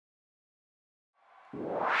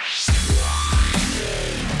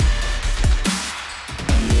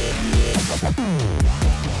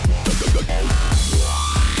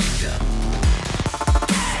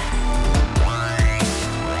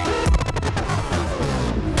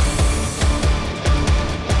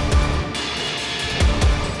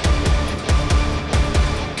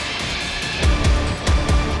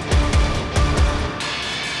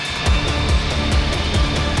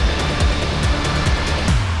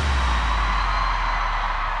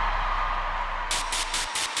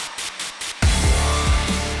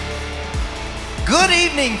Good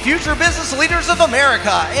evening, future business leaders of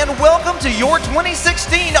America, and welcome to your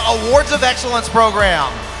 2016 Awards of Excellence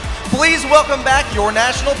program. Please welcome back your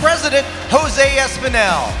National President, Jose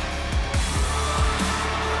Espinel.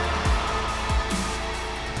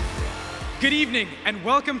 Good evening, and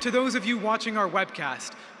welcome to those of you watching our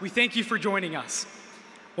webcast. We thank you for joining us.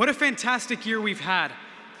 What a fantastic year we've had.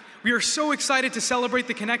 We are so excited to celebrate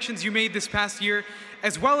the connections you made this past year,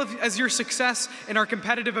 as well as your success in our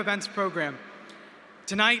competitive events program.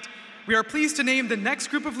 Tonight, we are pleased to name the next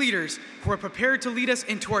group of leaders who are prepared to lead us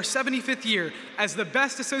into our 75th year as the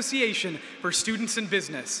best association for students in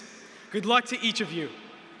business. Good luck to each of you.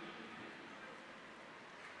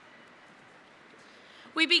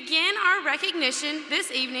 We begin our recognition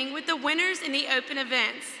this evening with the winners in the open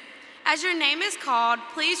events. As your name is called,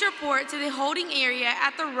 please report to the holding area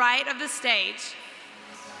at the right of the stage.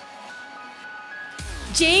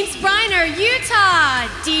 James Briner, Utah.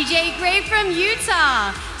 DJ Gray from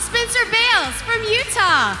Utah. Spencer Bales from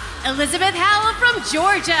Utah. Elizabeth Howell from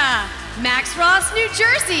Georgia. Max Ross, New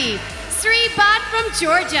Jersey. Sri Bhatt from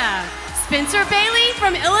Georgia. Spencer Bailey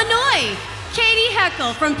from Illinois. Katie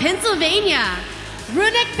Heckel from Pennsylvania.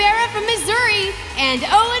 Runik Berra from Missouri. And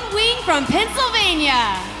Owen Wing from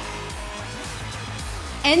Pennsylvania.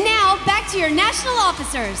 And now, back to your national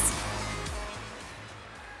officers.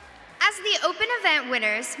 As the open event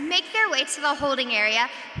winners make their way to the holding area,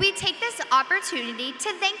 we take this opportunity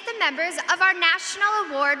to thank the members of our National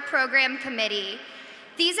Award Program Committee.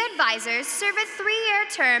 These advisors serve a 3-year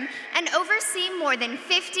term and oversee more than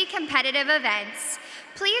 50 competitive events.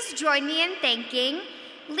 Please join me in thanking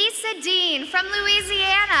Lisa Dean from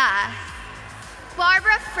Louisiana,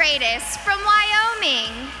 Barbara Freitas from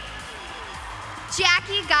Wyoming,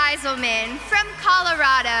 Jackie Geiselman from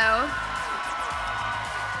Colorado,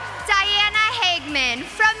 Diana Hagman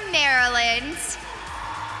from Maryland,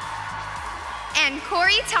 and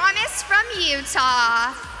Corey Thomas from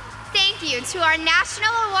Utah. Thank you to our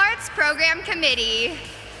National Awards Program Committee.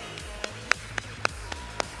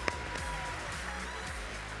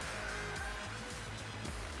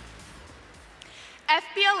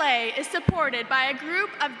 FBLA is supported by a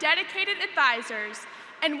group of dedicated advisors,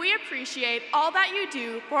 and we appreciate all that you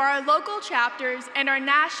do for our local chapters and our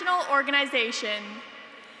national organization.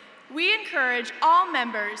 We encourage all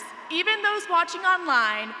members, even those watching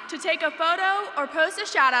online, to take a photo or post a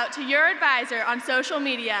shout out to your advisor on social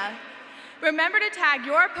media. Remember to tag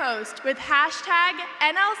your post with hashtag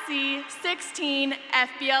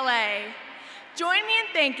NLC16FBLA. Join me in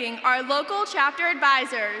thanking our local chapter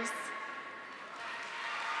advisors.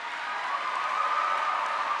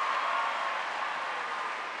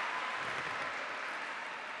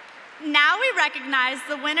 Now we recognize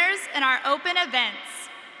the winners in our open events.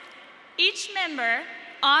 Each member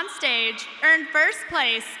on stage earned first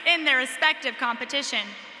place in their respective competition.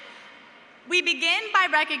 We begin by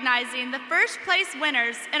recognizing the first place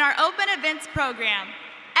winners in our open events program,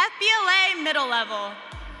 FBLA Middle Level.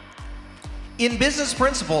 In business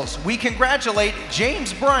principles, we congratulate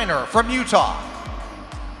James Briner from Utah.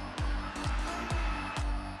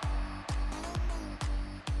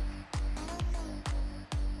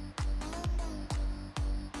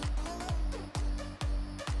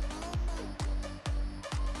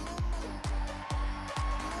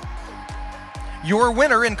 Your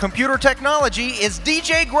winner in computer technology is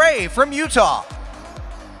DJ Gray from Utah.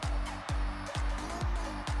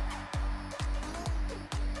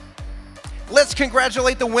 Let's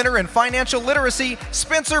congratulate the winner in financial literacy,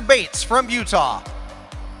 Spencer Bates from Utah.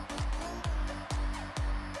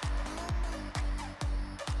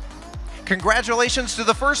 Congratulations to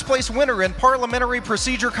the first place winner in parliamentary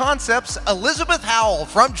procedure concepts, Elizabeth Howell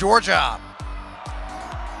from Georgia.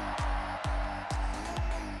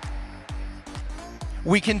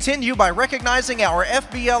 We continue by recognizing our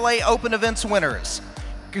FBLA Open Events winners.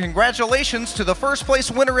 Congratulations to the first place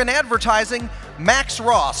winner in advertising, Max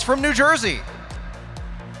Ross from New Jersey.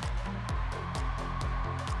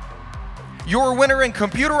 Your winner in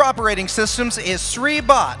computer operating systems is Sri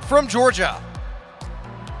Bhatt from Georgia.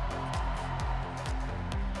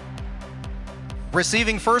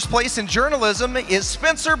 Receiving first place in journalism is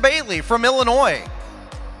Spencer Bailey from Illinois.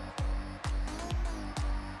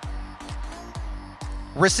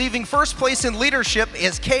 Receiving first place in leadership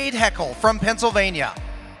is Cade Heckel from Pennsylvania.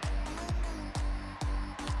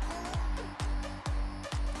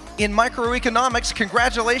 In microeconomics,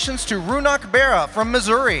 congratulations to Runak Bera from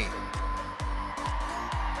Missouri.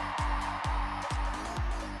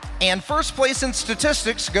 And first place in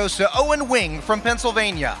statistics goes to Owen Wing from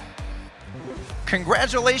Pennsylvania.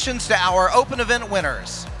 Congratulations to our open event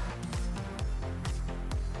winners.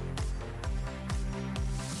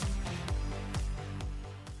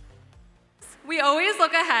 We always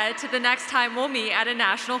look ahead to the next time we'll meet at a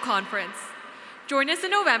national conference. Join us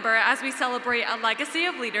in November as we celebrate a legacy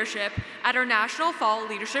of leadership at our National Fall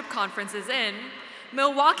Leadership Conferences in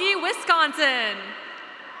Milwaukee, Wisconsin,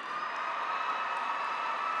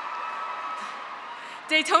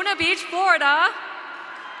 Daytona Beach, Florida,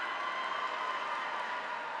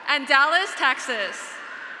 and Dallas, Texas.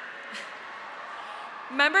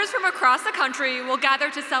 Members from across the country will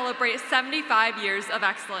gather to celebrate 75 years of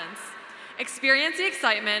excellence. Experience the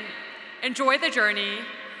excitement, enjoy the journey,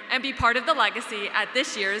 and be part of the legacy at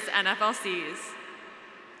this year's NFLCs.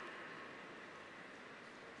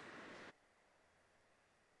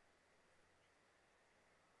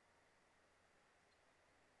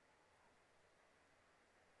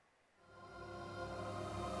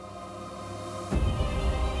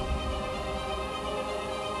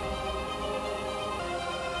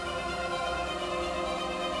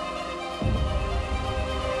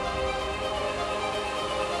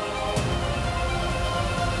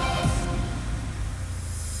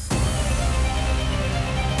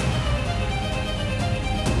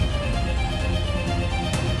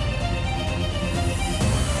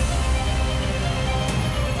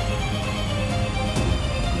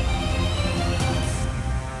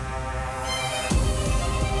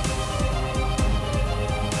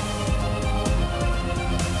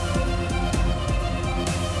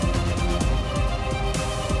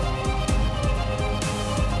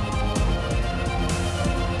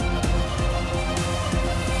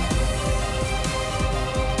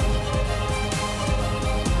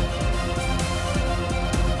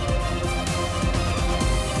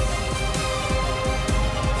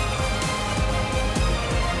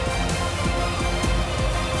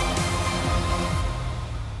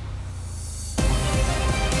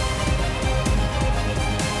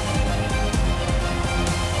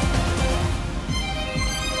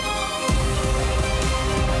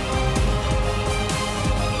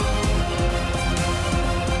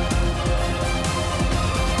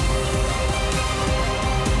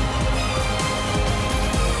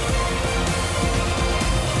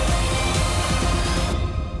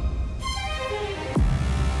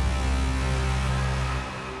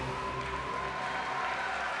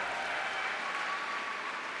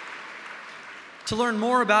 To learn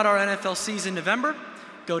more about our NFLCs in November,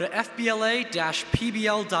 go to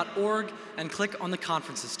FBLA-PBL.org and click on the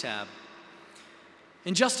Conferences tab.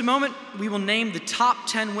 In just a moment, we will name the top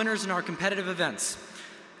 10 winners in our competitive events.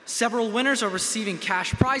 Several winners are receiving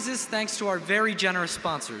cash prizes thanks to our very generous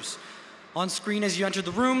sponsors. On screen as you enter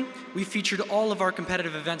the room, we featured all of our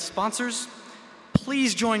competitive event sponsors.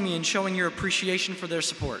 Please join me in showing your appreciation for their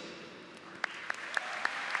support.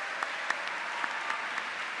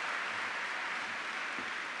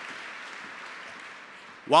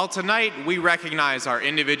 While tonight we recognize our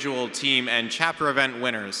individual, team, and chapter event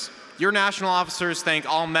winners, your national officers thank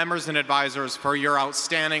all members and advisors for your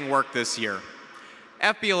outstanding work this year.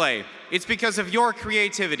 FBLA, it's because of your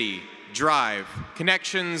creativity, drive,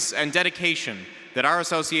 connections, and dedication that our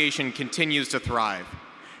association continues to thrive.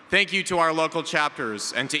 Thank you to our local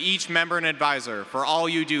chapters and to each member and advisor for all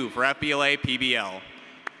you do for FBLA PBL.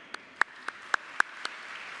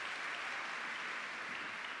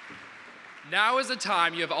 Now is the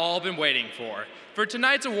time you have all been waiting for. For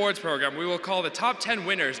tonight's awards program, we will call the top 10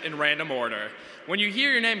 winners in random order. When you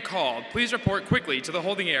hear your name called, please report quickly to the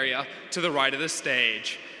holding area to the right of the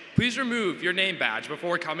stage. Please remove your name badge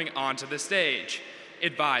before coming onto the stage.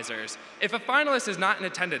 Advisors, if a finalist is not in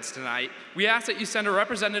attendance tonight, we ask that you send a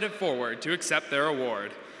representative forward to accept their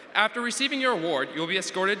award. After receiving your award, you will be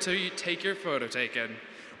escorted to take your photo taken.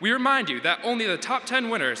 We remind you that only the top 10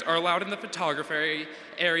 winners are allowed in the photography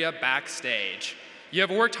area backstage. You have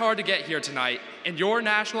worked hard to get here tonight, and your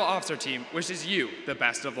national officer team wishes you the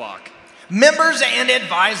best of luck. Members and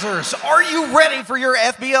advisors, are you ready for your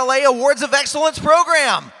FBLA Awards of Excellence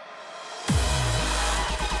program?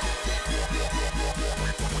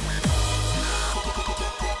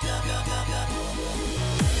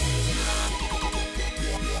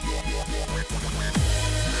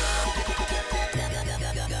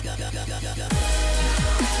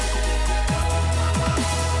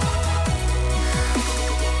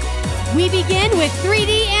 We begin with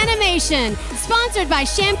 3D animation. Sponsored by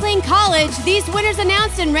Champlain College, these winners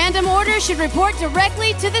announced in random order should report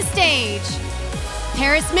directly to the stage.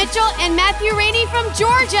 Paris Mitchell and Matthew Rainey from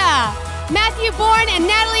Georgia. Matthew Bourne and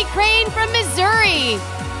Natalie Crane from Missouri.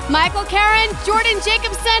 Michael Karen, Jordan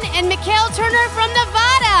Jacobson, and Mikhail Turner from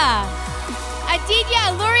Nevada.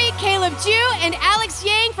 Aditya Aluri, Caleb Jew, and Alex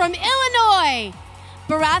Yang from Illinois.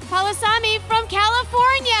 Bharath Palasamy from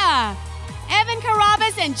California. Evan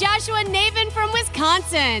Carabas and Joshua Navin from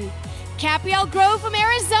Wisconsin. Capriel Grove from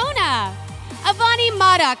Arizona. Avani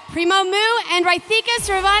Madak, Primo Mu, and Raithika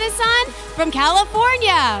Srivanasan from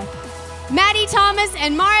California. Maddie Thomas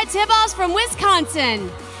and Mara Tibbles from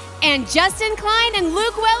Wisconsin. And Justin Klein and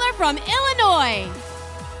Luke Weller from Illinois.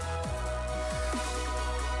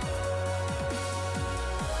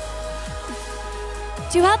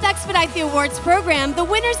 To help expedite the awards program, the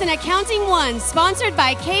Winners in Accounting 1, sponsored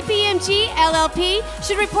by KPMG LLP,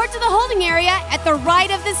 should report to the holding area at the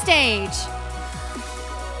right of the stage.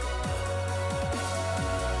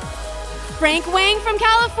 Frank Wang from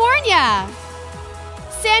California.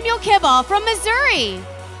 Samuel Kibble from Missouri.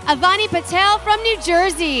 Avani Patel from New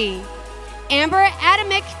Jersey. Amber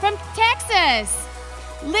Adamick from Texas.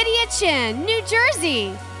 Lydia Chin, New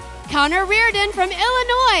Jersey. Connor Reardon from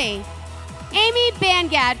Illinois. Amy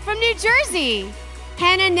Bangad from New Jersey.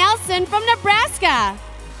 Hannah Nelson from Nebraska.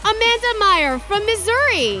 Amanda Meyer from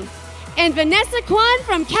Missouri. And Vanessa Kwan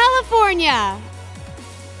from California.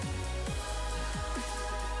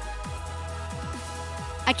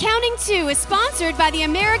 Accounting 2 is sponsored by the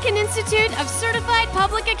American Institute of Certified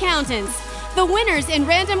Public Accountants. The winners in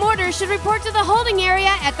random order should report to the holding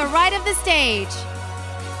area at the right of the stage.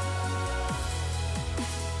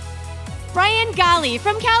 Brian Ghali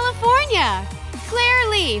from California. Claire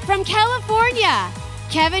Lee from California.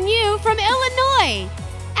 Kevin Yu from Illinois.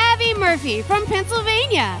 Abby Murphy from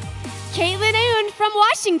Pennsylvania. Caitlin Oon from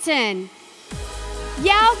Washington.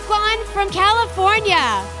 Yao Guan from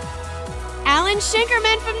California. Alan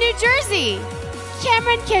Schinkerman from New Jersey.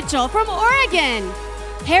 Cameron Kitchell from Oregon.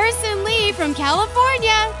 Harrison Lee from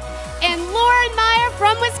California. And Lauren Meyer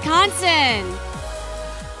from Wisconsin.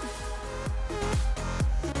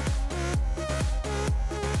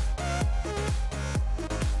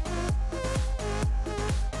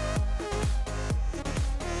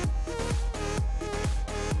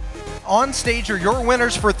 On stage are your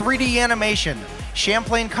winners for 3D animation.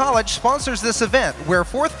 Champlain College sponsors this event, where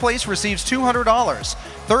 4th place receives $200,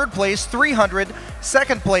 3rd place $300,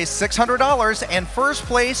 2nd place $600, and 1st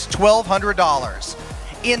place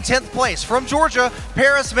 $1,200. In 10th place from Georgia,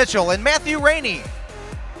 Paris Mitchell and Matthew Rainey.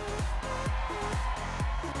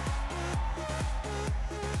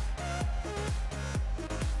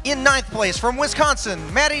 In 9th place from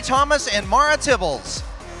Wisconsin, Maddie Thomas and Mara Tibbles.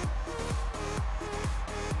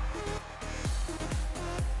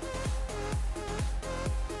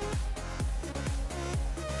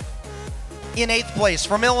 In 8th place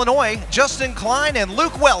from Illinois, Justin Klein and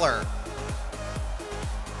Luke Weller.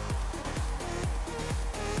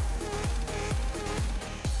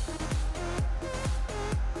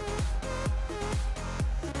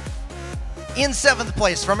 In 7th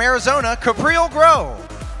place from Arizona, Capriel Grove.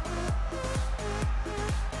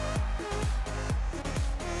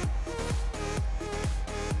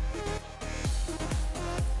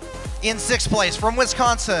 In 6th place from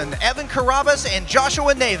Wisconsin, Evan Carabas and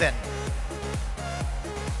Joshua Navin.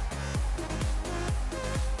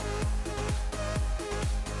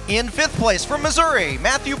 In 5th place from Missouri,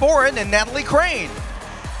 Matthew Boren and Natalie Crane.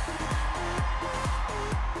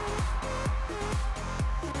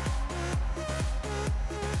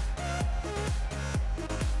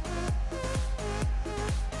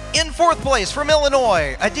 In 4th place from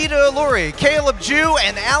Illinois, Aditya Aluri, Caleb Jew,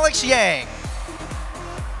 and Alex Yang.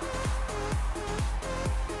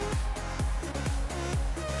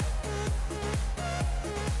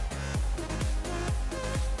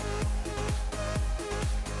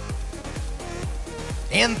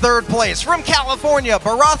 In 3rd place from California,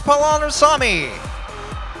 Bharath Palanasamy.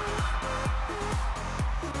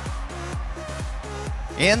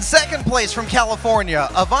 In 2nd place from California,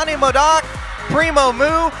 Avani Modak, Primo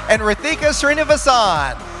Mu, and Rathika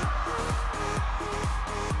Srinivasan.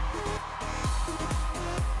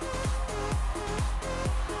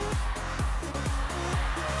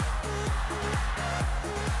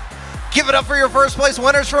 Give it up for your 1st place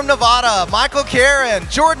winners from Nevada, Michael Karen,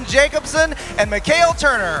 Jordan Jacobson, and Mikhail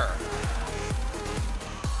Turner.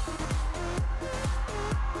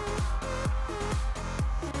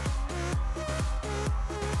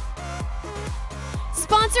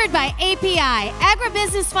 Sponsored by API,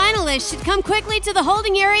 Agribusiness finalists should come quickly to the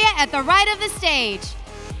holding area at the right of the stage.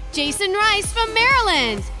 Jason Rice from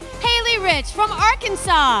Maryland, Haley Rich from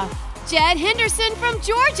Arkansas, Jed Henderson from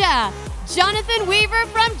Georgia, Jonathan Weaver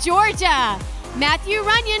from Georgia, Matthew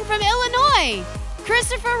Runyon from Illinois,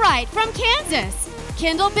 Christopher Wright from Kansas,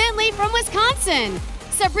 Kendall Bentley from Wisconsin,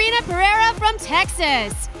 Sabrina Pereira from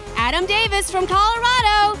Texas, Adam Davis from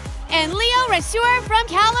Colorado, and Leo Resur from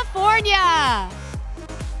California.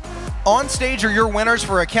 On stage are your winners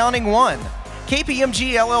for Accounting 1.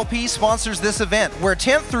 KPMG LLP sponsors this event, where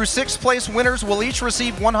 10th through 6th place winners will each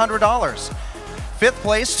receive $100. 5th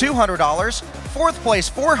place, $200. 4th place,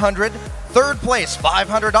 $400. 3rd place,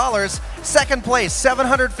 $500. 2nd place,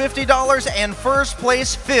 $750. And 1st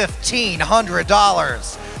place,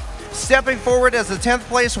 $1,500. Stepping forward as the 10th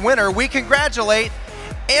place winner, we congratulate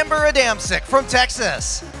Amber Adamczyk from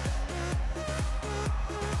Texas.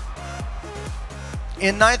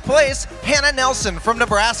 In 9th place, Hannah Nelson from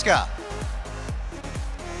Nebraska.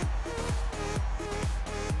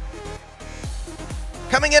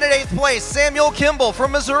 Coming in at 8th place, Samuel Kimball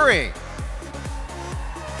from Missouri.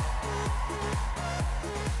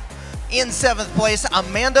 In 7th place,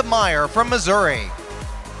 Amanda Meyer from Missouri.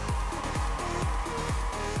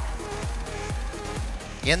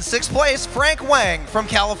 In 6th place, Frank Wang from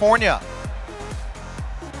California.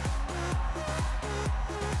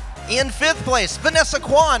 In 5th place, Vanessa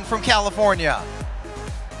Kwan from California.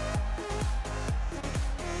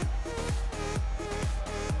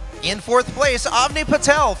 In 4th place, Avni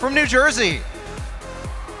Patel from New Jersey.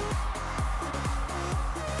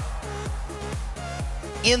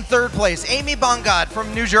 In 3rd place, Amy Bongad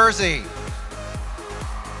from New Jersey.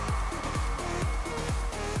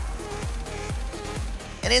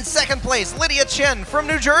 And in 2nd place, Lydia Chen from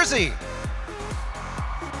New Jersey.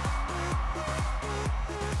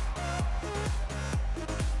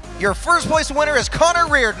 Your 1st place winner is Connor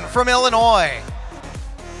Reardon from Illinois.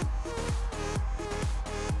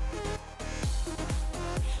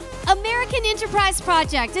 American Enterprise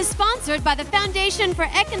Project is sponsored by the Foundation for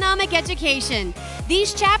Economic Education.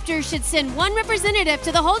 These chapters should send one representative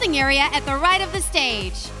to the holding area at the right of the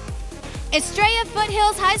stage. Estrella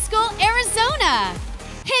Foothills High School, Arizona.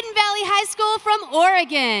 Hidden Valley High School from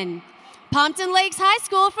Oregon. Pompton Lakes High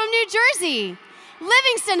School from New Jersey.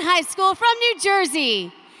 Livingston High School from New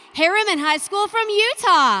Jersey. Harriman High School from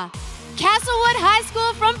Utah. Castlewood High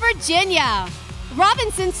School from Virginia.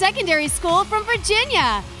 Robinson Secondary School from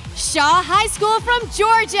Virginia. Shaw High School from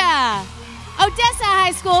Georgia. Odessa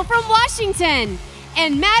High School from Washington.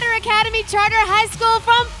 And Matter Academy Charter High School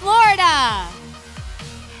from Florida.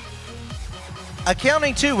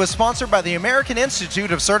 Accounting 2 was sponsored by the American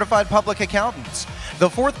Institute of Certified Public Accountants. The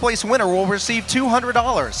 4th place winner will receive $200.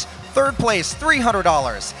 3rd place, $300.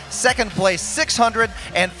 2nd place, $600.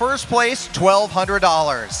 And 1st place,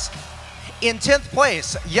 $1,200. In 10th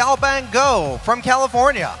place, Yaobang Go from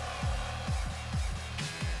California.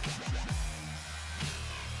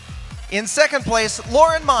 In 2nd place,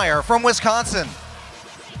 Lauren Meyer from Wisconsin.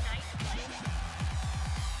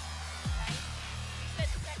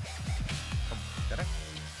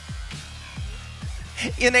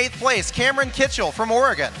 In 8th place, Cameron Kitchell from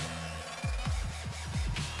Oregon.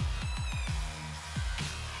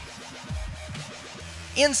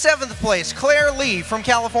 In 7th place, Claire Lee from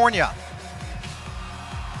California.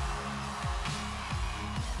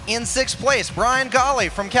 In 6th place, Brian Golly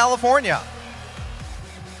from California.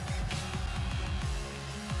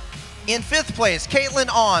 In 5th place, Caitlin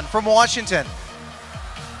On from Washington.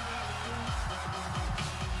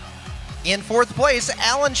 In 4th place,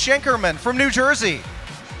 Alan Schenkerman from New Jersey.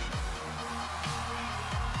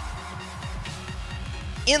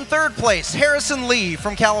 In 3rd place, Harrison Lee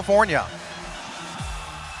from California.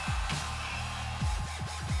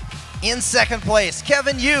 In 2nd place,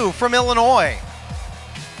 Kevin Yu from Illinois.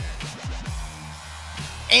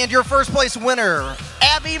 And your 1st place winner,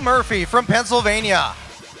 Abby Murphy from Pennsylvania.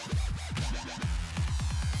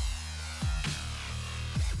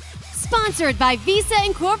 Sponsored by Visa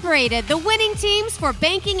Incorporated, the winning teams for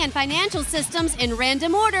banking and financial systems in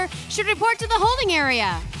random order should report to the holding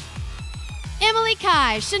area. Emily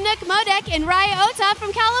Kai, Chinook Modek, and Raya Ota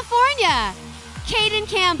from California. Caden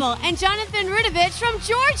Campbell and Jonathan Rudovich from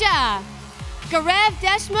Georgia. Garev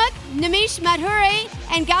Deshmukh, Nimish Madhure,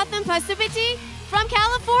 and Gautam Pasupati from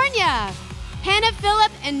California. Hannah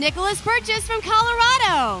Phillip and Nicholas Purchase from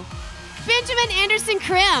Colorado. Benjamin Anderson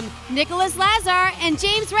Krim, Nicholas Lazar, and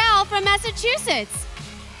James Rowell from Massachusetts.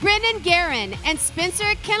 Brendan Guerin and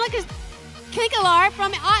Spencer Kinkelar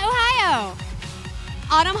from Ohio.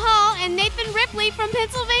 Autumn Hall and Nathan Ripley from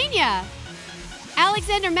Pennsylvania.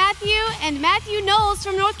 Alexander Matthew and Matthew Knowles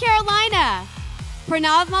from North Carolina.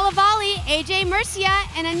 Pranav Malavali, AJ Murcia,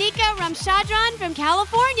 and Anika Ramchandran from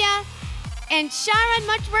California. And Sharon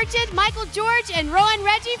Much Merchant, Michael George, and Rowan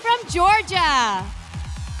Reggie from Georgia.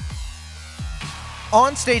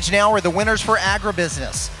 On stage now are the winners for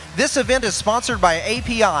Agribusiness. This event is sponsored by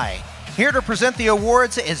API. Here to present the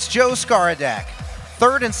awards is Joe Skaradek.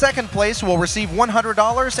 Third and second place will receive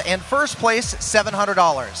 $100 and first place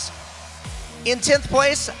 $700. In 10th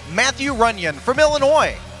place, Matthew Runyon from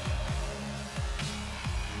Illinois.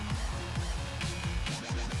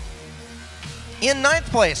 In 9th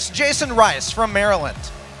place, Jason Rice from Maryland.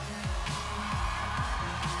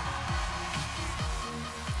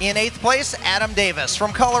 In 8th place, Adam Davis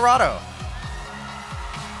from Colorado.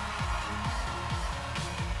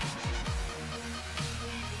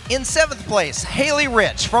 In 7th place, Haley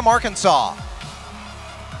Rich from Arkansas.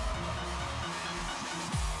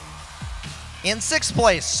 In 6th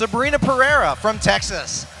place, Sabrina Pereira from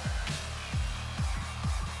Texas.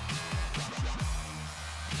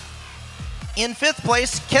 In 5th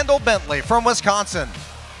place, Kendall Bentley from Wisconsin.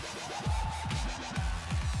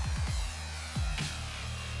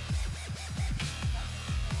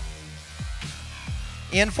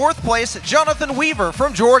 In 4th place, Jonathan Weaver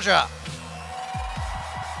from Georgia.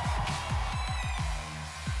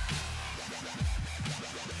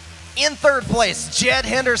 In 3rd place, Jed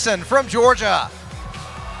Henderson from Georgia.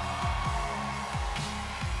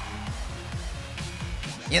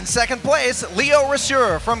 In 2nd place, Leo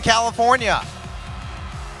Rasure from California.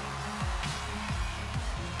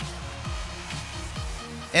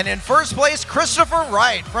 And in 1st place, Christopher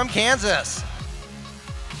Wright from Kansas.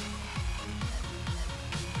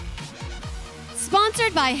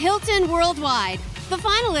 Sponsored by Hilton Worldwide. The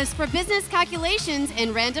finalists for business calculations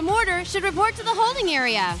in random order should report to the holding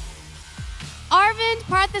area. Arvind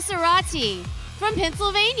Parthasarati from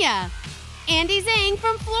Pennsylvania. Andy Zhang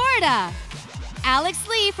from Florida. Alex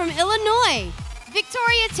Lee from Illinois.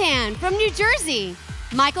 Victoria Tan from New Jersey.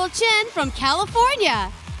 Michael Chen from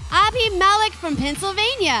California. Abhi Malik from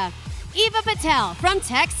Pennsylvania. Eva Patel from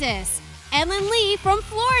Texas. Ellen Lee from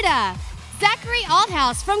Florida. Zachary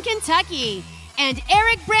Althouse from Kentucky. And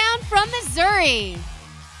Eric Brown from Missouri.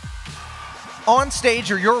 On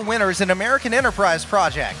stage are your winners in American Enterprise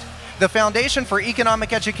Project. The Foundation for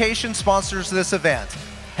Economic Education sponsors this event.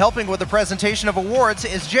 Helping with the presentation of awards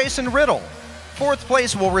is Jason Riddle. 4th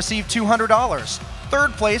place will receive $200.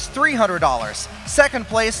 3rd place, $300. 2nd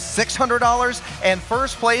place, $600. And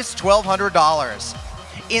 1st place,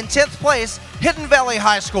 $1,200. In 10th place, Hidden Valley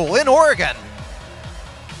High School in Oregon.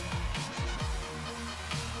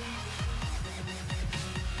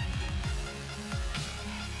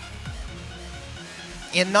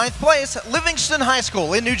 In 9th place, Livingston High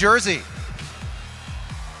School in New Jersey.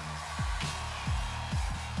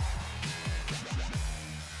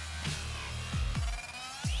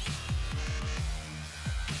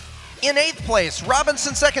 In 8th place,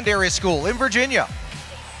 Robinson Secondary School in Virginia.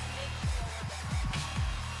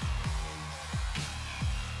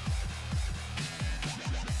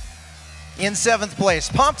 In 7th place,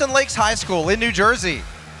 Pompton Lakes High School in New Jersey.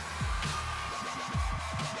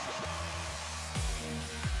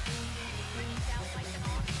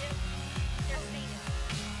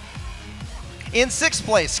 In 6th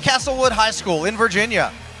place, Castlewood High School in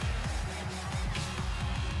Virginia.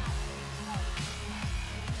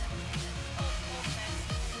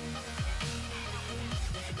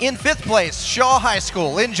 In 5th place, Shaw High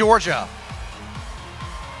School in Georgia.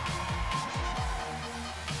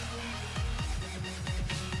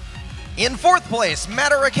 In 4th place,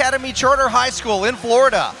 Matter Academy Charter High School in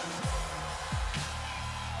Florida.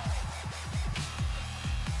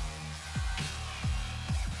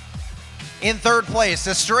 In 3rd place,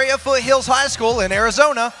 Estrella Foothills High School in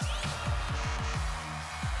Arizona.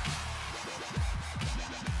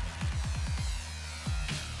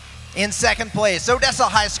 In 2nd place, Odessa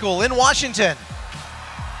High School in Washington.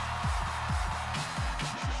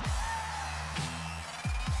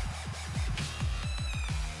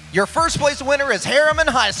 Your 1st place winner is Harriman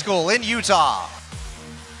High School in Utah.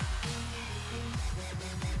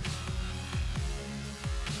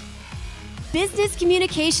 Business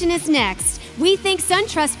communication is next. We thank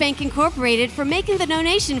SunTrust Bank Incorporated for making the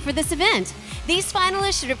donation for this event. These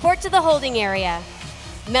finalists should report to the holding area.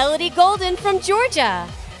 Melody Golden from Georgia.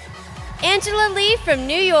 Angela Lee from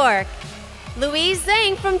New York. Louise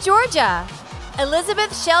Zhang from Georgia.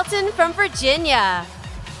 Elizabeth Shelton from Virginia.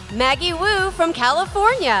 Maggie Wu from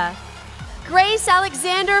California. Grace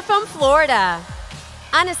Alexander from Florida.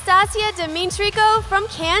 Anastasia Dimitrico from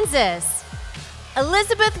Kansas.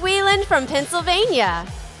 Elizabeth Whelan from Pennsylvania.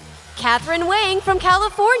 Catherine Wang from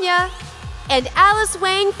California. And Alice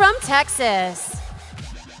Wang from Texas.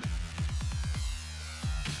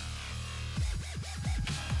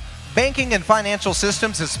 Banking and Financial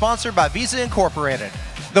Systems is sponsored by Visa Incorporated.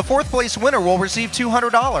 The fourth place winner will receive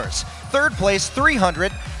 $200, third place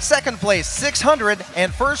 $300, second place $600,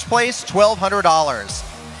 and first place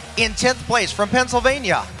 $1,200. In 10th place from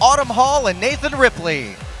Pennsylvania, Autumn Hall and Nathan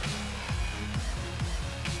Ripley.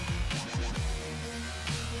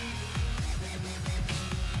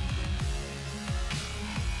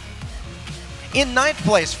 In 9th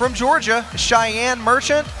place from Georgia, Cheyenne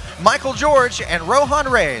Merchant, Michael George, and Rohan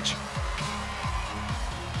Rage.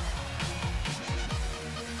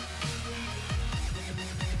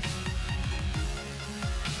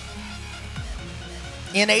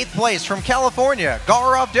 In 8th place from California,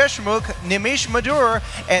 Gaurav Deshmukh, Nimish Madur,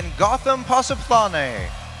 and Gautam Pasupthane.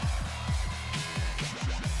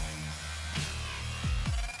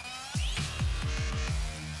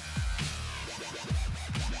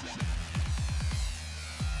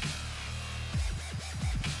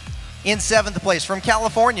 In 7th place from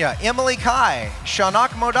California, Emily Kai, Shanak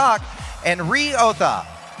Modak, and Ree Otha.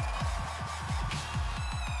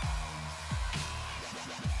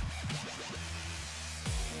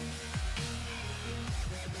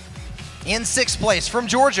 In 6th place from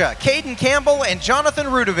Georgia, Caden Campbell and Jonathan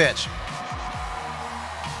Rudovich.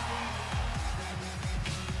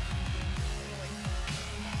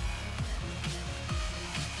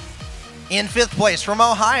 In 5th place from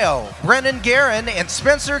Ohio, Brennan Guerin and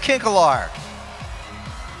Spencer Kinkelar.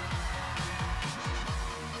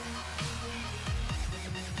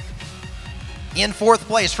 In 4th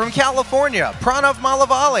place from California, Pranav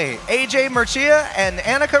Malavali, AJ Murchia, and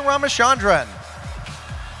Annika Ramachandran.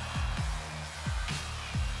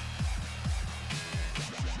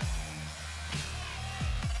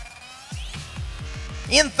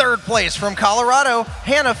 In 3rd place from Colorado,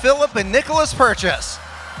 Hannah Phillip and Nicholas Purchase.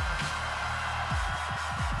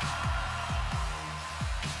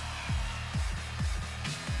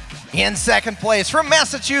 In 2nd place from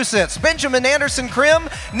Massachusetts, Benjamin Anderson Krim,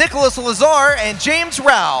 Nicholas Lazar, and James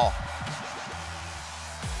Rao.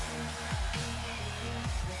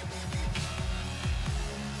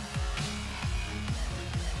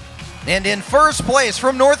 And in 1st place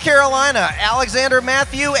from North Carolina, Alexander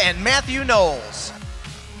Matthew and Matthew Knowles.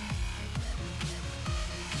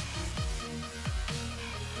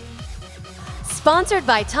 Sponsored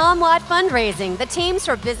by Tom Watt Fundraising, the teams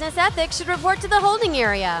for business ethics should report to the holding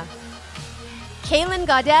area. Kaylin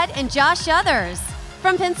Gaudette and Josh Others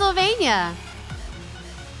from Pennsylvania.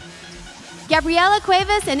 Gabriela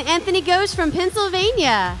Cuevas and Anthony Ghosh from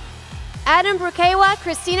Pennsylvania. Adam Brukewa,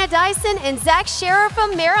 Christina Dyson, and Zach Scherer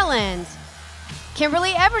from Maryland.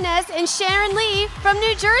 Kimberly Everness and Sharon Lee from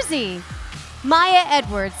New Jersey. Maya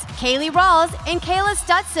Edwards, Kaylee Rawls, and Kayla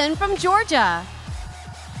Stutson from Georgia.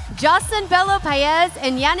 Jocelyn Bello Paez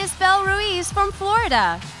and Yanis Bell Ruiz from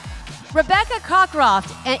Florida. Rebecca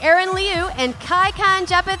Cockcroft and Aaron Liu and Kai Khan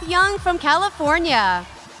Japeth Young from California.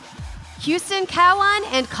 Houston Cowan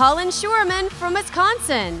and Colin Schurman from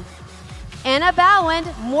Wisconsin. Anna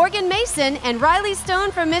Bowand, Morgan Mason, and Riley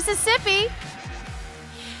Stone from Mississippi.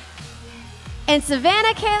 And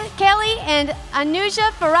Savannah Kelly and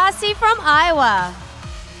Anuja Farasi from Iowa.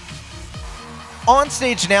 On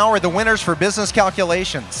stage now are the winners for business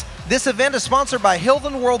calculations. This event is sponsored by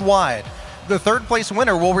Hilton Worldwide. The 3rd place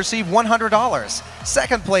winner will receive $100,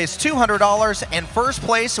 2nd place $200, and 1st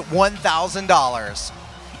place $1,000.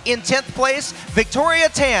 In 10th place, Victoria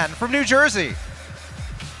Tan from New Jersey.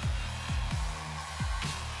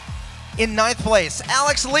 In 9th place,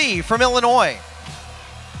 Alex Lee from Illinois.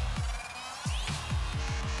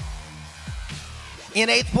 In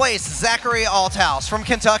 8th place, Zachary Althouse from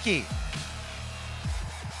Kentucky.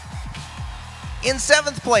 In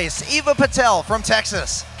 7th place, Eva Patel from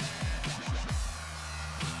Texas.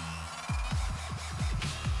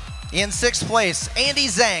 In 6th place, Andy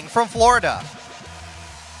Zhang from Florida.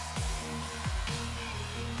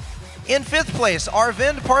 In 5th place,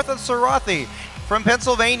 Arvind Parthasarathi from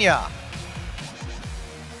Pennsylvania.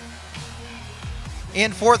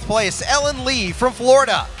 In 4th place, Ellen Lee from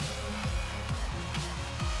Florida.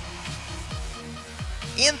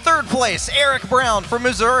 In 3rd place, Eric Brown from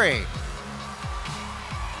Missouri.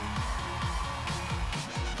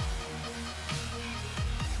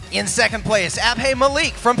 In 2nd place, Abhay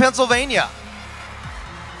Malik from Pennsylvania.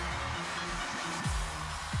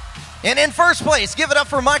 And in 1st place, give it up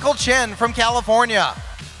for Michael Chen from California.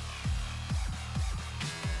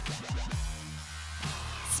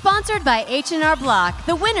 Sponsored by H&R Block,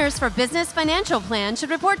 the winners for Business Financial Plan should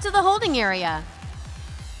report to the holding area.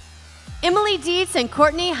 Emily Dietz and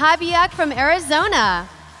Courtney Habiak from Arizona.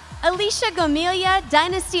 Alicia Gomelia,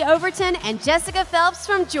 Dynasty Overton, and Jessica Phelps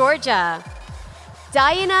from Georgia.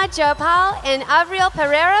 Diana Jopal and Avril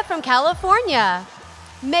Pereira from California.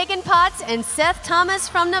 Megan Potts and Seth Thomas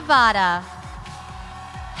from Nevada.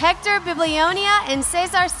 Hector Biblionia and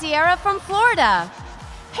Cesar Sierra from Florida.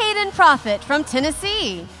 Hayden Prophet from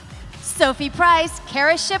Tennessee. Sophie Price,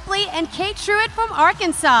 Kara Shipley, and Kate Truitt from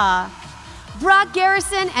Arkansas. Brock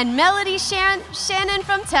Garrison and Melody Shannon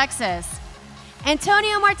from Texas.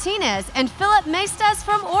 Antonio Martinez and Philip Maestas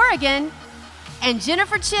from Oregon. And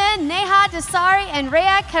Jennifer Chin, Neha Desari, and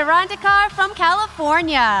Rhea Karandikar from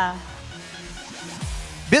California.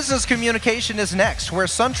 Business communication is next, where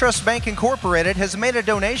SunTrust Bank Incorporated has made a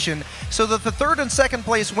donation so that the third and second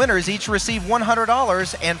place winners each receive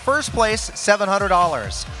 $100 and first place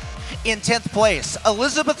 $700. In 10th place,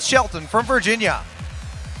 Elizabeth Shelton from Virginia.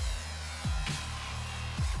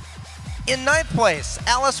 In 9th place,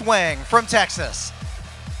 Alice Wang from Texas.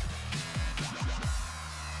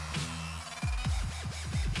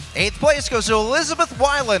 8th place goes to Elizabeth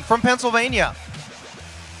Weiland from Pennsylvania.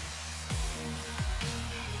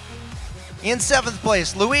 In 7th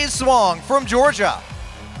place, Louise Swong from Georgia.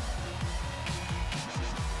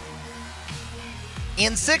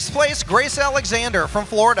 In 6th place, Grace Alexander from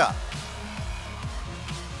Florida.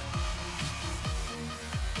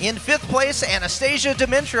 In 5th place, Anastasia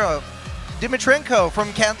Dimitrenko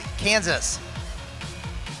from Kansas.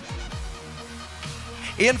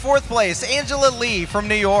 In 4th place, Angela Lee from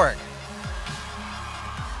New York.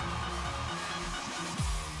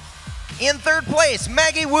 In 3rd place,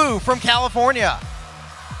 Maggie Wu from California.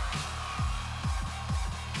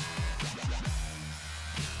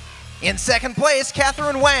 In 2nd place,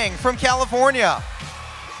 Catherine Wang from California.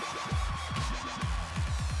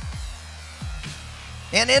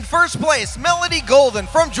 And in 1st place, Melody Golden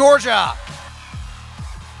from Georgia.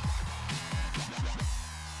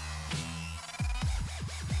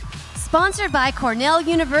 Sponsored by Cornell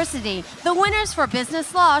University, the winners for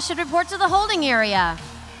business law should report to the holding area.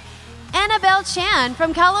 Annabelle Chan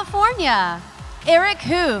from California. Eric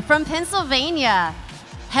Hu from Pennsylvania.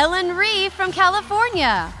 Helen Ree from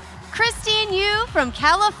California. Christine Yu from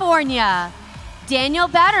California. Daniel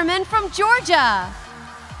Batterman from Georgia.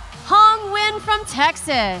 Hong Win from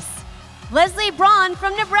Texas. Leslie Braun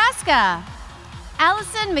from Nebraska.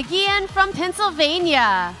 Allison McGeehan from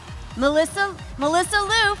Pennsylvania. Melissa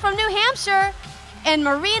Liu from New Hampshire. And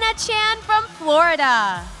Marina Chan from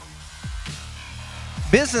Florida.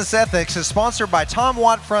 Business Ethics is sponsored by Tom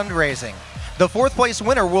Watt Fundraising. The 4th place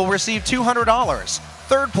winner will receive $200,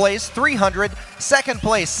 3rd place $300, 2nd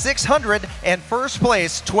place $600, and 1st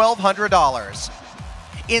place $1,200.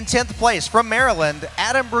 In 10th place from Maryland,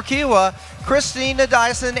 Adam Brukiwa, Christina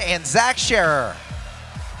Dyson, and Zach Scherer.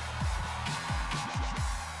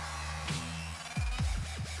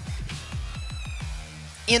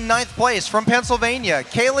 In 9th place from Pennsylvania,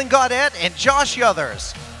 Kaylin Gaudette and Josh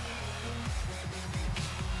Yothers.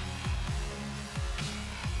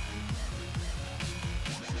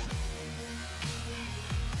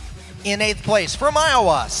 In 8th place from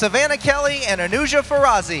Iowa, Savannah Kelly and Anuja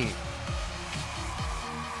Farazi.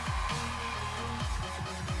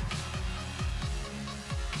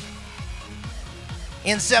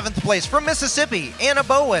 In 7th place from Mississippi, Anna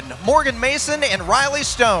Bowen, Morgan Mason, and Riley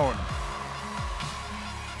Stone.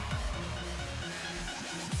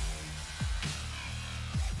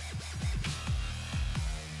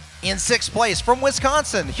 In 6th place from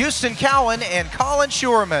Wisconsin, Houston Cowan and Colin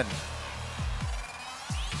Schurman.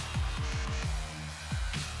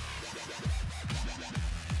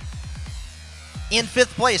 In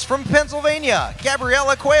 5th place from Pennsylvania,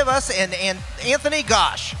 Gabriela Cuevas and Anthony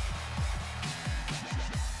Gosh.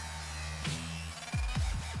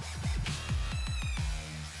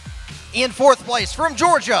 In 4th place from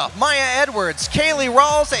Georgia, Maya Edwards, Kaylee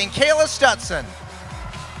Rawls, and Kayla Stutson.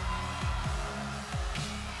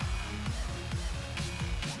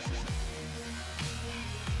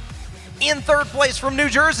 In 3rd place from New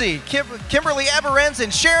Jersey, Kimberly Aberens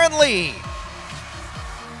and Sharon Lee.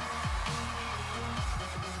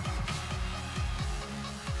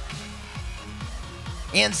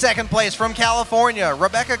 In 2nd place from California,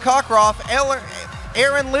 Rebecca Cockroft,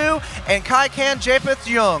 Aaron Liu, and Kai Kan Japeth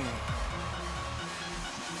Jung.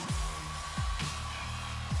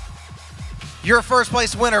 Your 1st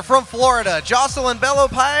place winner from Florida, Jocelyn Bello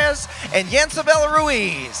Paez and Yansabella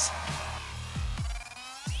Ruiz.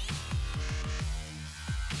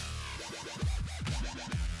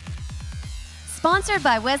 Sponsored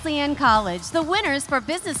by Wesleyan College, the winners for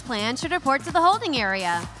business plan should report to the holding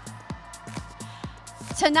area.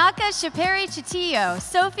 Tanaka Shaperi Chitillo,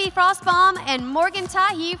 Sophie Frostbaum, and Morgan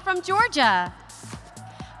Tahi from Georgia.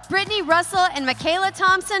 Brittany Russell and Michaela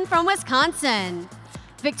Thompson from Wisconsin.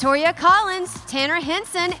 Victoria Collins, Tanner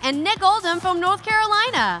Henson, and Nick Oldham from North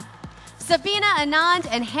Carolina. Sabina Anand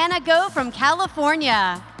and Hannah Go from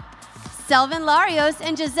California. Selvin Larios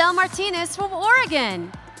and Giselle Martinez from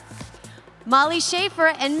Oregon. Molly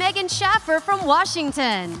Schaefer and Megan Schaffer from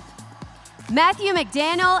Washington. Matthew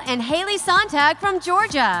McDaniel and Haley Sontag from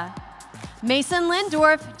Georgia. Mason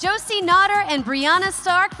Lindorf, Josie Notter, and Brianna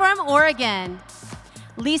Stark from Oregon.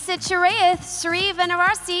 Lisa Chirayath, Sri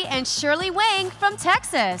Vanarasi, and Shirley Wang from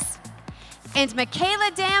Texas. And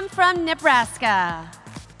Michaela Dam from Nebraska.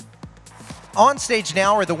 On stage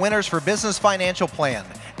now are the winners for Business Financial Plan.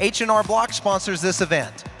 H&R Block sponsors this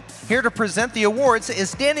event. Here to present the awards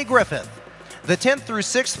is Danny Griffith. The 10th through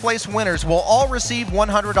 6th place winners will all receive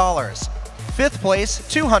 $100. 5th place,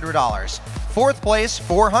 $200. 4th place,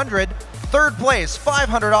 $400. 3rd place,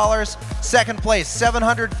 $500. 2nd place,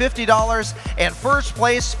 $750. And 1st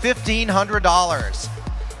place, $1,500.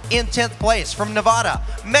 In 10th place from Nevada,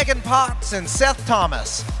 Megan Potts and Seth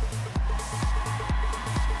Thomas.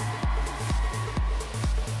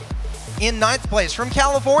 In 9th place from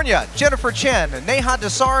California, Jennifer Chen, Neha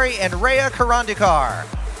Dasari, and Rhea Karandikar.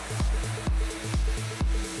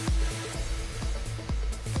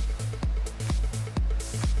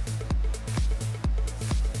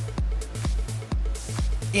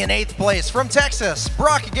 In 8th place from Texas,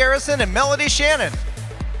 Brock Garrison and Melody Shannon.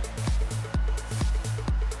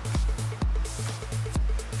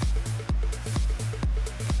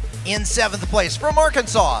 In 7th place from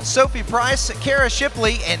Arkansas, Sophie Price, Kara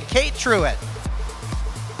Shipley, and Kate Truitt.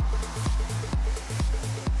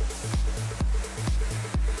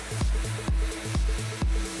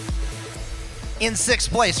 In 6th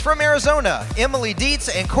place from Arizona, Emily Dietz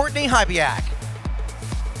and Courtney Hybiak.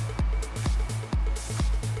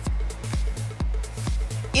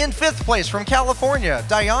 In 5th place from California,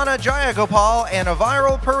 Diana Jayagopal and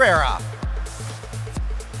Aviral Pereira.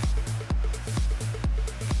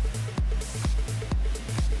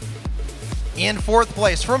 In 4th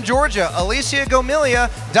place from Georgia, Alicia Gomilia,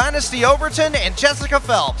 Dynasty Overton, and Jessica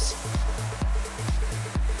Phelps.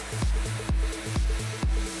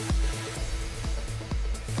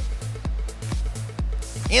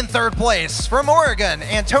 In 3rd place from Oregon,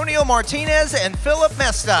 Antonio Martinez and Philip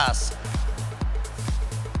Mestas.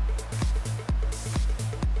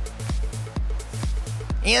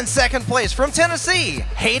 In 2nd place from Tennessee,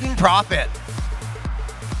 Hayden Profit.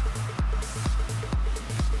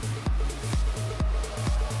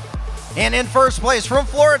 And in 1st place from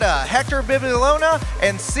Florida, Hector Bibilona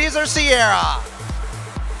and Cesar Sierra.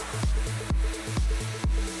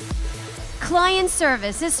 Client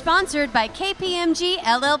Service is sponsored by KPMG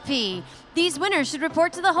LLP. These winners should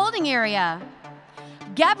report to the holding area.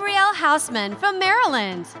 Gabrielle Hausman from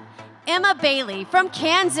Maryland. Emma Bailey from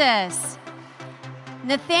Kansas.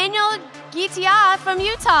 Nathaniel Gitia from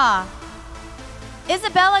Utah.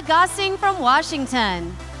 Isabella Gossing from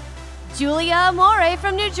Washington. Julia Amore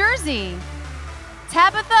from New Jersey.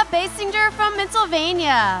 Tabitha Basinger from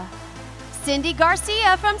Pennsylvania. Cindy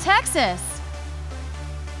Garcia from Texas.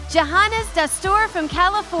 Johannes Dastur from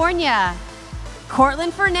California.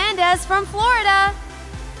 Cortland Fernandez from Florida.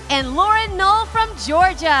 And Lauren Knoll from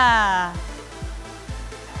Georgia.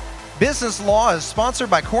 Business Law is sponsored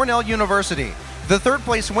by Cornell University. The 3rd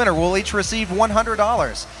place winner will each receive $100,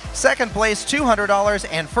 2nd place $200,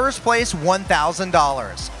 and 1st place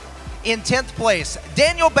 $1,000. In 10th place,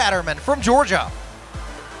 Daniel Batterman from Georgia.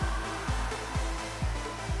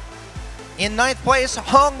 In 9th place,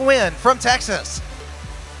 Hong Nguyen from Texas.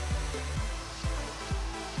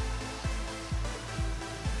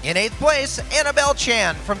 In 8th place, Annabelle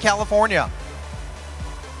Chan from California.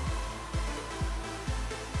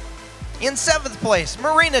 In 7th place,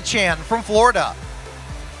 Marina Chan from Florida.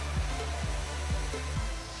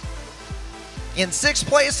 In 6th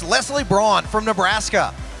place, Leslie Braun from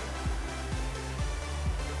Nebraska.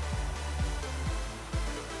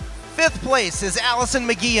 5th place is Allison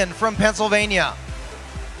McGeehan from Pennsylvania.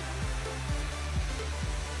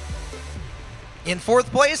 In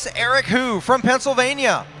 4th place, Eric Hu from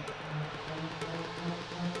Pennsylvania.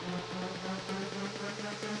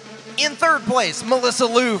 In 3rd place, Melissa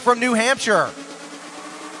Liu from New Hampshire.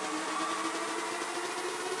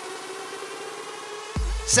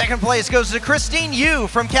 2nd place goes to Christine Yu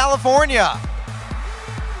from California.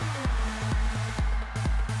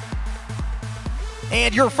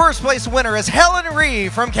 And your 1st place winner is Helen Ree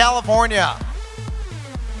from California.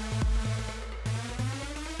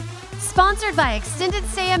 Sponsored by Extended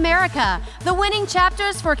Stay America, the winning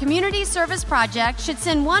chapters for Community Service Project should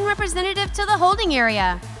send one representative to the holding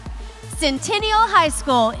area. Centennial High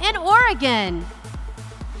School in Oregon.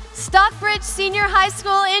 Stockbridge Senior High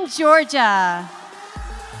School in Georgia.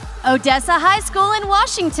 Odessa High School in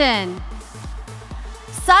Washington,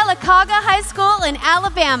 Sylacauga High School in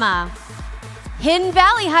Alabama, Hidden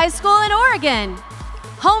Valley High School in Oregon,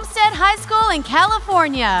 Homestead High School in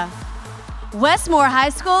California, Westmore High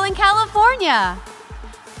School in California,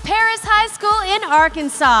 Paris High School in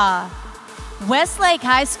Arkansas, Westlake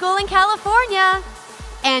High School in California,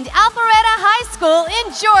 and Alpharetta High School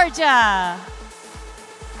in Georgia.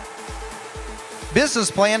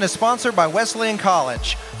 Business Plan is sponsored by Wesleyan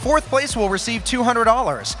College. Fourth place will receive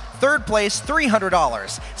 $200. Third place,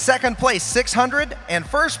 $300. Second place, $600. And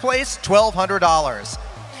first place, $1,200.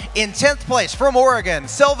 In 10th place from Oregon,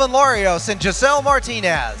 Sylvan Larios and Giselle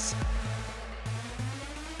Martinez.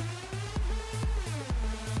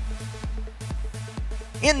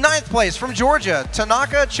 In 9th place from Georgia,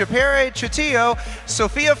 Tanaka Chipere Chutio,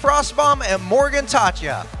 Sophia Frostbaum, and Morgan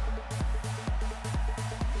Tatya.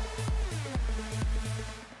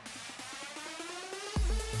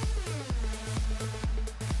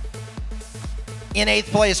 In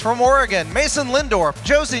 8th place from Oregon, Mason Lindorf,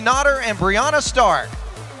 Josie Notter, and Brianna Stark.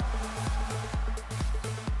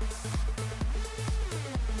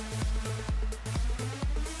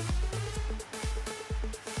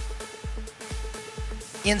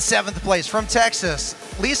 In 7th place from Texas,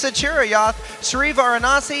 Lisa Chirayath, Sri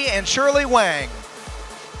Varanasi, and Shirley Wang.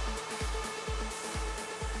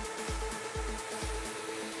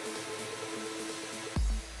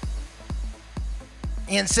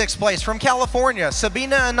 In 6th place from California,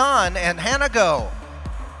 Sabina Anand and Hannah Go.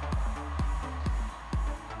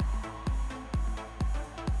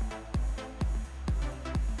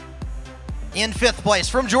 In 5th place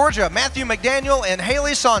from Georgia, Matthew McDaniel and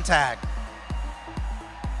Haley Sontag.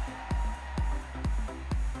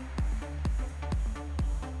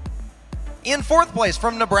 In 4th place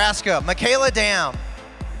from Nebraska, Michaela Dam.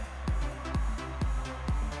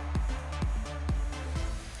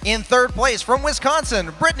 In 3rd place from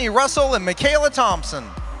Wisconsin, Brittany Russell and Michaela Thompson.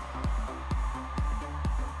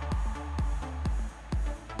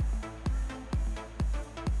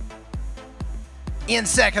 In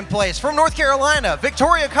 2nd place from North Carolina,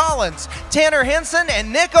 Victoria Collins, Tanner Henson,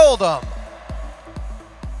 and Nick Oldham.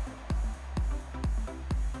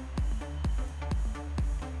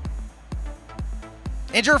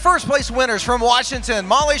 And your first place winners from Washington,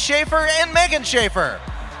 Molly Schaefer and Megan Schaefer.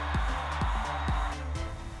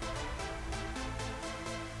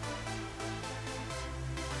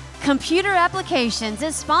 Computer Applications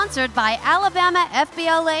is sponsored by Alabama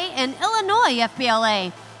FBLA and Illinois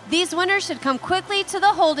FBLA. These winners should come quickly to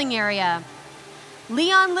the holding area.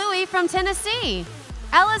 Leon Louie from Tennessee,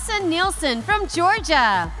 Allison Nielsen from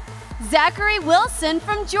Georgia, Zachary Wilson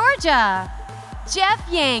from Georgia, Jeff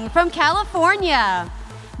Yang from California,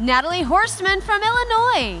 Natalie Horstman from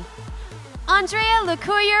Illinois, Andrea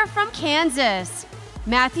LeCourier from Kansas,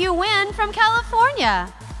 Matthew Wynn from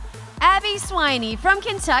California, Abby Swiney from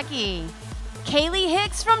Kentucky, Kaylee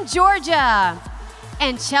Hicks from Georgia,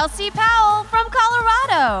 and Chelsea Powell from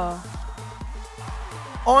Colorado.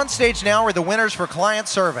 On stage now are the winners for client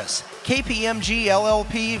service. KPMG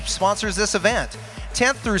LLP sponsors this event.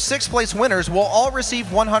 10th through 6th place winners will all receive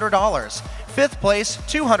 $100. 5th place,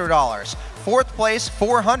 $200. 4th place,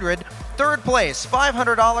 $400. 3rd place,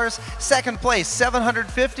 $500. 2nd place,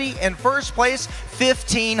 $750. And 1st place,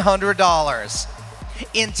 $1,500.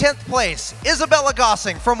 In 10th place, Isabella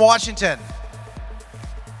Gossing from Washington.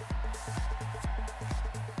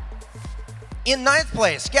 In 9th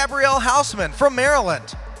place, Gabrielle Hausman from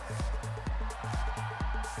Maryland.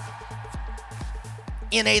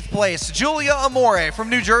 In 8th place, Julia Amore from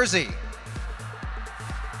New Jersey.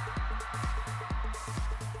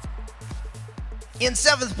 In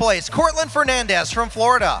 7th place, Cortland Fernandez from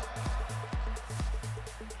Florida.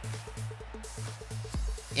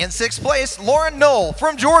 In 6th place, Lauren Knoll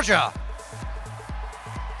from Georgia.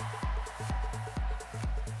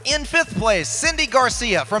 In 5th place, Cindy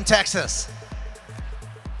Garcia from Texas.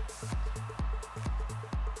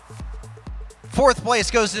 4th place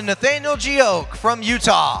goes to Nathaniel Gioke from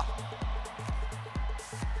Utah.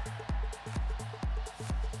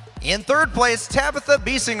 In 3rd place, Tabitha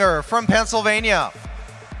Biesinger from Pennsylvania.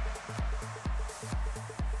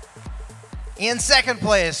 In 2nd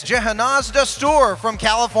place, Jehanaz Dastur from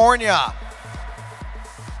California.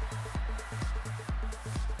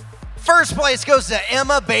 1st place goes to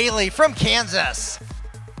Emma Bailey from Kansas.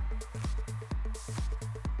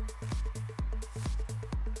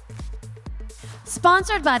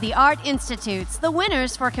 Sponsored by the Art Institutes, the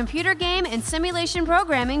winners for computer game and simulation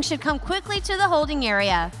programming should come quickly to the holding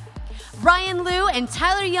area. Ryan Liu and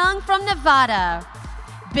Tyler Young from Nevada.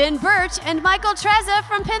 Ben Birch and Michael Trezza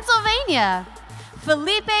from Pennsylvania.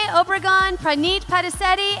 Felipe Obregon, Praneet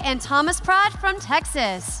Padisetti, and Thomas Pratt from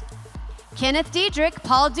Texas. Kenneth Diedrich,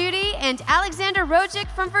 Paul Duty, and Alexander Rojic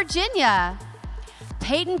from Virginia.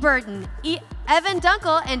 Peyton Burton, Evan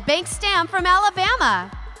Dunkel, and Bank Stam from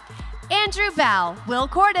Alabama. Andrew Bow, Will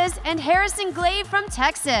Cordes, and Harrison Glade from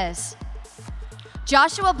Texas.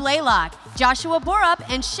 Joshua Blaylock, Joshua Borup,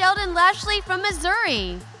 and Sheldon Lashley from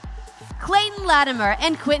Missouri. Clayton Latimer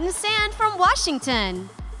and Quentin Sand from Washington.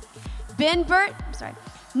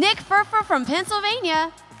 Nick Furfer from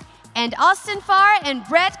Pennsylvania. And Austin Farr and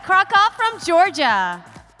Brett Krakoff from Georgia.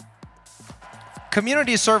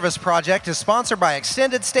 Community Service Project is sponsored by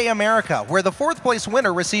Extended Stay America, where the 4th place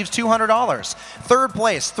winner receives $200, 3rd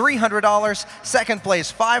place $300, 2nd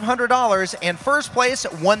place $500, and 1st place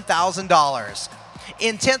 $1,000.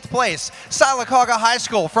 In 10th place, Sylacauga High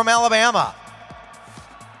School from Alabama.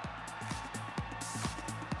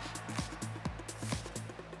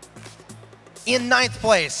 In 9th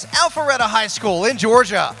place, Alpharetta High School in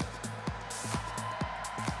Georgia.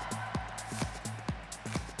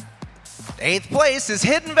 8th place is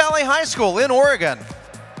Hidden Valley High School in Oregon.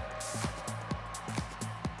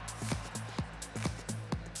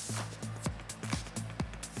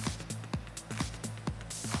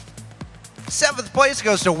 Seventh place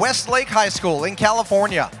goes to Westlake High School in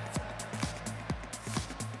California.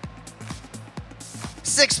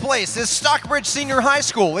 6th place is Stockbridge Senior High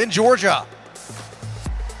School in Georgia.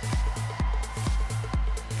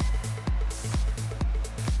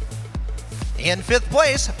 In 5th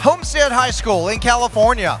place, Homestead High School in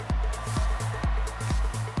California.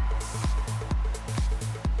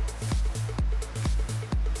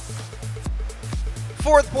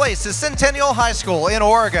 Fourth place is Centennial High School in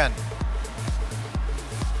Oregon.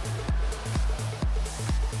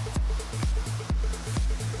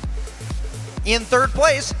 In 3rd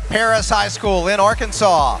place, Paris High School in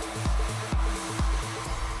Arkansas.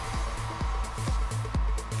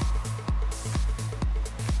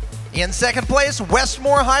 In 2nd place,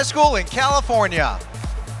 Westmore High School in California.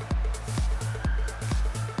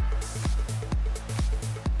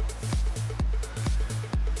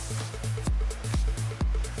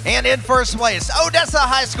 And in 1st place, Odessa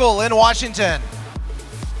High School in Washington.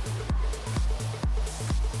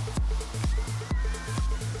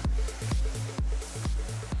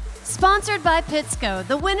 Sponsored by Pittsco,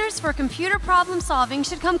 the winners for computer problem solving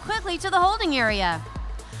should come quickly to the holding area.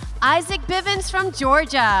 Isaac Bivens from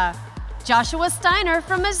Georgia. Joshua Steiner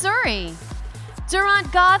from Missouri.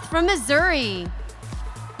 Durant Goth from Missouri.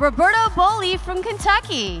 Roberto Boli from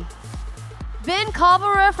Kentucky. Ben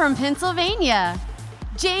Calbera from Pennsylvania.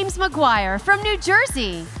 James McGuire from New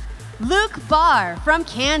Jersey. Luke Barr from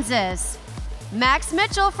Kansas. Max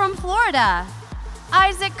Mitchell from Florida.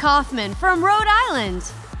 Isaac Kaufman from Rhode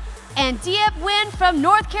Island. And Diep Nguyen from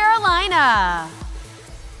North Carolina.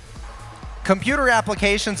 Computer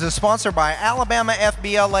Applications is sponsored by Alabama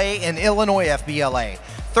FBLA and Illinois FBLA.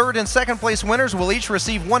 3rd and 2nd place winners will each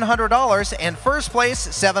receive $100 and 1st place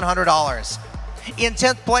 $700. In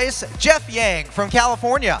 10th place, Jeff Yang from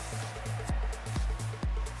California.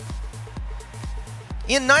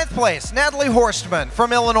 In 9th place, Natalie Horstman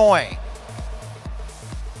from Illinois.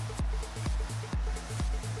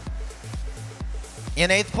 In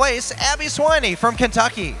 8th place, Abby Swiney from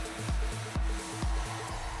Kentucky.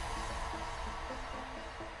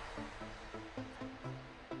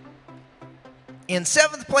 In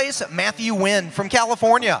 7th place, Matthew Nguyen from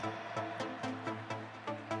California.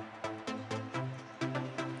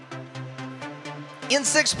 In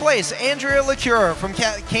 6th place, Andrea LeCure from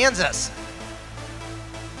Kansas.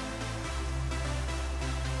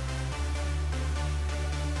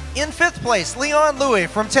 In 5th place, Leon Louie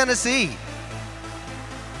from Tennessee.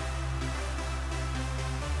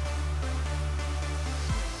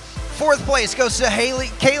 Fourth place goes to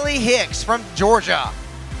Kaylee Hicks from Georgia.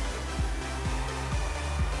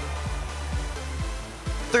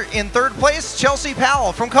 In 3rd place, Chelsea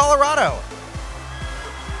Powell from Colorado.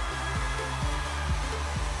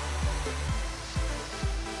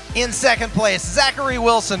 In 2nd place, Zachary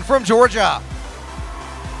Wilson from Georgia.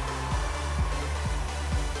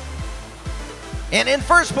 And in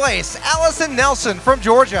 1st place, Allison Nelson from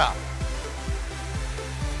Georgia.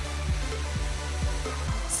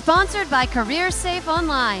 Sponsored by CareerSafe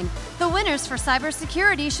Online, the winners for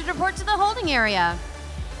cybersecurity should report to the holding area.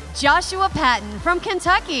 Joshua Patton from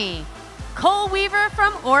Kentucky. Cole Weaver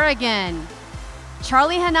from Oregon.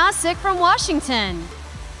 Charlie Hanasik from Washington.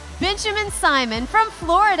 Benjamin Simon from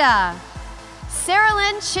Florida. Sarah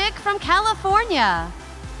Lynn Chick from California.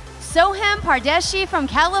 Soham Pardeshi from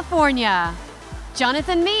California.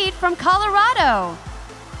 Jonathan Mead from Colorado.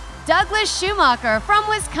 Douglas Schumacher from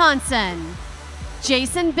Wisconsin.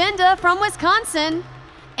 Jason Binda from Wisconsin,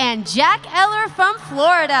 and Jack Eller from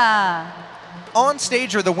Florida. On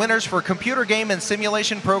stage are the winners for computer game and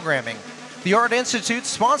simulation programming. The Art Institute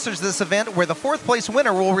sponsors this event where the fourth place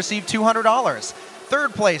winner will receive $200,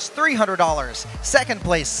 third place $300, second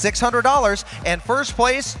place $600, and first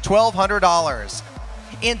place $1,200.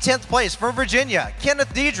 In 10th place from Virginia,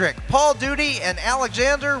 Kenneth Diedrich, Paul Duty, and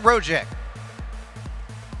Alexander Rojic.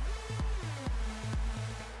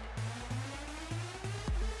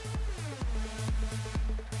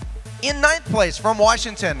 In 9th place from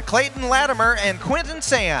Washington, Clayton Latimer and Quentin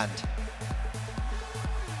Sand.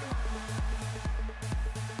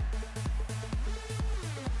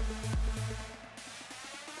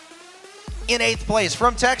 In 8th place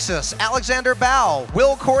from Texas, Alexander Bow,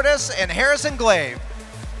 Will Cordes, and Harrison Glave.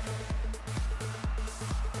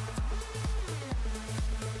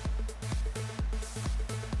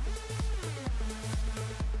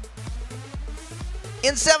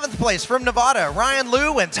 In 7th place from Nevada, Ryan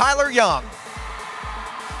Liu and Tyler Young.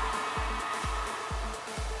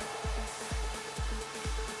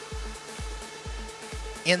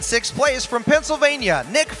 In 6th place from Pennsylvania,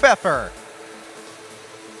 Nick Pfeffer.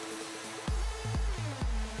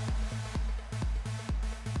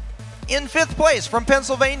 In 5th place from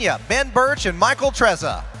Pennsylvania, Ben Birch and Michael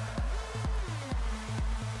Trezza.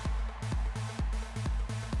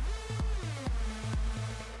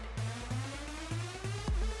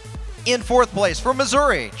 In 4th place from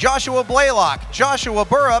Missouri, Joshua Blaylock, Joshua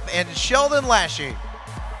Burrup, and Sheldon Lashy.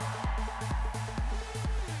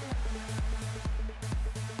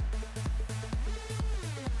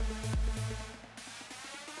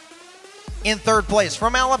 In 3rd place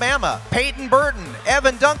from Alabama, Peyton Burton,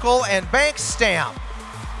 Evan Dunkel, and Banks Stamp.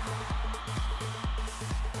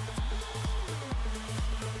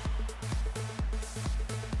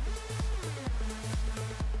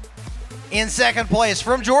 In 2nd place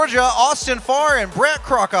from Georgia, Austin Farr and Brett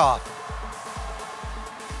Krokoff.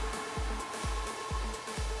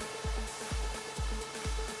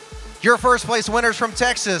 Your first place winners from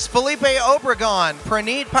Texas, Felipe Obregon,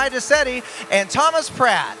 Praneet Paidasetti, and Thomas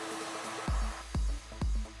Pratt.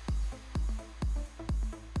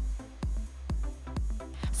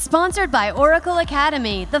 Sponsored by Oracle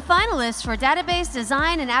Academy, the finalists for database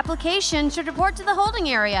design and application should report to the holding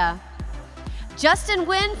area. Justin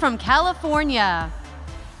Wynn from California,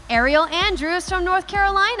 Ariel Andrews from North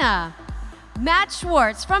Carolina, Matt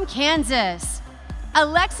Schwartz from Kansas,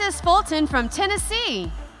 Alexis Fulton from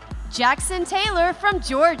Tennessee, Jackson Taylor from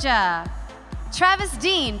Georgia, Travis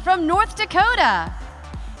Dean from North Dakota,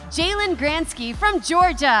 Jalen Gransky from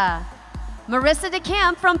Georgia, Marissa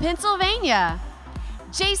DeCamp from Pennsylvania,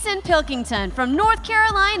 Jason Pilkington from North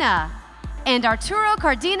Carolina, and Arturo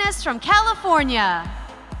Cardenas from California.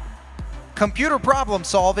 Computer problem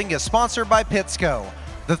solving is sponsored by Pitsco.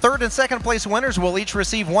 The 3rd and 2nd place winners will each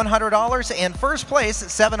receive $100 and first place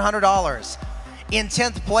 $700. In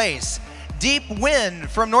 10th place, Deep Win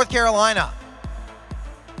from North Carolina.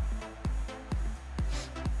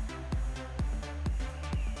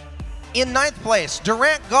 In 9th place,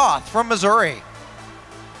 Durant Goth from Missouri.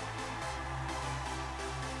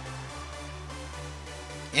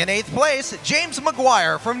 In 8th place, James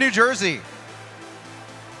McGuire from New Jersey.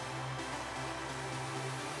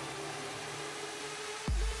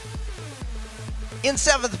 In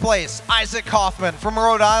 7th place, Isaac Kaufman from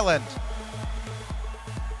Rhode Island.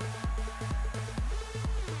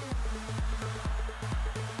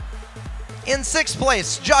 In 6th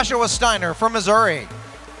place, Joshua Steiner from Missouri.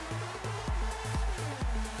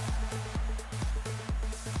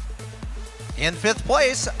 In 5th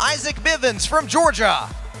place, Isaac Bivens from Georgia.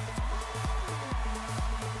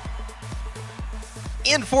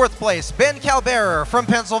 In 4th place, Ben Calberer from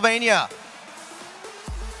Pennsylvania.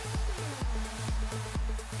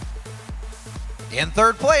 In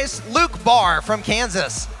 3rd place, Luke Barr from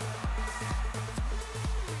Kansas.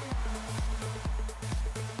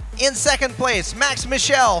 In 2nd place, Max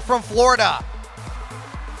Michel from Florida.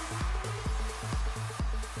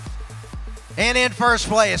 And in 1st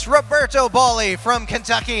place, Roberto Bali from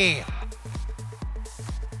Kentucky.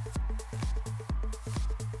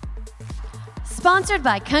 Sponsored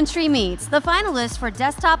by Country Meats, the finalists for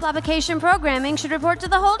desktop application programming should report to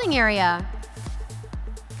the holding area.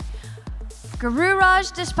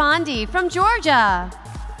 Gururaj Deshpande from Georgia,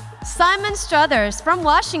 Simon Struthers from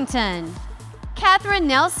Washington, Catherine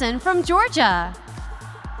Nelson from Georgia,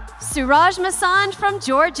 Suraj Masand from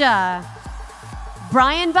Georgia,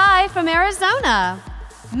 Brian Bai from Arizona,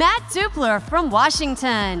 Matt Dupler from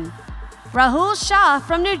Washington, Rahul Shah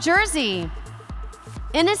from New Jersey,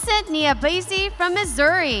 Innocent Niabazi from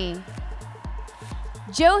Missouri,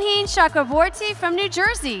 Johin Chakraborty from New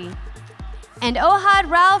Jersey, and Ohad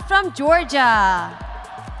Rao from Georgia.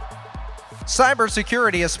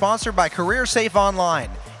 Cybersecurity is sponsored by CareerSafe Online.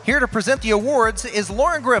 Here to present the awards is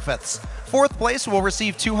Lauren Griffiths. Fourth place will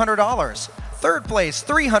receive $200. Third place,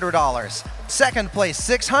 $300. Second place,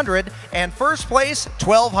 $600. And first place,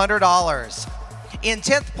 $1,200. In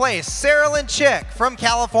 10th place, Sarah Lynn Chick from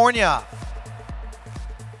California.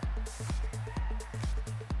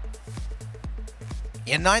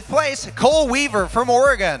 In 9th place, Cole Weaver from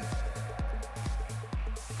Oregon.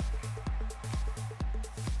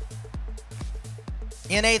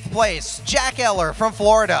 In 8th place, Jack Eller from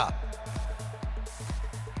Florida.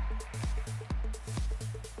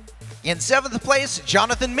 In 7th place,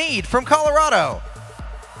 Jonathan Mead from Colorado.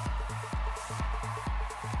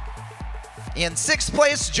 In 6th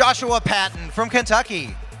place, Joshua Patton from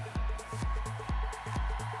Kentucky.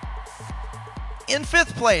 In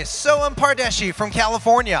 5th place, Soham Pardeshi from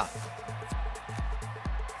California.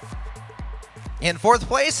 In 4th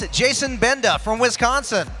place, Jason Benda from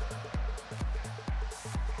Wisconsin.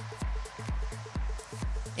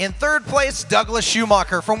 In 3rd place, Douglas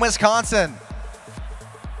Schumacher from Wisconsin.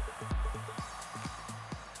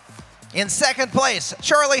 In 2nd place,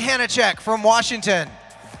 Charlie Hanachek from Washington.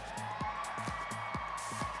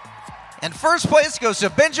 And 1st place goes to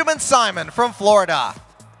Benjamin Simon from Florida.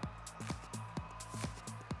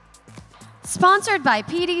 Sponsored by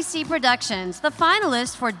PDC Productions, the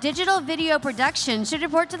finalists for digital video production should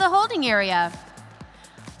report to the holding area.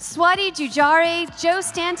 Swati Jujare, Joe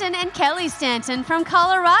Stanton, and Kelly Stanton from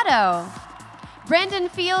Colorado. Brandon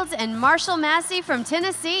Fields and Marshall Massey from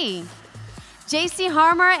Tennessee. JC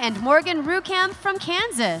Harmer and Morgan Rukamp from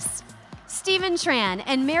Kansas. Stephen Tran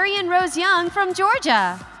and Marion Rose Young from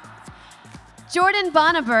Georgia. Jordan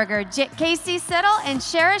Bonneberger, Casey Settle, and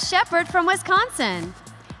Shara Shepard from Wisconsin.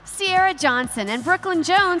 Sierra Johnson and Brooklyn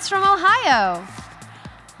Jones from Ohio.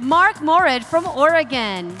 Mark Morid from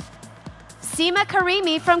Oregon. Seema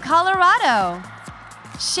Karimi from Colorado.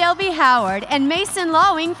 Shelby Howard and Mason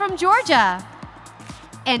Lawing from Georgia.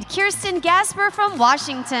 And Kirsten Gasper from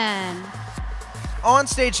Washington. On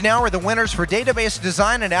stage now are the winners for database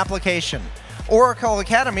design and application. Oracle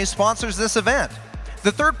Academy sponsors this event.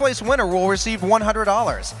 The 3rd place winner will receive $100,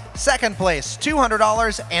 2nd place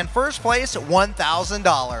 $200, and 1st place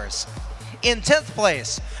 $1,000. In 10th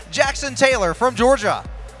place, Jackson Taylor from Georgia.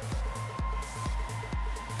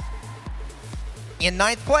 In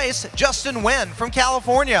 9th place, Justin Nguyen from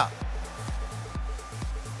California.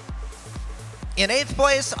 In 8th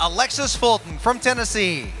place, Alexis Fulton from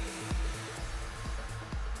Tennessee.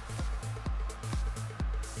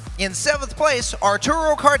 In 7th place,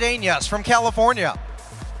 Arturo Cardenas from California.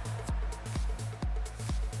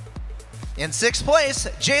 In 6th place,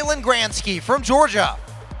 Jalen Gransky from Georgia.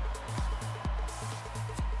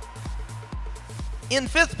 In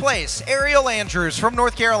 5th place, Ariel Andrews from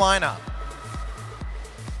North Carolina.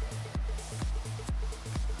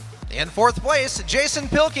 In 4th place, Jason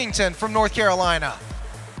Pilkington from North Carolina.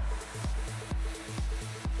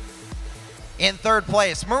 In 3rd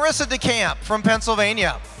place, Marissa DeCamp from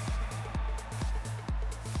Pennsylvania.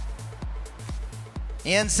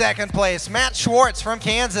 In 2nd place, Matt Schwartz from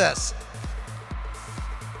Kansas.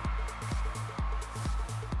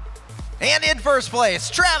 And in 1st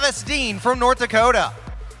place, Travis Dean from North Dakota.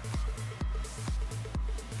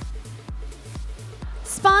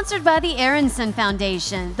 Sponsored by the Aronson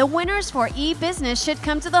Foundation, the winners for e-business should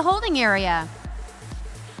come to the holding area.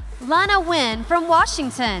 Lana Wynn from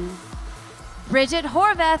Washington. Bridget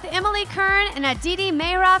Horvath, Emily Kern, and Aditi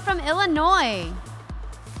Mehra from Illinois.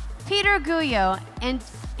 Peter Guyo and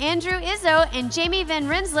Andrew Izzo and Jamie Van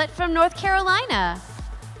Renslet from North Carolina.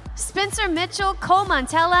 Spencer Mitchell, Cole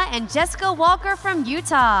Montella, and Jessica Walker from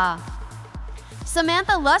Utah.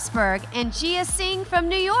 Samantha Lusberg and Gia Singh from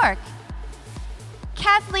New York.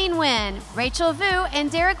 Kathleen Wynn, Rachel Vu,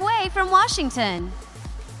 and Derek Way from Washington.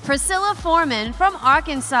 Priscilla Foreman from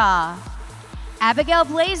Arkansas. Abigail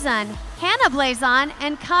Blazon, Hannah Blazon,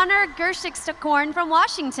 and Connor Gershickstakorn from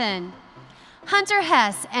Washington. Hunter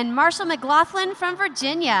Hess and Marshall McLaughlin from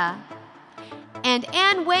Virginia. And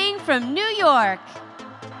Ann Wang from New York.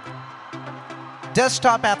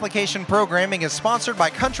 Desktop application programming is sponsored by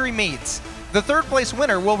Country Meats. The 3rd place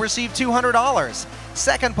winner will receive $200,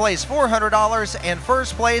 2nd place $400, and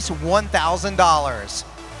 1st place $1,000.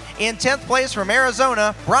 In 10th place from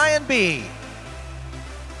Arizona, Brian B.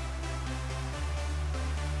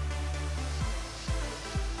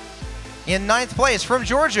 In 9th place from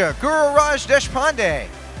Georgia, Guru Raj Deshpande.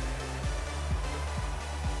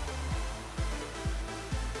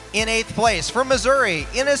 In 8th place from Missouri,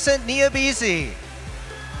 Innocent Niabizi.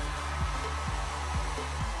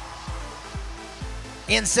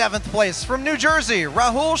 In 7th place from New Jersey,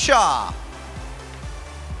 Rahul Shah.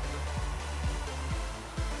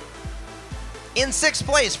 In 6th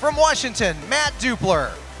place from Washington, Matt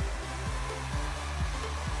Dupler.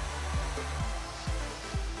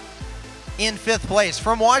 In 5th place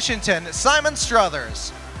from Washington, Simon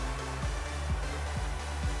Struthers.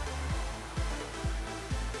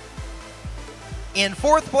 In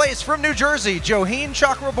 4th place from New Jersey, Joheen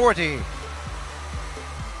Chakraborty.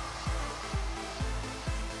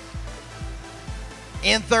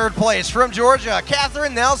 In 3rd place from Georgia,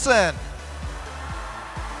 Catherine Nelson.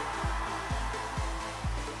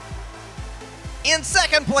 In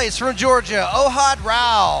 2nd place from Georgia, Ohad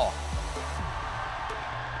Rao.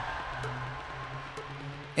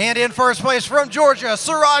 And in 1st place from Georgia,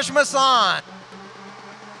 Suraj Masan.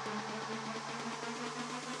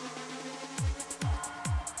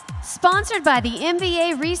 Sponsored by the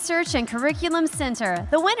MBA Research and Curriculum Center,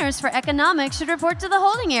 the winners for economics should report to the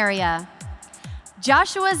holding area.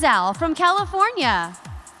 Joshua Zal from California.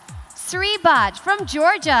 Sri Bhatt from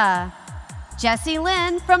Georgia. Jesse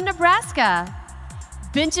Lynn from Nebraska.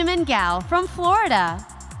 Benjamin Gao from Florida.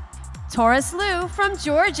 Taurus Liu from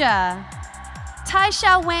Georgia.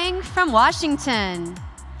 Taisha Wang from Washington.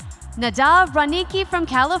 Nadav Raniki from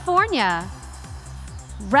California.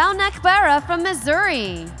 Raunak Bara from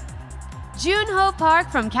Missouri. Junho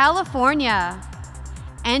Park from California.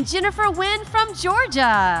 And Jennifer Nguyen from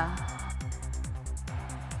Georgia.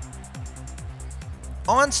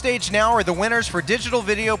 On stage now are the winners for digital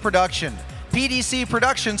video production. PDC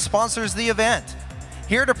Productions sponsors the event.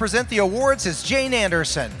 Here to present the awards is Jane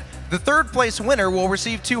Anderson. The 3rd place winner will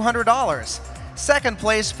receive $200, 2nd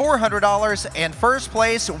place $400, and 1st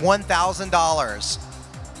place $1,000.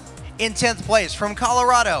 In 10th place from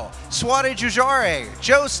Colorado, Swati Jujare,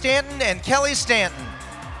 Joe Stanton, and Kelly Stanton.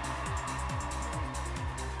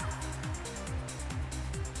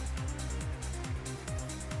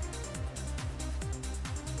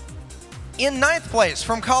 In 9th place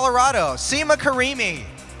from Colorado, Seema Karimi.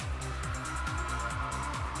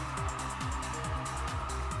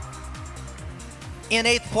 In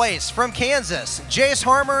 8th place from Kansas, Jace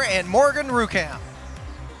Harmer and Morgan Rukamp.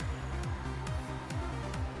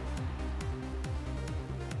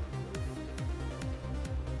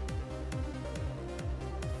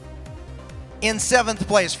 In 7th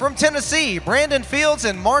place from Tennessee, Brandon Fields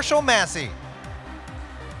and Marshall Massey.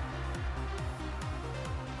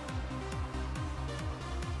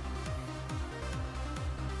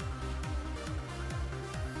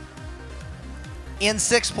 In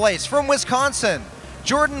 6th place from Wisconsin,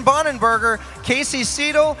 Jordan Bonenberger, Casey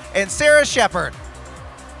Seidel, and Sarah Shepard.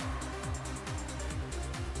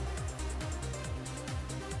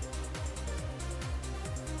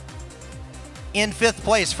 In 5th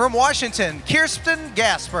place from Washington, Kirsten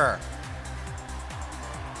Gasper.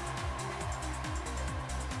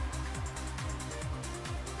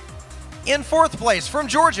 In 4th place from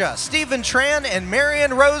Georgia, Stephen Tran and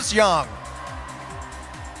Marion Rose Young.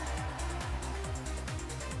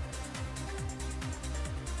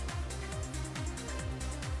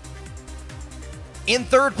 In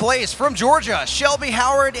 3rd place from Georgia, Shelby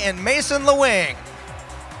Howard and Mason Lewing.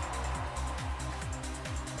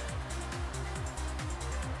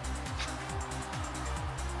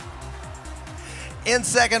 In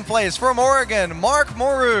 2nd place from Oregon, Mark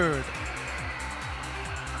Morud.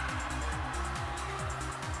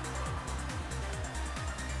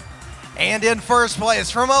 And in 1st place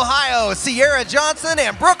from Ohio, Sierra Johnson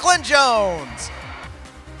and Brooklyn Jones.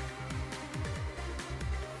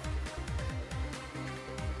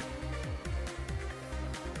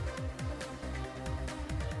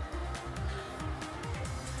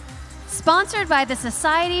 Sponsored by the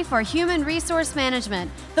Society for Human Resource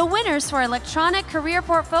Management, the winners for Electronic Career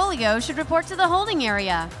Portfolio should report to the holding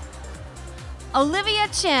area. Olivia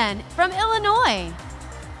Chen from Illinois.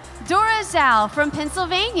 Dora Zhao from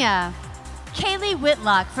Pennsylvania. Kaylee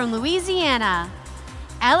Whitlock from Louisiana.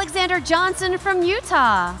 Alexander Johnson from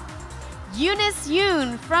Utah. Eunice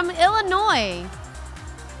Yoon from Illinois.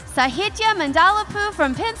 Sahitya Mandalapu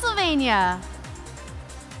from Pennsylvania.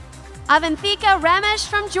 Avanthika Ramesh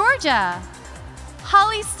from Georgia.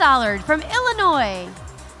 Holly Stollard from Illinois.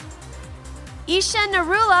 Isha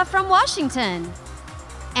Narula from Washington.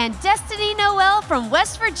 And Destiny Noel from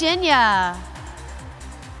West Virginia.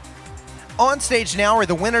 On stage now are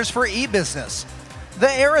the winners for e-business. The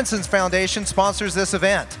Aaronsons Foundation sponsors this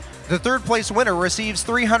event. The 3rd place winner receives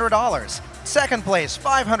 $300, 2nd place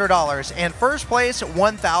 $500, and 1st place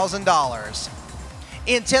 $1,000.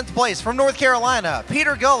 In 10th place from North Carolina,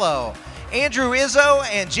 Peter Gullo, Andrew Izzo,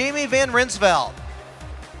 and Jamie Van Rensveld.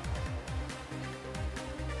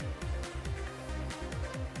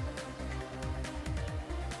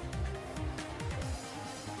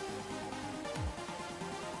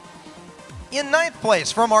 In 9th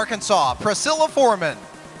place from Arkansas, Priscilla Foreman.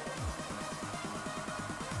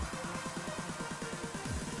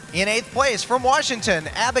 In 8th place from Washington,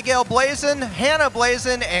 Abigail Blazin, Hannah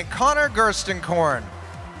Blazin, and Connor Gerstenkorn.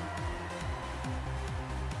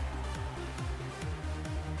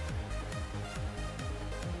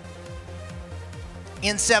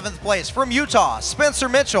 In 7th place from Utah, Spencer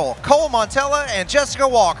Mitchell, Cole Montella, and Jessica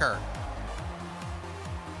Walker.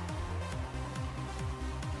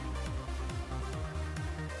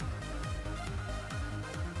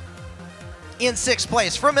 In 6th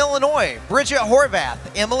place from Illinois, Bridget Horvath,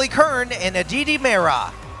 Emily Kern, and Aditi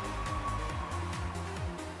Mehra.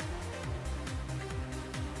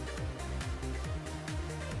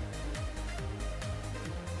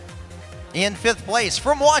 In 5th place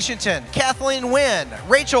from Washington, Kathleen Wynn,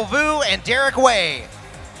 Rachel Vu, and Derek Way.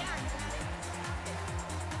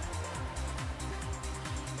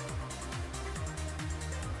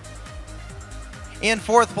 In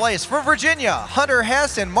 4th place from Virginia, Hunter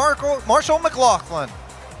Hess and Marshall McLaughlin.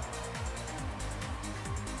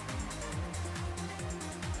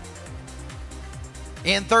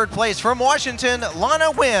 In 3rd place from Washington,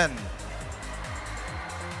 Lana Wynn.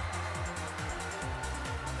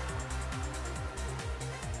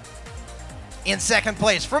 In 2nd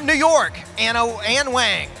place from New York, Ann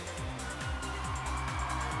Wang.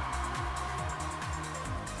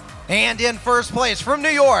 And in 1st place from New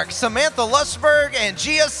York, Samantha Lustberg and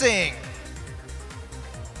Gia Singh.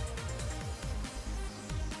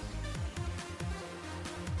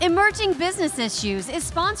 Emerging Business Issues is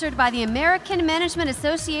sponsored by the American Management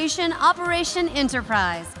Association Operation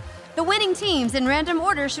Enterprise. The winning teams in random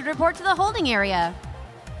order should report to the holding area.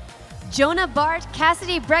 Jonah Bart,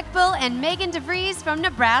 Cassidy Breckbill, and Megan DeVries from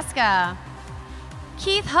Nebraska.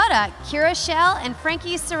 Keith Huddock, Kira Schell, and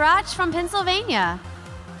Frankie Sirach from Pennsylvania.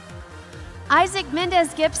 Isaac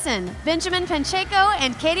Mendez Gibson, Benjamin Pacheco,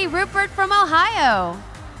 and Katie Rupert from Ohio.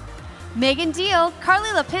 Megan Deal, Carly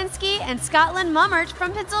Lipinski, and Scotland Mummert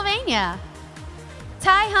from Pennsylvania.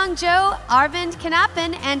 Tai Hung Jo, Arvind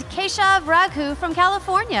Kanapan, and Keshav Raghu from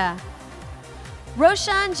California.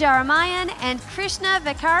 Roshan Jaramayan and Krishna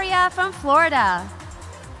Vekaria from Florida.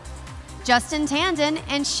 Justin Tandon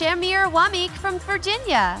and Shamir Wamik from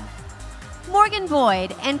Virginia. Morgan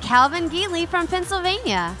Boyd and Calvin Geely from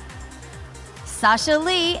Pennsylvania. Sasha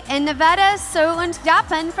Lee and Nevada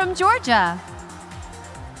Soundgapan from Georgia.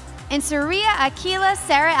 And Surya Akila,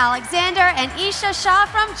 Sarah Alexander, and Isha Shah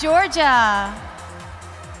from Georgia.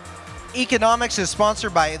 Economics is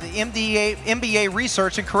sponsored by the MBA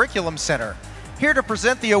Research and Curriculum Center. Here to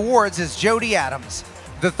present the awards is Jody Adams.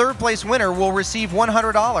 The 3rd place winner will receive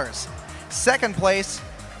 $100. 2nd place,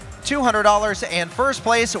 $200, and 1st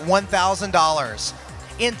place, $1,000.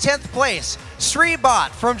 In 10th place, Sri Bhatt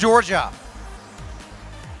from Georgia.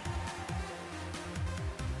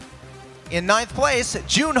 In 9th place,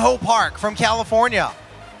 Junho Park from California.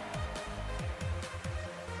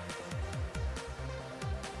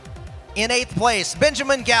 In 8th place,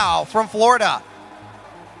 Benjamin Gao from Florida.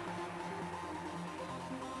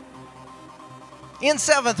 In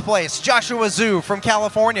 7th place, Joshua Zhu from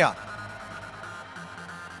California.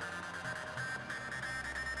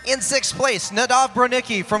 In 6th place, Nadav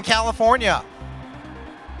Bronicki from California.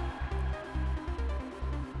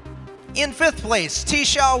 In 5th place,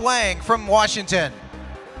 Tisha Wang from Washington.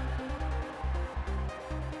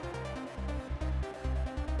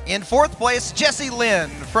 In 4th place, Jesse Lin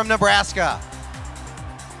from Nebraska.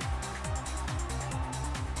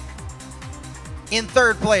 In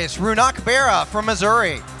 3rd place, Runak Bera from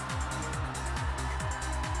Missouri.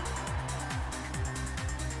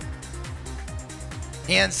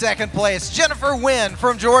 In 2nd place, Jennifer Wynn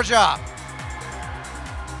from Georgia.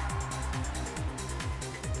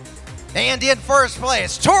 And in 1st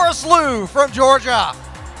place, Taurus Liu from Georgia.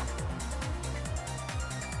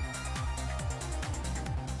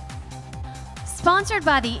 Sponsored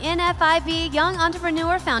by the NFIB Young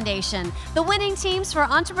Entrepreneur Foundation, the winning teams for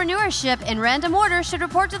entrepreneurship in random order should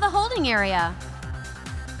report to the holding area.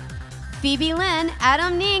 Phoebe Lynn,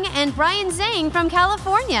 Adam Ning, and Brian Zhang from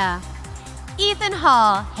California. Ethan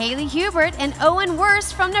Hall, Haley Hubert, and Owen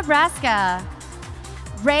Wurst from Nebraska.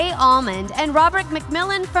 Ray Almond and Robert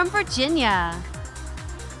McMillan from Virginia.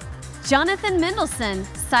 Jonathan Mendelson,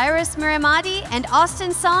 Cyrus Miramati, and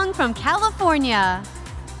Austin Song from California.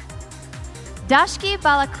 Dashki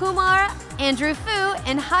Balakumar, Andrew Fu,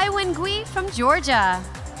 and Haiwen Gui from Georgia.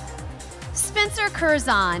 Spencer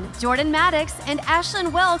Curzon, Jordan Maddox, and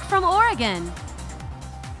Ashlyn Welk from Oregon.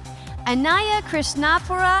 Anaya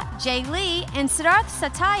Krishnapura, Jay Lee, and Siddharth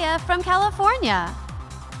Sataya from California.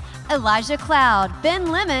 Elijah Cloud, Ben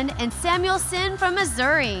Lemon, and Samuel Sin from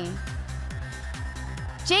Missouri.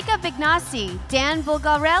 Jacob Ignasi, Dan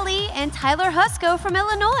Bulgarelli, and Tyler Husko from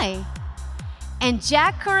Illinois. And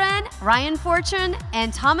Jack Curran, Ryan Fortune,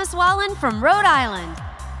 and Thomas Wallen from Rhode Island.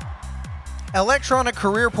 Electronic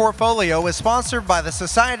Career Portfolio is sponsored by the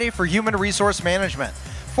Society for Human Resource Management.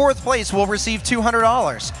 Fourth place will receive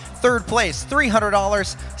 $200. Third place,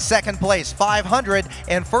 $300. Second place, $500.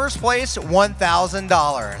 And first place,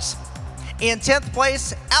 $1,000. In 10th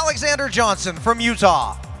place, Alexander Johnson from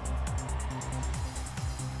Utah.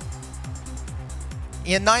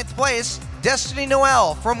 In 9th place, Destiny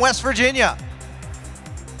Noel from West Virginia.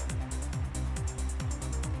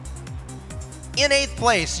 In 8th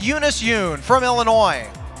place, Eunice Yoon from Illinois.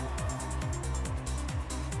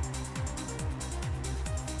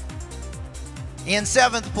 In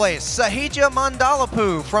 7th place, Sahija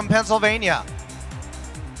Mandalapu from Pennsylvania.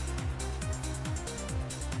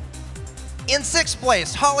 In 6th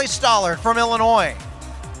place, Holly Stollard from Illinois.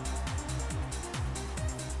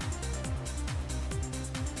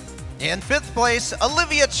 In 5th place,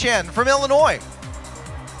 Olivia Chen from Illinois.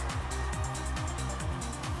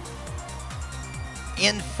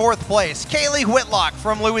 In 4th place, Kaylee Whitlock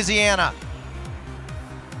from Louisiana.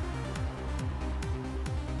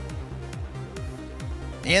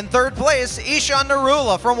 In 3rd place, Ishan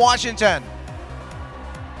Narula from Washington.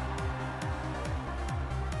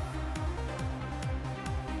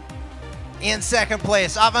 In 2nd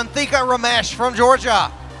place, Avantika Ramesh from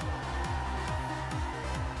Georgia.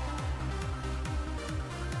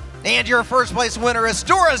 And your first place winner is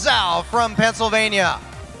Dora Zhao from Pennsylvania.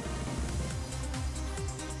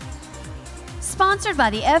 Sponsored by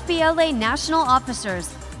the FBLA National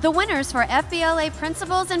Officers, the winners for FBLA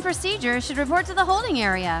Principles and Procedures should report to the holding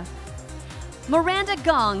area. Miranda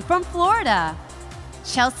Gong from Florida.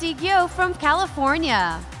 Chelsea Gyo from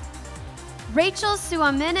California. Rachel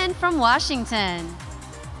Suaminen from Washington.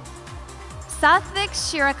 Sathvik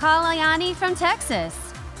Shirakalayani from Texas.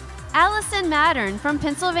 Allison Mattern from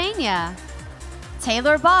Pennsylvania.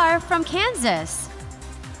 Taylor Barr from Kansas.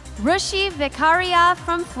 Rushi Vicaria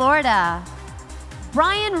from Florida.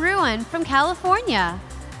 Brian Ruin from California.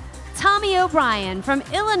 Tommy O'Brien from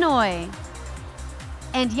Illinois.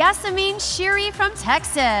 And Yasamine Shiri from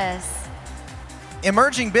Texas.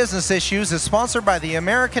 Emerging Business Issues is sponsored by the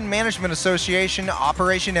American Management Association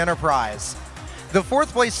Operation Enterprise. The 4th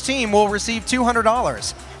place team will receive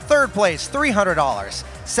 $200. 3rd place, $300.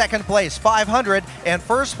 2nd place, $500. And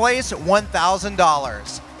 1st place,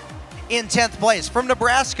 $1,000. In 10th place from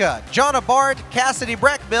Nebraska, Jonna Bart, Cassidy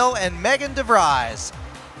Breckbill, and Megan DeVries.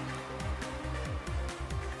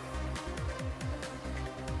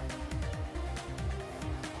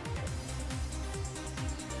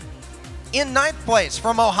 In 9th place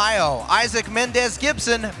from Ohio, Isaac Mendez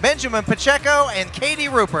Gibson, Benjamin Pacheco, and Katie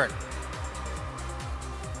Rupert.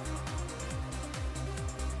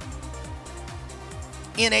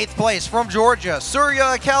 In 8th place from Georgia, Surya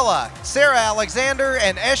Akella, Sarah Alexander,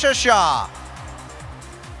 and Esha Shah.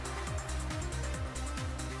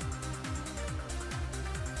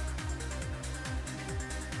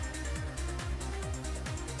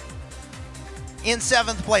 In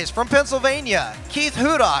 7th place from Pennsylvania, Keith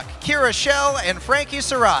Hudock, Kira Shell, and Frankie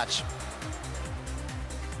Sirach.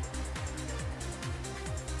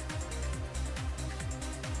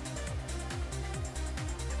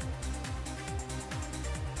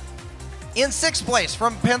 In 6th place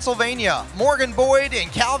from Pennsylvania, Morgan Boyd and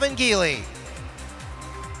Calvin Geely.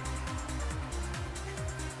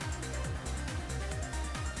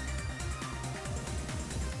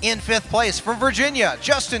 In 5th place from Virginia,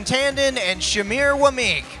 Justin Tandon and Shamir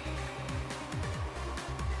Wamik.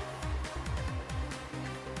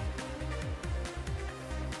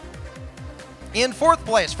 In 4th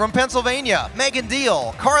place from Pennsylvania, Megan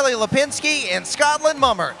Deal, Carly Lipinski, and Scotland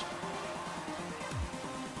Mummert.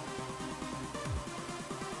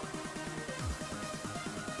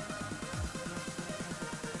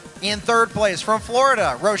 In 3rd place from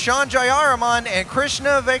Florida, Roshan Jayaraman and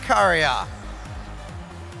Krishna Vekaria.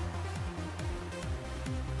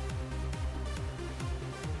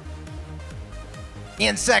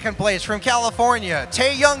 In 2nd place from California,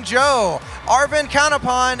 Tae-Young Jo, Arvind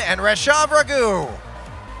Kanapan, and Reshav Raghu.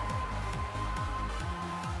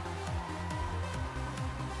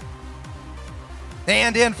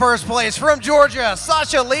 And in 1st place from Georgia,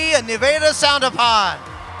 Sasha Lee and Niveda Soundapan.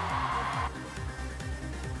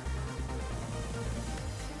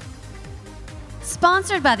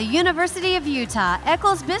 Sponsored by the University of Utah,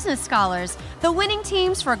 Eccles Business Scholars, the winning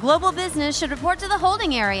teams for Global Business should report to the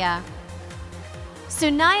holding area.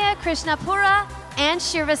 Sunaya Krishnapura and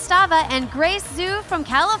Shirvastava and Grace Zhu from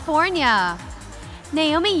California.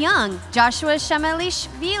 Naomi Young, Joshua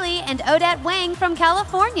Shamalishvili, and Odette Wang from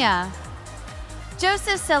California.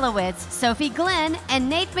 Joseph Silowitz, Sophie Glenn, and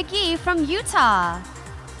Nate McGee from Utah.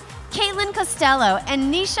 Caitlin Costello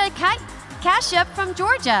and Nisha Kashyap from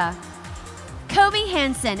Georgia. Kobe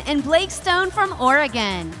Hansen and Blake Stone from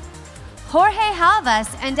Oregon. Jorge Havas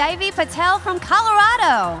and Ivy Patel from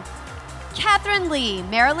Colorado. Catherine Lee,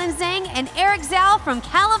 Marilyn Zhang, and Eric Zhao from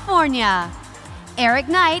California. Eric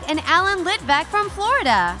Knight and Alan Litvak from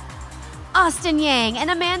Florida. Austin Yang and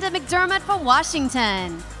Amanda McDermott from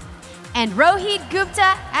Washington. And Rohit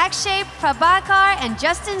Gupta, Akshay Prabhakar, and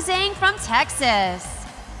Justin Zhang from Texas.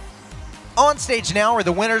 On stage now are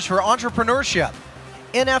the winners for entrepreneurship.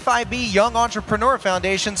 NFIB Young Entrepreneur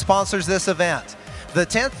Foundation sponsors this event. The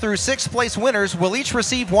 10th through 6th place winners will each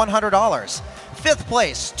receive $100. 5th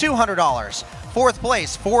place, $200. 4th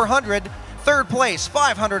place, $400. 3rd place,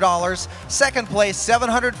 $500. 2nd place,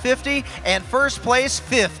 $750. And 1st place,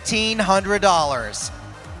 $1,500.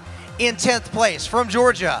 In 10th place from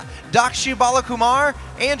Georgia, Dakshu Balakumar,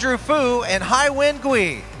 Andrew Fu, and Haiwen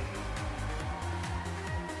Gui.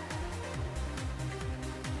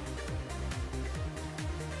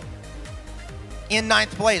 In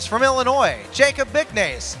 9th place from Illinois, Jacob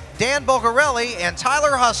Bicknays, Dan Bulgarelli, and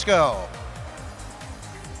Tyler Husko.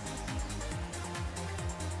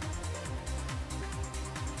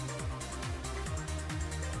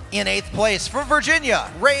 In 8th place from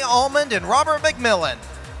Virginia, Ray Almond and Robert McMillan.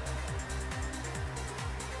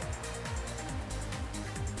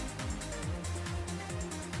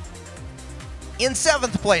 In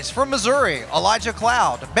 7th place from Missouri, Elijah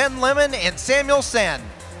Cloud, Ben Lemon, and Samuel Sen.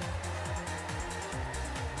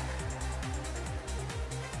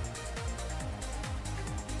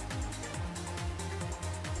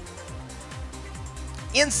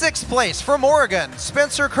 In 6th place from Oregon,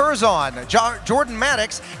 Spencer Curzon, Jordan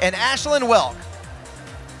Maddox, and Ashlyn Welk.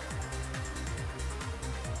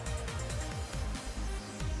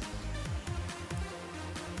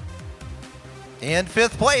 In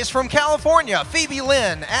 5th place from California, Phoebe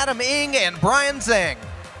Lynn, Adam Ng, and Brian Zhang.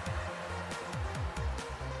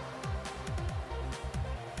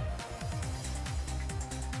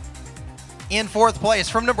 In 4th place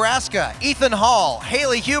from Nebraska, Ethan Hall,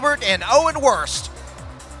 Haley Hubert, and Owen Wurst.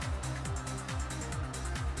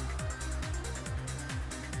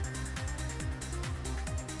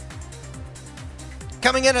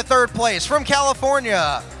 Coming in at 3rd place from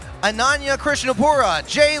California, Ananya Krishnapura,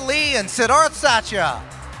 Jay Lee, and Siddharth Satya.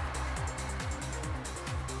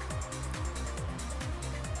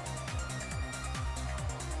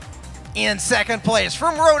 In 2nd place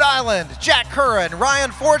from Rhode Island, Jack Curran,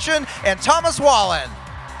 Ryan Fortune, and Thomas Wallen.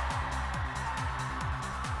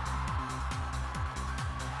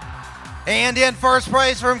 And in 1st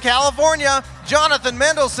place from California, Jonathan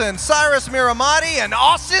Mendelson, Cyrus Miramati, and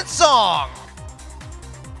Austin Song.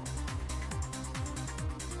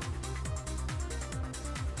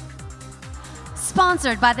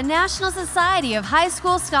 Sponsored by the National Society of High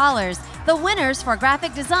School Scholars, the winners for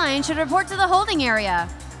graphic design should report to the holding area.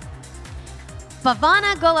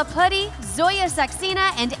 Bhavana Golapudi, Zoya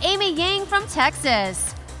Saxena, and Amy Yang from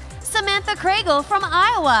Texas. Samantha Craigle from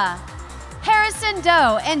Iowa. Harrison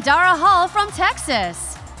Doe and Dara Hall from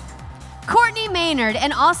Texas. Courtney Maynard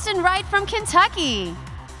and Austin Wright from Kentucky.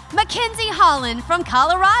 Mackenzie Holland from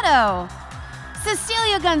Colorado.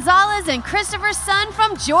 Cecilia Gonzalez and Christopher Sun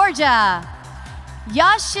from Georgia.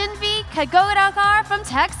 Yashinvi Kagodakar from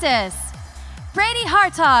Texas. Brady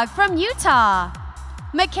Hartog from Utah.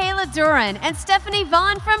 Michaela Duran and Stephanie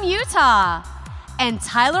Vaughn from Utah. And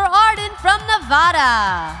Tyler Arden from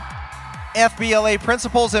Nevada. FBLA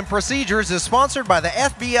Principles and Procedures is sponsored by the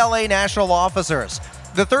FBLA National Officers.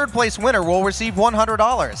 The 3rd place winner will receive $100,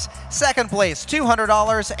 2nd place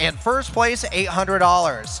 $200, and 1st place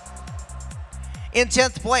 $800. In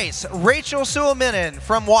 10th place, Rachel Suaminen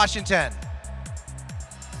from Washington.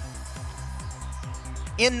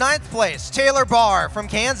 In 9th place, Taylor Barr from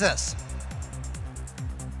Kansas.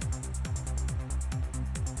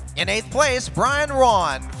 In 8th place, Brian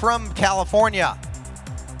Ron from California.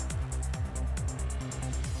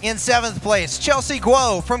 In 7th place, Chelsea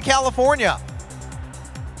Guo from California.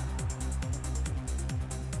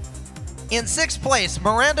 In 6th place,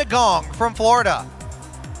 Miranda Gong from Florida.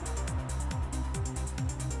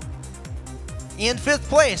 In 5th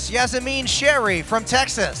place, Yasameen Sherry from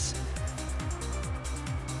Texas.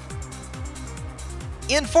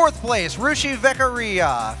 In 4th place, Rushi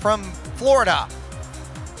Vekaria from Florida.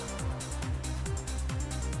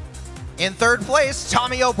 In 3rd place,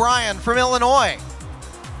 Tommy O'Brien from Illinois.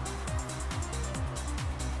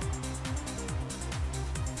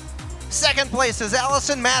 Second place is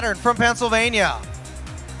Allison Mattern from Pennsylvania.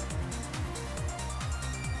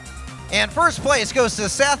 And first place goes to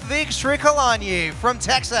Sathvik Srikalani from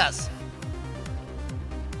Texas.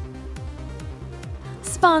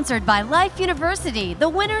 Sponsored by Life University, the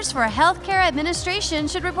winners for Healthcare Administration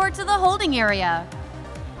should report to the holding area.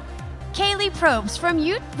 Kaylee Probst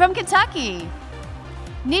from Kentucky.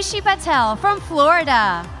 Nishi Patel from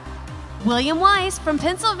Florida. William Weiss from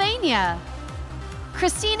Pennsylvania.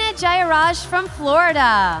 Christina Jayaraj from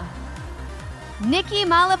Florida. Nikki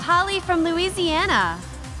Malapalli from Louisiana.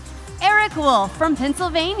 Eric Wolf from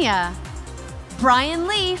Pennsylvania. Brian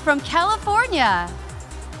Lee from California.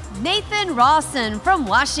 Nathan Rawson from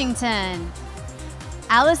Washington.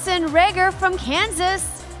 Allison Rager from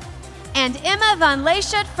Kansas. And Emma Van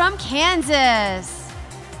Leschut from Kansas.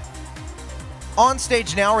 On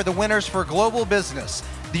stage now are the winners for Global Business.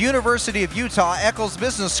 The University of Utah Eccles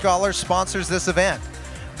Business Scholars sponsors this event.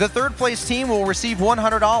 The third place team will receive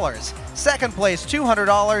 $100, second place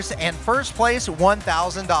 $200, and first place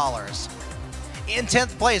 $1,000. In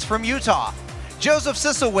 10th place from Utah, Joseph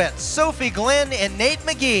Sisowitz, Sophie Glenn, and Nate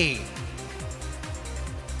McGee.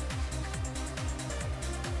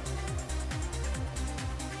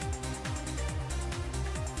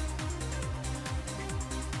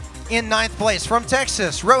 In 9th place from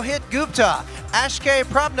Texas, Rohit Gupta, Ashke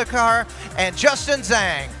Prabhakar, and Justin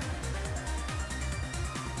Zhang.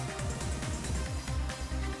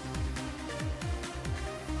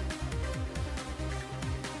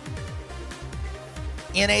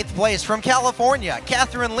 In 8th place from California,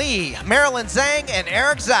 Catherine Lee, Marilyn Zhang, and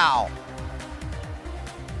Eric Zhao.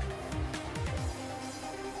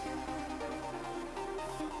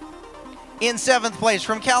 In 7th place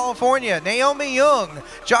from California, Naomi Young,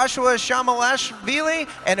 Joshua Shamalashvili,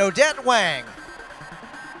 and Odette Wang.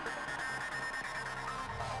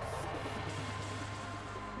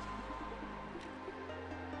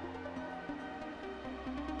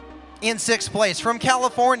 In 6th place from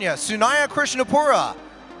California, Sunaya Krishnapura,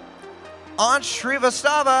 Ansh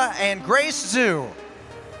Srivastava, and Grace Zhu.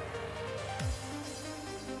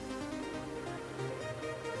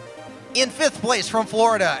 In 5th place from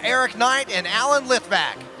Florida, Eric Knight and Alan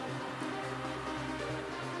Lithback.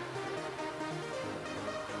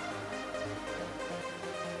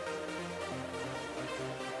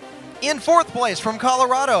 In 4th place from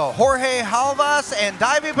Colorado, Jorge Halvas and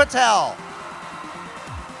Divy Patel.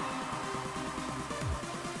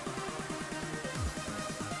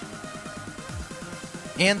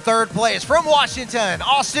 In 3rd place from Washington,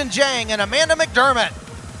 Austin Jang and Amanda McDermott.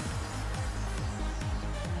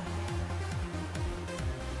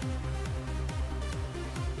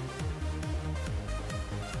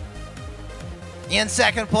 In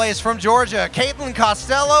 2nd place from Georgia, Caitlin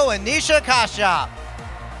Costello and Nisha Kasha.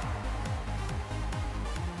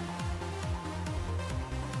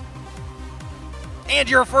 And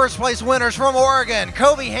your first place winners from Oregon,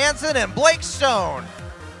 Kobe Hansen and Blake Stone.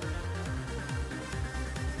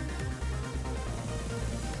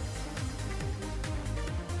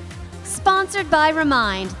 Sponsored by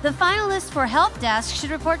Remind, the finalists for Help Desk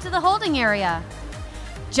should report to the holding area.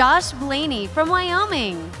 Josh Blaney from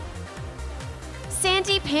Wyoming.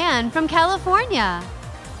 Sandy Pan from California.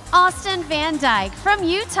 Austin Van Dyke from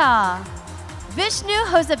Utah. Vishnu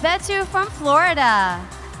Hosabetu from Florida.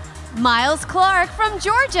 Miles Clark from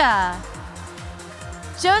Georgia.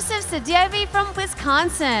 Joseph Sadevi from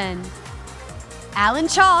Wisconsin. Alan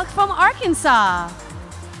Chalk from Arkansas.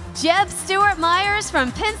 Jeb Stewart Myers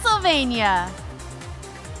from Pennsylvania.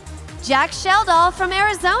 Jack Sheldall from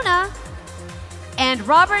Arizona. And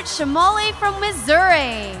Robert Shamoli from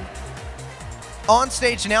Missouri. On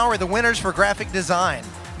stage now are the winners for graphic design.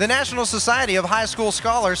 The National Society of High School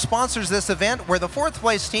Scholars sponsors this event where the 4th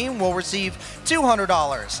place team will receive $200,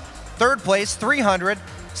 3rd place $300,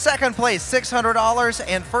 2nd place $600,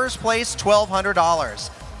 and 1st place $1,200.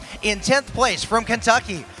 In 10th place from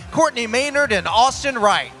Kentucky, Courtney Maynard and Austin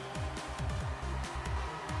Wright.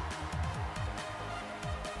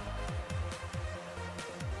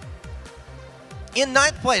 In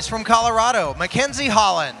 9th place from Colorado, Mackenzie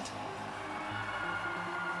Holland.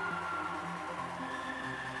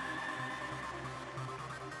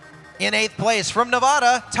 In 8th place from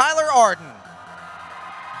Nevada, Tyler Arden.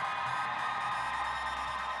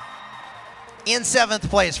 In 7th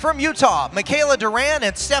place from Utah, Michaela Duran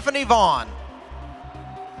and Stephanie Vaughn.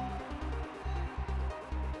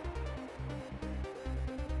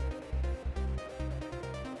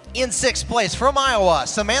 In 6th place from Iowa,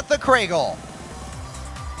 Samantha Craigle.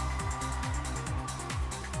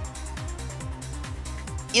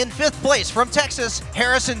 In 5th place from Texas,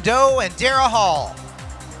 Harrison Doe and Dara Hall.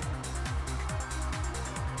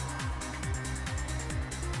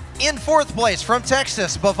 In 4th place from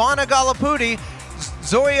Texas, Bhavana Galapudi,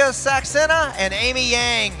 Zoya Saxena and Amy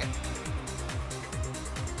Yang.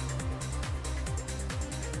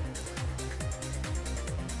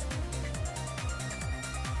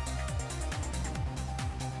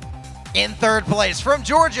 In third place from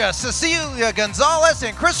Georgia, Cecilia Gonzalez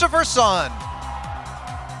and Christopher Sun.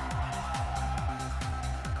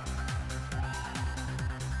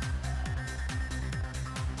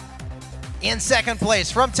 In second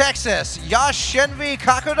place from Texas, Yashenvi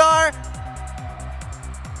Kakodar.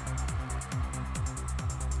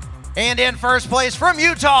 And in first place from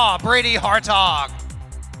Utah, Brady Hartog.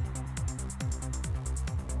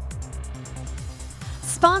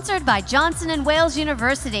 Sponsored by Johnson & Wales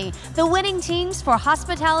University, the winning teams for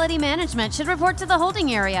hospitality management should report to the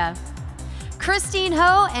holding area. Christine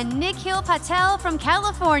Ho and Nikhil Patel from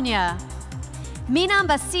California. Meenam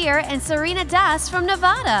Basir and Serena Das from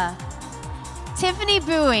Nevada. Tiffany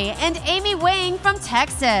Bowie and Amy Wang from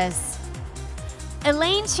Texas.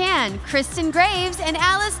 Elaine Chan, Kristen Graves, and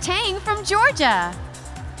Alice Tang from Georgia.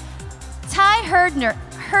 Ty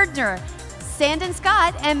Herdner, Sandon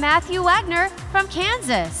Scott and Matthew Wagner from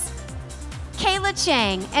Kansas. Kayla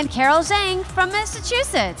Chang and Carol Zhang from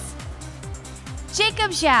Massachusetts.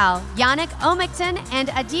 Jacob Zhao, Yannick Omicton,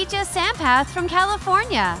 and Aditya Sampath from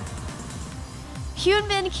California.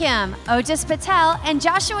 Hyunbin Kim, Otis Patel, and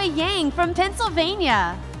Joshua Yang from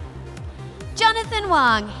Pennsylvania. Jonathan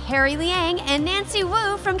Wong, Harry Liang, and Nancy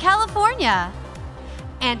Wu from California.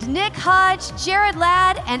 And Nick Hodge, Jared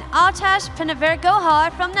Ladd, and Atash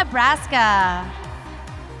Panavergohar from Nebraska.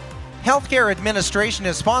 Healthcare Administration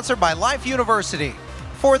is sponsored by Life University.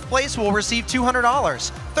 Fourth place will receive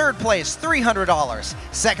 $200. Third place, $300.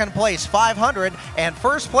 Second place, $500. And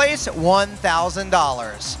first place,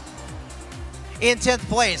 $1,000. In 10th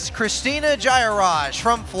place, Christina Jayaraj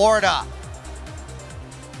from Florida.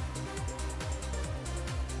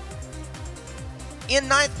 In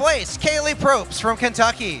 9th place, Kaylee Probst from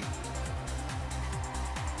Kentucky.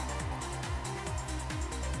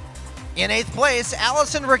 In 8th place,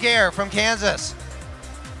 Allison Reguer from Kansas.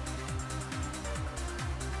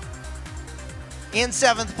 In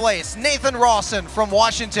 7th place, Nathan Rawson from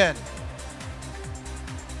Washington.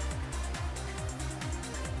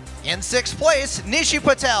 In 6th place, Nishi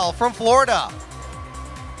Patel from Florida.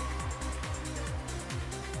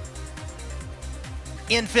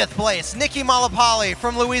 In 5th place, Nikki Malapalli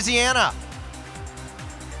from Louisiana.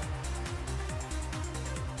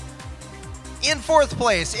 In 4th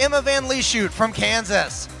place, Emma Van Leeshoot from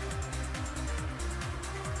Kansas.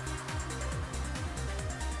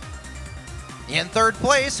 In 3rd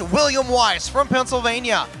place, William Weiss from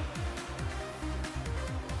Pennsylvania.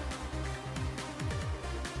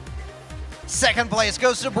 Second place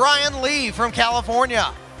goes to Brian Lee from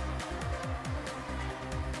California.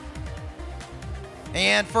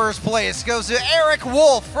 And first place goes to Eric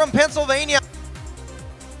Wolf from Pennsylvania.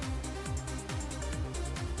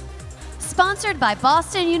 Sponsored by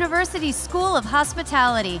Boston University School of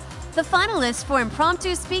Hospitality, the finalists for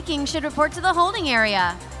impromptu speaking should report to the holding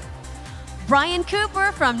area. Brian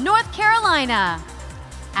Cooper from North Carolina.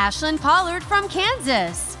 Ashlyn Pollard from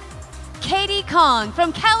Kansas. Katie Kong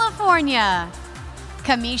from California.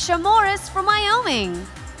 Kamisha Morris from Wyoming.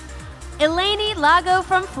 Eleni Lago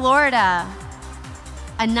from Florida.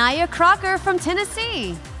 Anaya Crocker from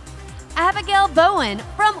Tennessee. Abigail Bowen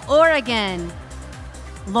from Oregon.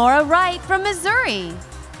 Laura Wright from Missouri.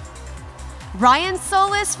 Ryan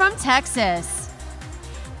Solis from Texas.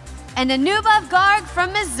 And Anubhav Garg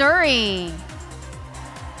from Missouri.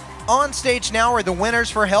 On stage now are the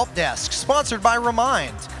winners for Help Desk, sponsored by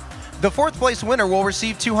Remind. The 4th place winner will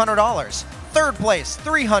receive $200. 3rd place,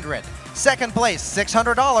 $300. 2nd place,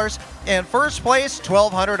 $600. And 1st place,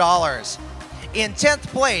 $1,200. In 10th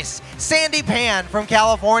place, Sandy Pan from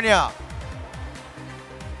California.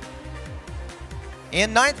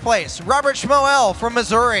 In 9th place, Robert Schmoel from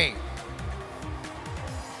Missouri.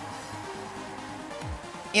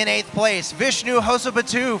 In 8th place, Vishnu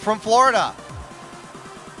Hosapatu from Florida.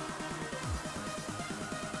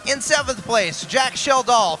 In 7th place, Jack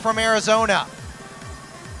Sheldall from Arizona.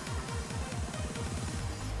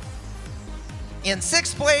 In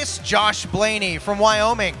 6th place, Josh Blaney from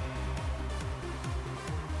Wyoming.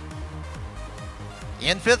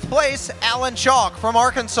 In 5th place, Alan Chalk from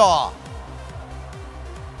Arkansas.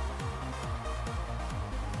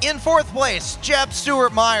 In 4th place, Jeb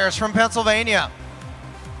Stewart Myers from Pennsylvania.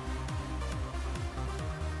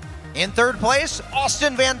 In 3rd place,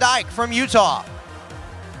 Austin Van Dyke from Utah.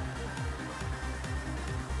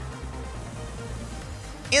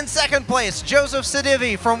 In 2nd place, Joseph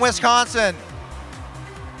Sedivi from Wisconsin.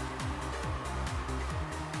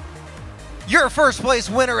 Your first place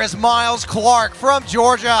winner is Miles Clark from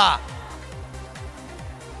Georgia.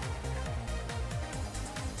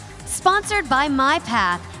 Sponsored by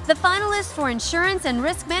MyPath, the finalists for insurance and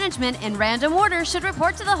risk management in random order should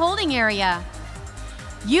report to the holding area.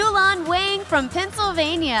 Yulan Wang from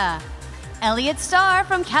Pennsylvania. Elliot Starr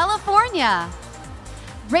from California.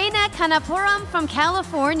 Reina Kanapuram from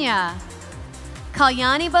California.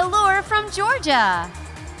 Kalyani Balur from Georgia.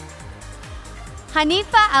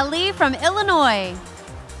 Hanifa Ali from Illinois.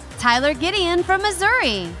 Tyler Gideon from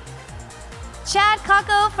Missouri. Chad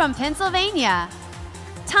Kako from Pennsylvania.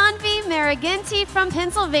 Tanvi Marigenti from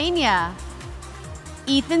Pennsylvania.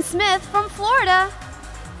 Ethan Smith from Florida.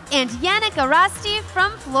 And Yannick Arasti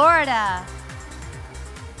from Florida.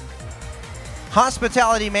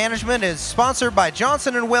 Hospitality Management is sponsored by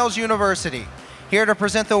Johnson & Wales University. Here to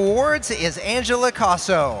present the awards is Angela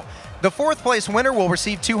Casso. The fourth place winner will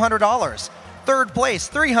receive $200. Third place,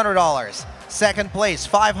 $300. Second place,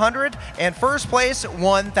 $500. And first place,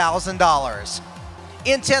 $1,000.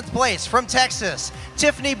 In 10th place from Texas,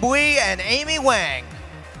 Tiffany Bui and Amy Wang.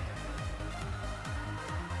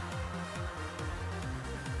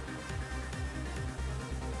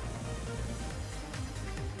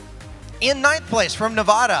 In 9th place from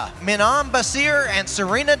Nevada, Minam Basir and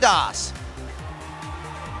Serena Das.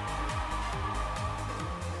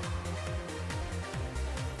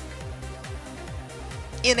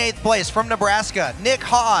 In 8th place from Nebraska, Nick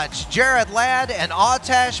Hodge, Jared Ladd, and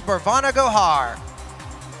Atash Barvana Gohar.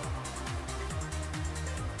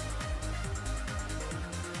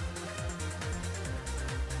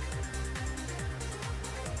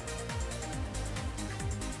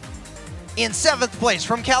 In 7th place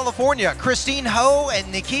from California, Christine Ho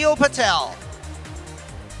and Nikhil Patel.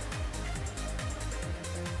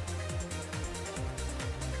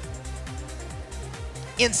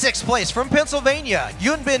 In 6th place from Pennsylvania,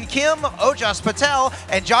 Yunbin Kim, Ojas Patel,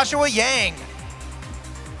 and Joshua Yang.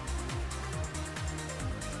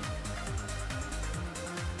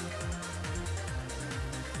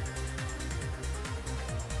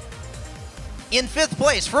 In 5th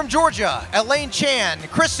place from Georgia, Elaine Chan,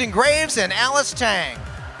 Kristen Graves, and Alice Tang.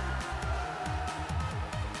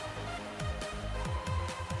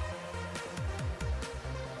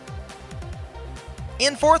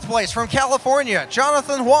 In 4th place from California,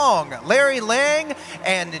 Jonathan Huang, Larry Lang,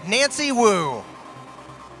 and Nancy Wu.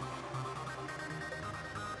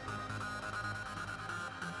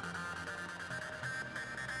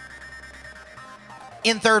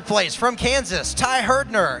 In 3rd place from Kansas, Ty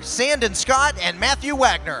Herdner, Sandon Scott, and Matthew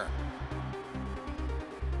Wagner.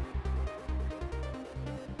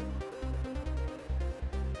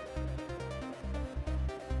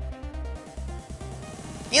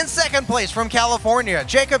 In 2nd place from California,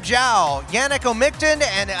 Jacob Zhao, Yannick Omicton,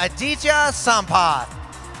 and Aditya Sampath.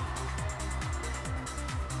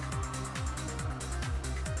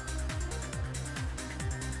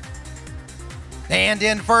 And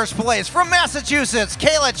in 1st place from Massachusetts,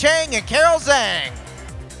 Kayla Chang and Carol Zhang.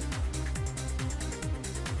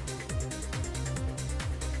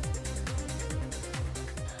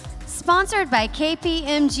 Sponsored by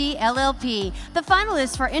KPMG LLP, the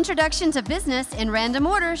finalists for Introduction to Business in random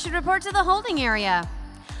order should report to the holding area.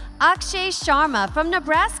 Akshay Sharma from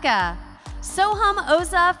Nebraska. Soham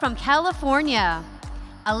Oza from California.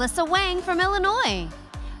 Alyssa Wang from Illinois.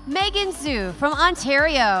 Megan Zhu from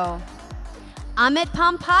Ontario. Amit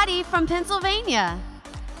Pampati from Pennsylvania.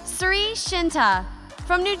 Sri Shinta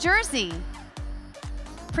from New Jersey.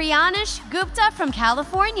 Priyanish Gupta from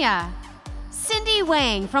California. Cindy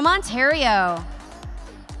Wang from Ontario.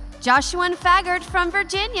 Joshua Faggart from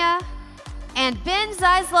Virginia. And Ben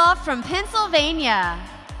Zeisloff from Pennsylvania.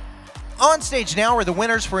 On stage now are the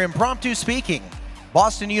winners for impromptu speaking.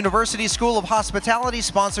 Boston University School of Hospitality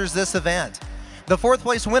sponsors this event. The 4th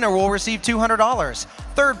place winner will receive $200,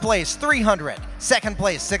 3rd place $300, 2nd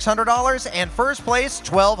place $600, and 1st place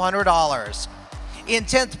 $1,200. In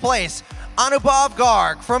 10th place, Anubhav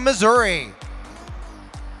Garg from Missouri.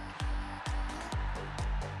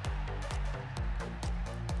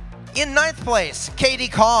 In 9th place, Katie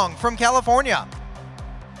Kong from California.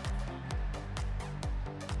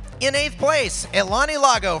 In 8th place, Elani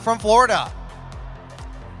Lago from Florida.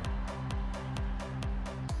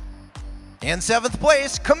 In 7th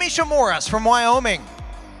place, Kamisha Morris from Wyoming.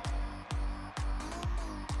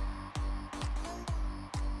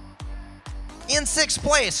 In 6th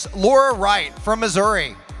place, Laura Wright from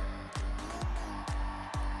Missouri.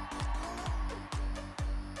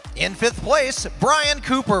 In 5th place, Brian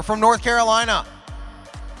Cooper from North Carolina.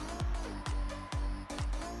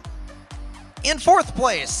 In 4th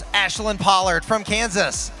place, Ashlyn Pollard from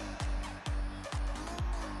Kansas.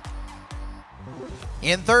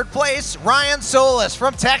 In third place, Ryan Solis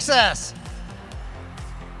from Texas.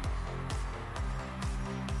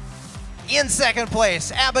 In second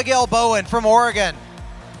place, Abigail Bowen from Oregon.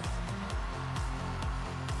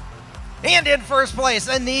 And in first place,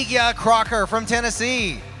 Anigia Crocker from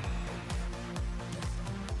Tennessee.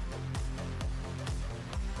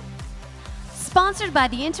 Sponsored by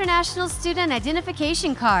the International Student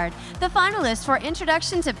Identification Card, the finalists for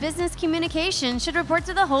Introduction to Business Communication should report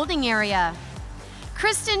to the holding area.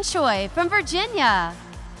 Kristen Choi from Virginia.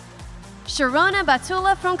 Sharona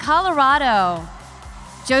Batula from Colorado.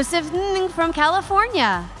 Joseph Ng from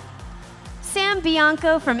California. Sam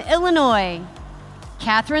Bianco from Illinois.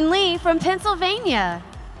 Catherine Lee from Pennsylvania.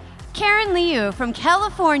 Karen Liu from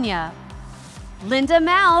California. Linda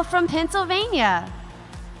Mao from Pennsylvania.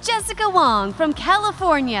 Jessica Wong from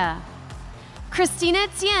California. Christina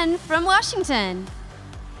Tien from Washington.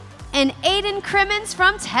 And Aiden Crimmins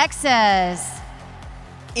from Texas.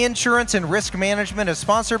 Insurance and Risk Management is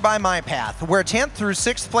sponsored by MyPath, where 10th through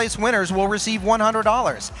 6th place winners will receive $100.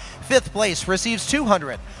 5th place receives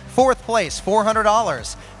 $200. 4th place,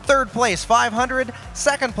 $400. 3rd place, $500.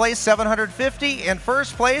 2nd place, $750. And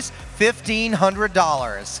 1st place,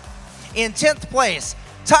 $1,500. In 10th place,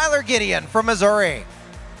 Tyler Gideon from Missouri.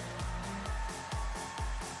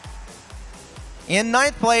 In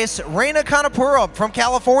 9th place, Reina Kanapuram from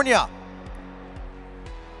California.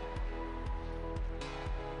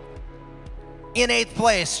 In 8th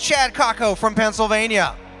place, Chad Kako from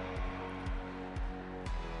Pennsylvania.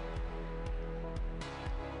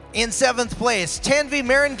 In 7th place, Tanvi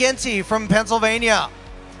Marangenti from Pennsylvania.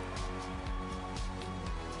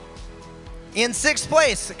 In 6th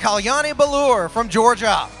place, Kalyani Balur from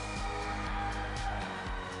Georgia.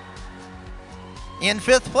 In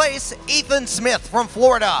 5th place, Ethan Smith from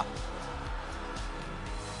Florida.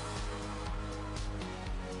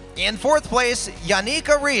 In 4th place,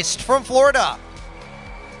 Yannicka Riest from Florida.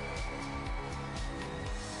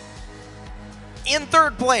 In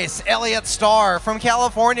 3rd place, Elliot Starr from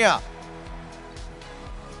California.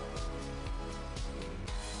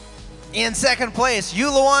 In 2nd place,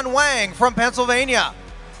 Yuluan Wang from Pennsylvania.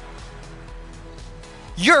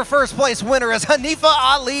 Your first place winner is Hanifa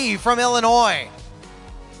Ali from Illinois.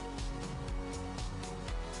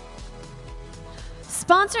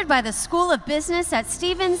 Sponsored by the School of Business at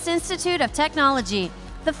Stevens Institute of Technology,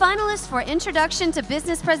 the finalists for Introduction to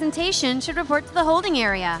Business Presentation should report to the holding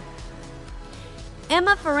area.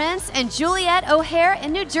 Emma Ferenc and Juliet O'Hare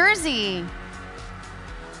in New Jersey.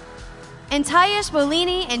 And Tayesh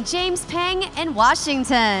Bolini and James Peng in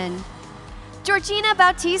Washington. Georgina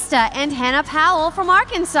Bautista and Hannah Powell from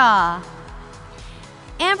Arkansas.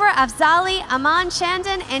 Amber Afzali, Aman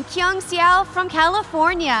Chandan, and Kyung Xiao from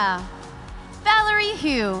California. Valerie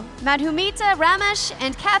Hu, Madhumita Ramesh,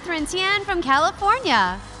 and Catherine Tian from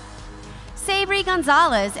California. Sabri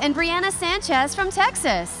Gonzalez and Brianna Sanchez from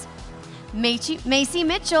Texas. Macy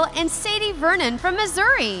Mitchell and Sadie Vernon from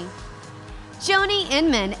Missouri. Joni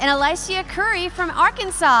Inman and Alicia Curry from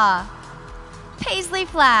Arkansas. Paisley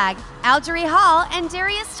Flagg, Algerie Hall, and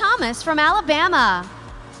Darius Thomas from Alabama.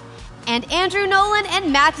 And Andrew Nolan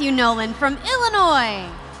and Matthew Nolan from Illinois.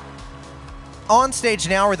 On stage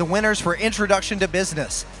now are the winners for Introduction to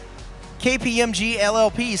Business. KPMG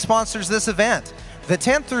LLP sponsors this event. The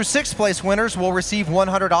 10th through 6th place winners will receive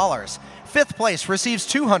 $100. 5th place receives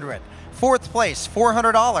 $200. 4th place,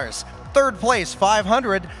 $400. 3rd place,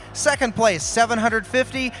 $500. 2nd place,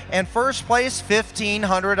 $750. And 1st place,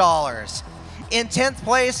 $1,500. In 10th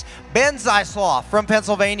place, Ben Zeisloff from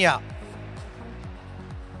Pennsylvania.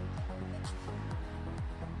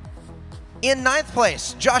 In 9th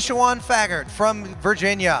place, Joshua Faggart from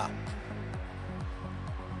Virginia.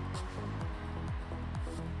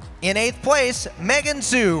 In 8th place, Megan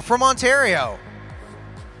Zhu from Ontario.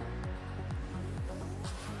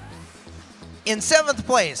 In 7th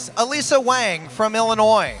place, Elisa Wang from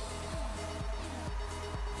Illinois.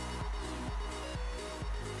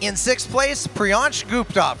 In 6th place, Priyansh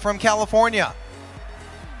Gupta from California.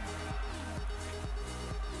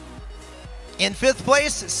 In 5th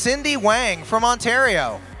place, Cindy Wang from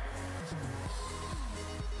Ontario.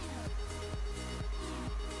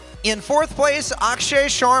 In 4th place, Akshay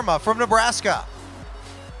Sharma from Nebraska.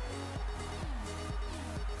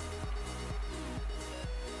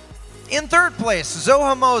 In 3rd place,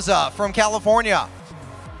 Zoha Moza from California.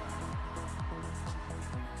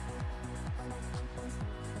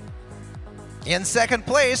 In 2nd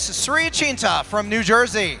place, Sri Chinta from New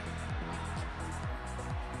Jersey.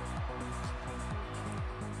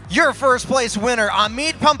 Your first place winner,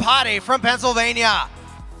 Amit Pampati from Pennsylvania.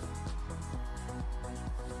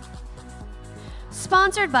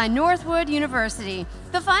 Sponsored by Northwood University.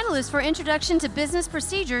 The finalists for Introduction to Business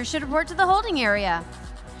Procedures should report to the holding area.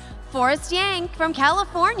 Forrest Yank from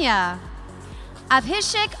California.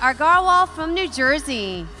 Abhishek Agarwal from New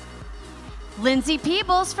Jersey. Lindsay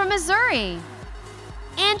Peebles from Missouri.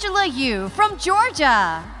 Angela Yu from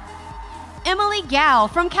Georgia. Emily Gao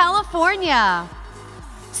from California.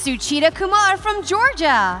 Suchita Kumar from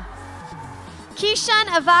Georgia. Kishan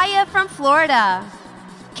Avaya from Florida.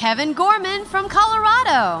 Kevin Gorman from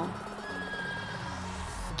Colorado.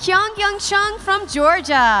 Kyung Young Chung from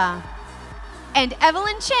Georgia. And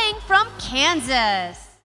Evelyn Chang from Kansas.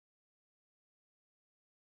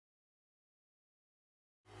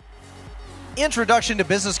 Introduction to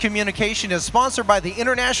Business Communication is sponsored by the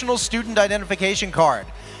International Student Identification Card.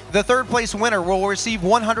 The third place winner will receive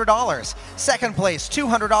 $100, second place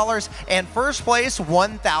 $200, and first place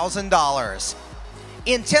 $1,000.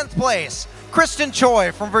 In 10th place, Kristen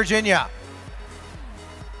Choi from Virginia.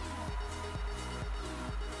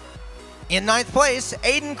 In 9th place,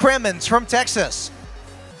 Aiden Kremens from Texas.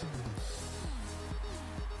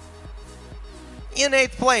 In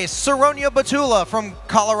 8th place, Saronia Batula from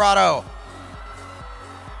Colorado.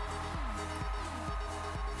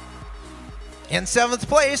 In 7th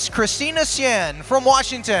place, Christina Sien from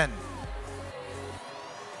Washington.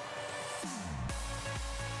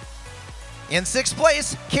 In 6th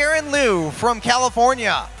place, Karen Liu from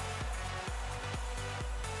California.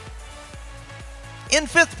 In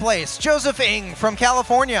 5th place, Joseph Ng from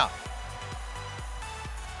California.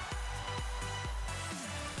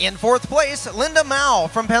 In 4th place, Linda Mao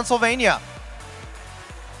from Pennsylvania.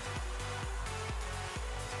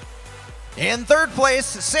 In 3rd place,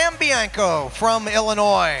 Sam Bianco from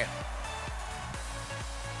Illinois.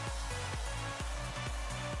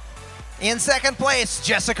 In 2nd place,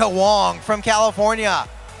 Jessica Wong from California.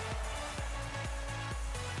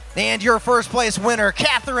 And your first place winner,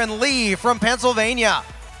 Catherine Lee from Pennsylvania.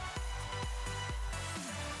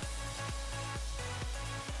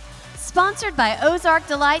 Sponsored by Ozark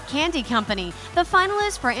Delight Candy Company, the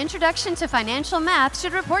finalists for Introduction to Financial Math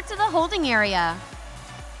should report to the holding area.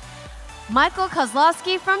 Michael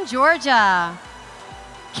Kozlowski from Georgia.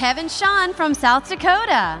 Kevin Sean from South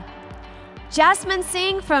Dakota. Jasmine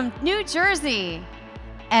Singh from New Jersey.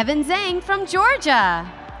 Evan Zhang from Georgia.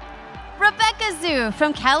 Rebecca Zhu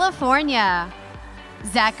from California.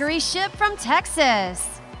 Zachary Ship from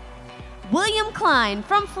Texas. William Klein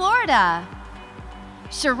from Florida.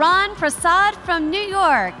 Sharon Prasad from New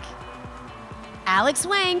York. Alex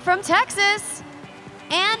Wang from Texas.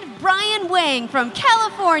 And Brian Wang from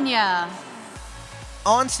California.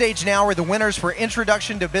 On stage now are the winners for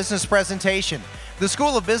Introduction to Business Presentation. The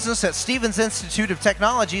School of Business at Stevens Institute of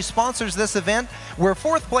Technology sponsors this event, where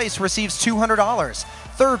 4th place receives $200,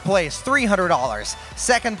 3rd place $300,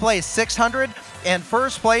 2nd place $600, and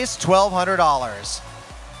 1st place $1,200.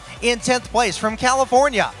 In 10th place from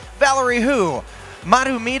California, Valerie Hu,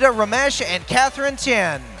 Madhumita Ramesh, and Catherine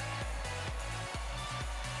Tien.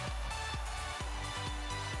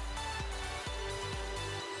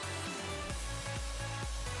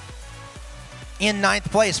 In 9th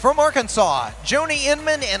place from Arkansas, Joni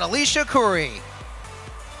Inman and Alicia Curry.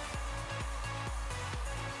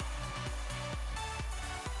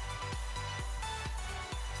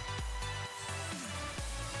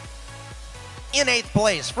 In 8th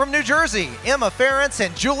place from New Jersey, Emma Ferentz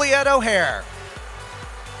and Juliet O'Hare.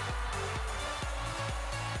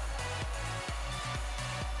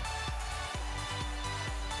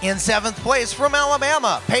 In 7th place from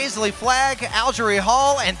Alabama, Paisley Flagg, Algerie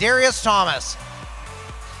Hall, and Darius Thomas.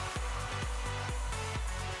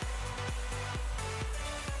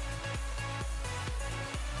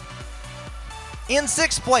 In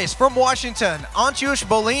 6th place from Washington, Antyush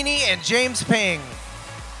Bolini and James Ping.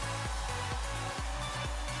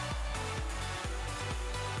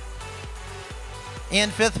 In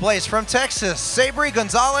 5th place from Texas, Sabri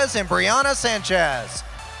Gonzalez and Brianna Sanchez.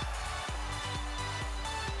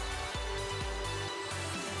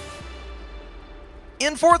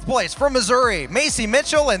 In 4th place from Missouri, Macy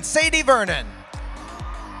Mitchell and Sadie Vernon.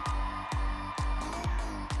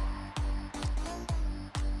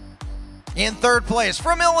 In 3rd place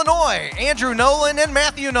from Illinois, Andrew Nolan and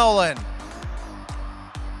Matthew Nolan.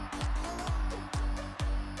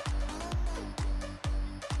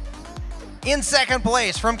 In 2nd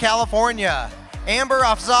place from California, Amber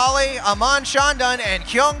Afzali, Aman Shandan, and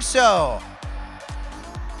Kyung So.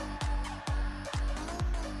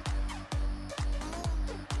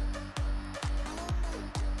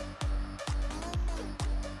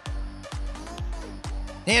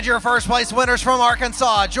 And your first place winners from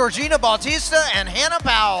Arkansas, Georgina Bautista and Hannah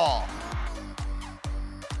Powell.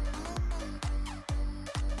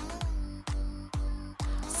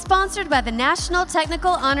 Sponsored by the National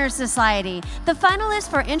Technical Honor Society, the finalists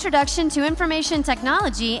for Introduction to Information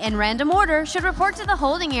Technology in random order should report to the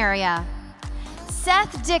holding area.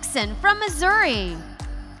 Seth Dixon from Missouri.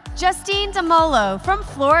 Justine DeMolo from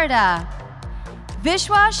Florida.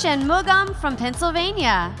 Vishwa Shanmugam from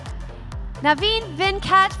Pennsylvania. Naveen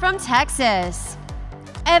Venkat from Texas.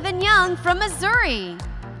 Evan Young from Missouri.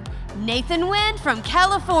 Nathan Wynn from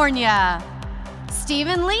California.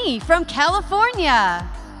 Stephen Lee from California.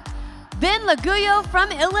 Ben Laguyo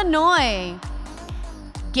from Illinois.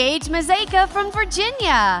 Gage Mazeika from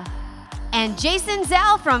Virginia. And Jason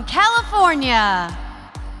Zhao from California.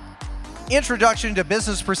 Introduction to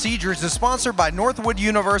Business Procedures is sponsored by Northwood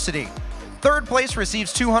University. Third place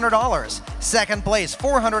receives $200, second place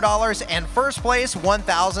 $400, and first place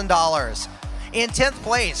 $1,000. In 10th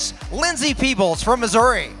place, Lindsay Peebles from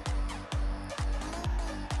Missouri.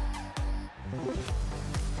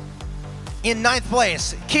 In 9th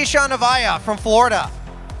place, Keisha Navaya from Florida.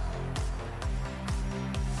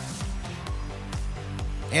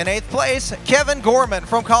 In 8th place, Kevin Gorman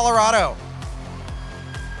from Colorado.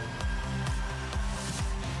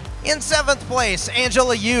 In 7th place,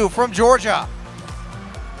 Angela Yu from Georgia.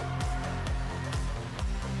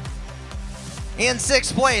 In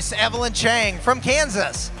 6th place, Evelyn Chang from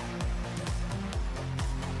Kansas.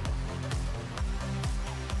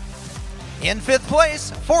 In 5th place,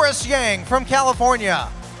 Forrest Yang from California.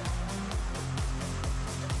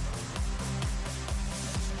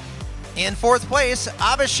 In 4th place,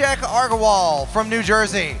 Abhishek Agarwal from New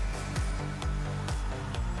Jersey.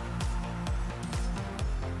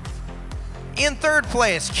 In 3rd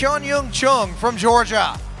place, Kyun-Young Chung from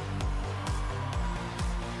Georgia.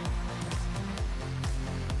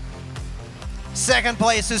 Second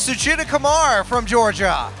place is Suchita Kumar from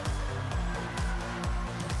Georgia.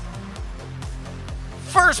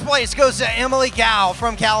 First place goes to Emily Gao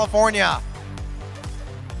from California.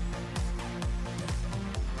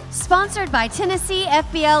 Sponsored by Tennessee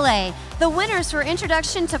FBLA, the winners for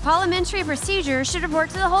Introduction to Parliamentary Procedure should report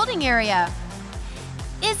to the holding area.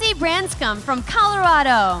 Izzy Branscombe from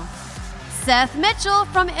Colorado. Seth Mitchell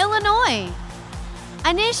from Illinois.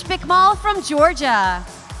 Anish Bikmal from Georgia.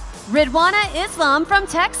 Ridwana Islam from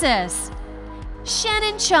Texas.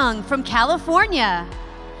 Shannon Chung from California.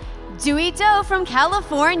 Dewey Doe from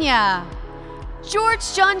California. George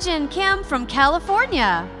Johnjin Kim from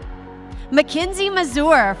California. Mackenzie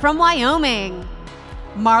Mazur from Wyoming.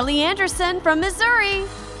 Marley Anderson from Missouri.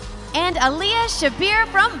 And Aliyah Shabir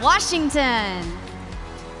from Washington.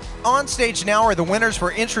 On stage now are the winners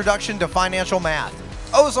for Introduction to Financial Math.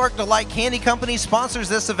 Ozark Delight Candy Company sponsors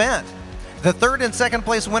this event. The third and second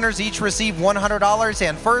place winners each receive $100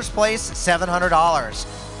 and first place $700.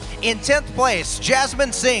 In 10th place,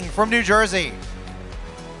 Jasmine Singh from New Jersey.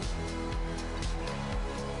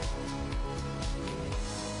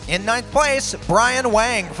 In 9th place, Brian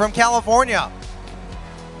Wang from California.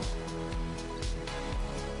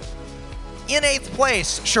 In 8th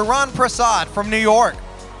place, Sharon Prasad from New York.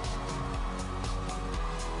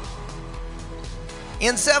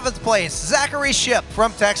 In 7th place, Zachary Ship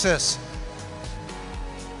from Texas.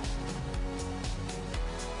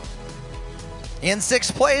 In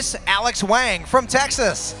 6th place, Alex Wang from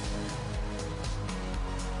Texas.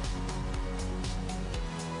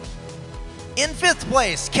 In 5th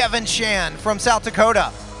place, Kevin Shan from South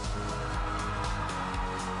Dakota.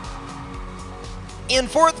 In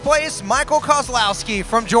 4th place, Michael Kozlowski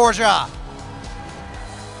from Georgia.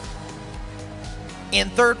 In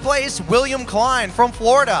 3rd place, William Klein from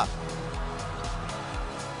Florida.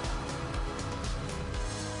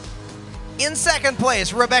 In 2nd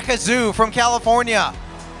place, Rebecca Zhu from California.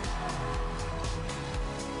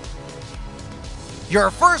 Your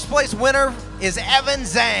first place winner is Evan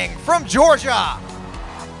Zhang from Georgia.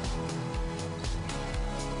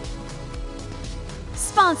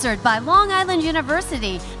 Sponsored by Long Island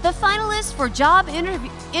University, the finalists for job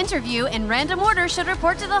interview in random order should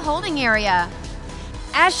report to the holding area.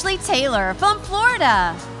 Ashley Taylor from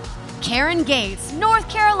Florida. Karen Gates, North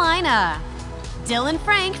Carolina. Dylan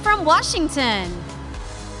Frank from Washington.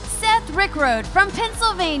 Seth Rickroad from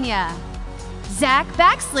Pennsylvania. Zach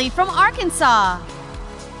Baxley from Arkansas.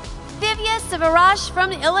 Divya Sivaraj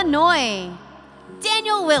from Illinois.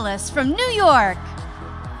 Daniel Willis from New York.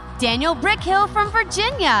 Daniel Brickhill from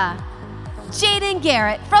Virginia. Jaden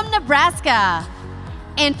Garrett from Nebraska.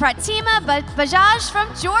 And Pratima Bajaj from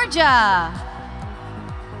Georgia.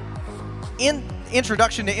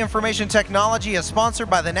 Introduction to Information Technology is sponsored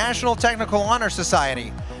by the National Technical Honor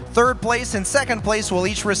Society. Third place and second place will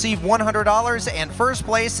each receive $100 and first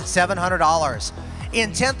place $700.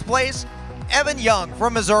 In 10th place, Evan Young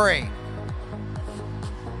from Missouri.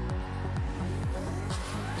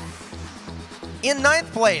 In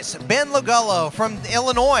 9th place, Ben Lugullo from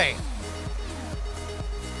Illinois.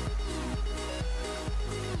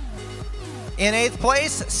 In 8th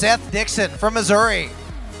place, Seth Dixon from Missouri.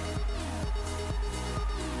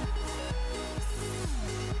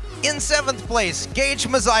 In 7th place, Gage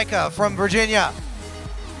Mazaika from Virginia.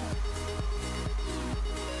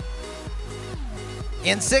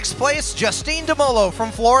 In 6th place, Justine DeMolo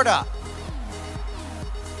from Florida.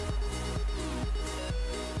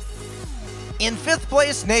 In 5th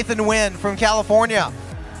place, Nathan Nguyen from California.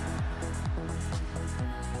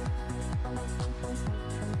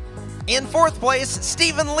 In 4th place,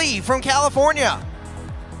 Stephen Lee from California.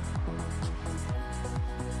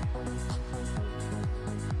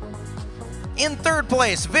 In 3rd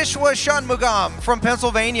place, Vishwa Shanmugam from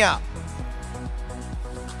Pennsylvania.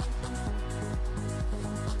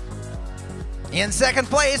 In 2nd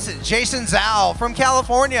place, Jason Zhao from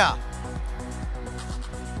California.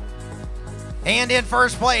 And in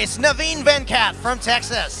 1st place, Naveen Venkat from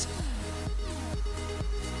Texas.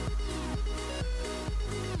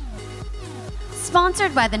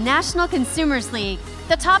 Sponsored by the National Consumers League,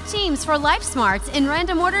 the top teams for Life Smarts in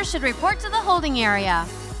random order should report to the holding area.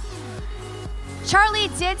 Charlie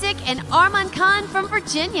Didik and Arman Khan from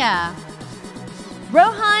Virginia.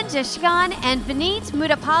 Rohan Jashkan and Vineet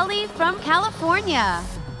Mudapalli from California.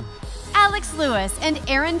 Alex Lewis and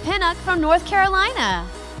Aaron Pinnock from North Carolina.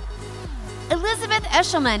 Elizabeth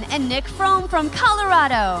Eshelman and Nick Fromm from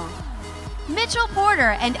Colorado. Mitchell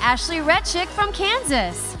Porter and Ashley Retchick from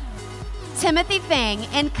Kansas. Timothy Fang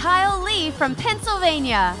and Kyle Lee from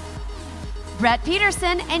Pennsylvania. Brett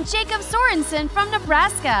Peterson and Jacob Sorensen from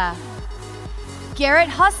Nebraska. Garrett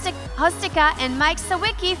Hostica and Mike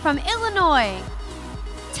Sawicki from Illinois.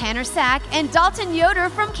 Tanner Sack and Dalton Yoder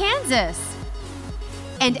from Kansas.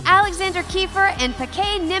 And Alexander Kiefer and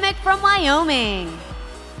Pakay Nimick from Wyoming.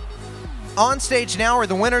 On stage now are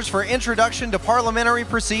the winners for Introduction to Parliamentary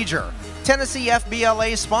Procedure. Tennessee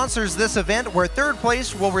FBLA sponsors this event where 3rd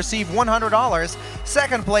place will receive $100,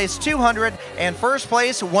 2nd place $200, and 1st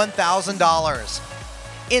place $1,000.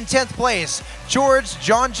 In 10th place, George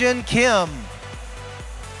Johnjin Kim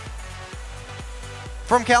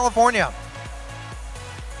from California.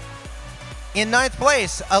 In 9th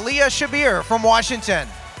place, Aliyah Shabir from Washington.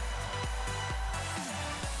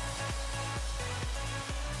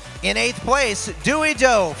 In 8th place, Dewey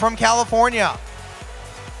Doe from California.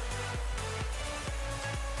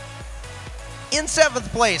 In 7th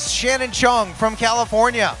place, Shannon Chung from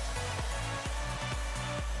California.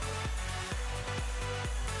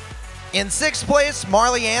 In 6th place,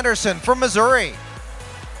 Marley Anderson from Missouri.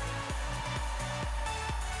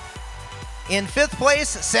 In 5th place,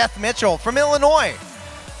 Seth Mitchell from Illinois.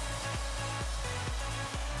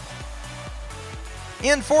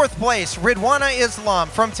 In 4th place, Ridwana Islam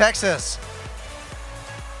from Texas.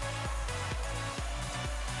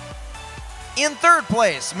 In 3rd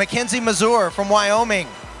place, Mackenzie Mazur from Wyoming.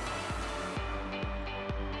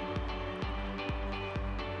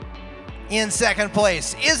 In 2nd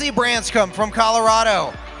place, Izzy Branscombe from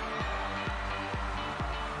Colorado.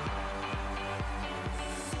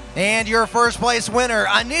 And your 1st place winner,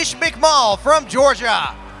 Anish Bikmal from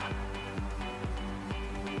Georgia.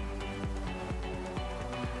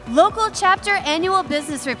 Local Chapter Annual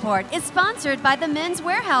Business Report is sponsored by the Men's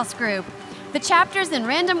Warehouse Group. The chapters in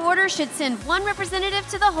random order should send one representative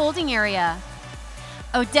to the holding area.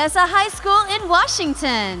 Odessa High School in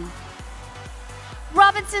Washington.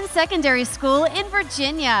 Robinson Secondary School in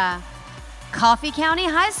Virginia. Coffee County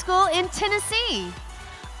High School in Tennessee.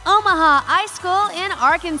 Omaha High School in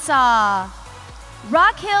Arkansas.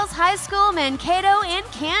 Rock Hills High School, Mankato in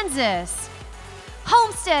Kansas.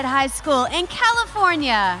 Homestead High School in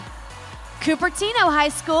California. Cupertino High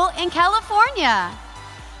School in California.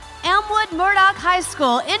 Elmwood Murdoch High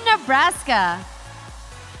School in Nebraska.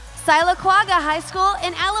 Silacquagga High School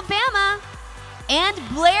in Alabama. And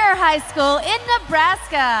Blair High School in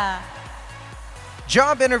Nebraska.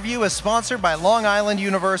 Job interview is sponsored by Long Island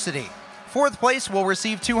University. 4th place will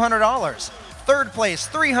receive $200, 3rd place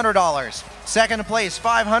 $300, 2nd place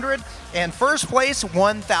 $500, and 1st place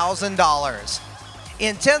 $1,000.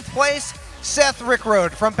 In 10th place, Seth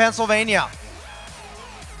Rickroad from Pennsylvania.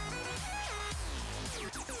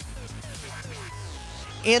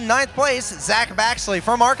 In 9th place, Zach Baxley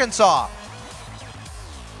from Arkansas.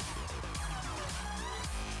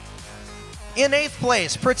 In 8th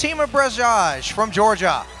place, Pratima Brajaj from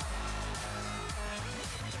Georgia.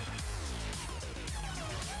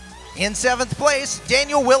 In 7th place,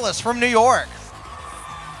 Daniel Willis from New York.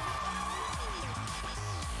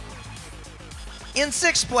 In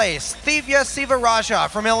 6th place, Thivya Sivaraja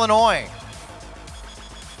from Illinois.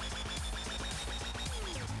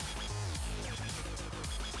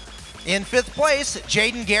 In 5th place,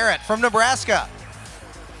 Jaden Garrett from Nebraska.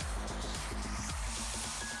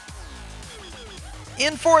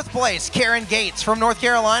 In 4th place, Karen Gates from North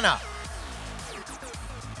Carolina.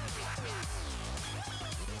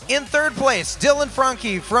 In 3rd place, Dylan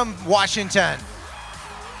Franke from Washington.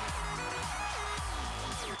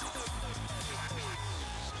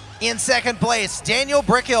 In 2nd place, Daniel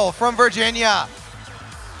Brickhill from Virginia.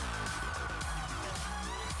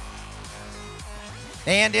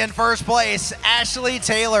 And in 1st place, Ashley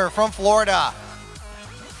Taylor from Florida.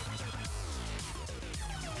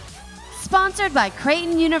 Sponsored by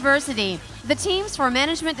Creighton University, the teams for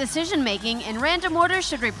management decision-making in random order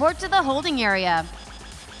should report to the holding area.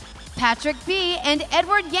 Patrick B. and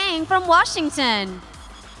Edward Yang from Washington.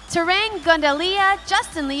 Tarang Gondalia,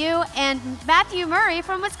 Justin Liu, and Matthew Murray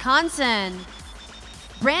from Wisconsin.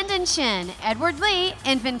 Brandon Chin, Edward Lee,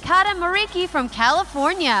 and Venkata Mariki from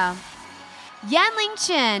California. Yanling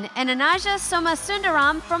Chin and Anaja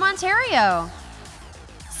Somasundaram from Ontario.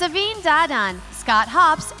 Savine Dadan, Scott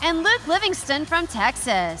Hops, and Luke Livingston from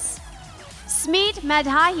Texas. Smeet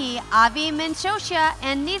Madhahi, Avi Minchosha,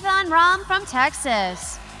 and Nithan Ram from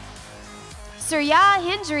Texas. Surya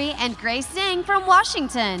Hindri and Grace Singh from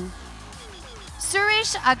Washington.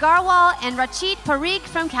 Suresh Agarwal and Rachit Parikh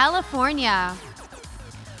from California.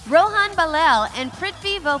 Rohan Balel and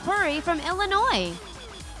Prithvi Velpuri from Illinois.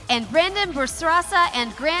 And Brandon Bursrasa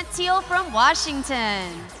and Grant Teal from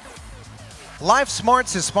Washington. Life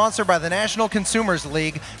Smarts is sponsored by the National Consumers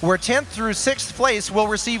League, where 10th through 6th place will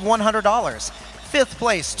receive $100, 5th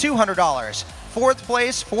place $200, 4th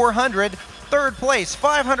place $400, 3rd place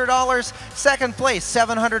 $500, 2nd place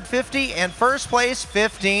 $750, and 1st place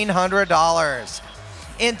 $1,500.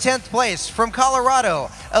 In 10th place from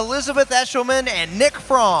Colorado, Elizabeth Eshelman and Nick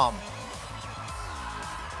Fromm.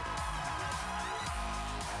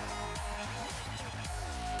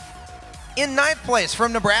 In 9th place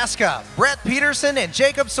from Nebraska, Brett Peterson and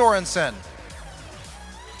Jacob Sorensen.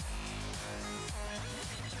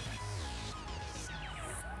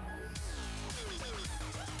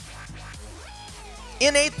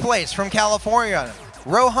 In 8th place from California,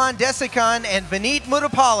 Rohan Desikan and Vineet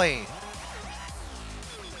Mudapalli.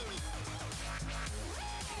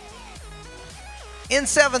 In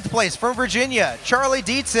 7th place from Virginia, Charlie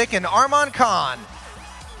Dietzick and Arman Khan.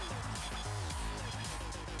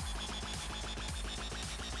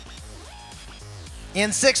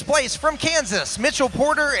 In 6th place from Kansas, Mitchell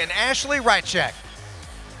Porter and Ashley Rychek.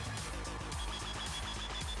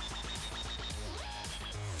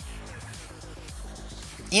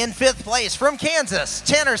 In 5th place from Kansas,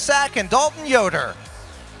 Tanner Sack and Dalton Yoder.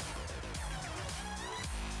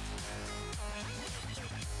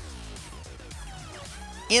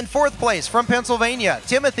 In 4th place from Pennsylvania,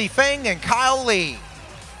 Timothy Feng and Kyle Lee.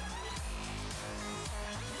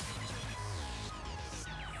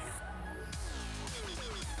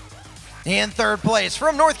 In 3rd place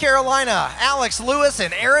from North Carolina, Alex Lewis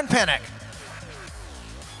and Aaron Pennick.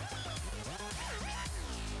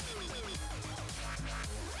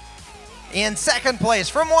 In 2nd place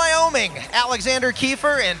from Wyoming, Alexander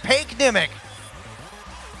Kiefer and Paik Nimick.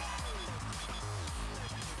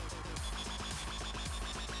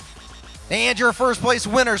 And your 1st place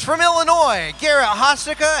winners from Illinois, Garrett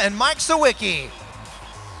Hostica and Mike Sawicki.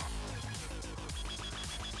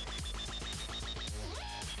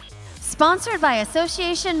 Sponsored by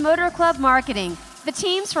Association Motor Club Marketing, the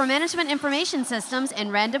teams for management information systems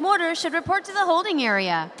in random order should report to the holding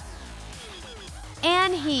area.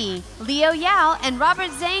 Ann He, Leo Yao, and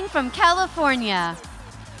Robert Zhang from California.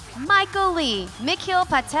 Michael Lee, Mikhil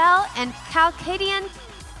Patel, and Kalkadian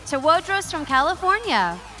Tewodros from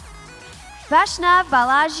California. Vaishnav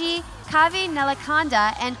Balaji, Kavi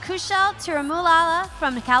Nelakanda, and Kushal Tirumulala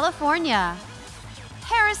from California.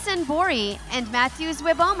 Harrison Bori and Matthews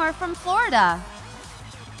Webomer from Florida.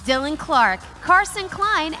 Dylan Clark, Carson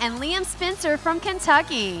Klein, and Liam Spencer from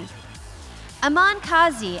Kentucky. Aman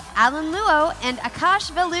Kazi, Alan Luo, and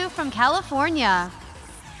Akash Velu from California.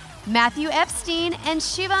 Matthew Epstein and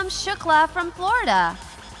Shivam Shukla from Florida.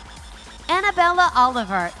 Annabella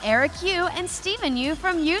Oliver, Eric Yu, and Stephen Yu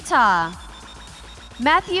from Utah.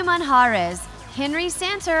 Matthew Manjarez, Henry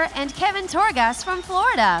Santer, and Kevin Torgas from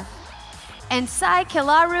Florida. And Sai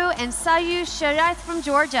Kilaru and Sayu Sharath from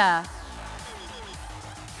Georgia.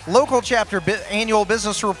 Local Chapter Annual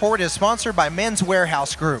Business Report is sponsored by Men's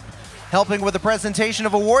Warehouse Group. Helping with the presentation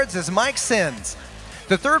of awards is Mike Sins.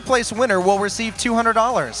 The 3rd place winner will receive $200,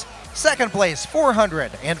 2nd place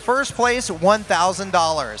 $400, and 1st place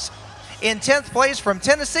 $1,000. In 10th place from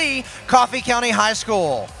Tennessee, Coffee County High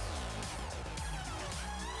School.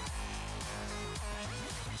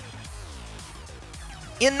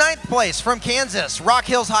 In 9th place from Kansas, Rock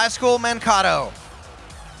Hills High School, Mankato.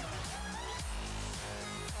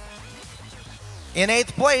 In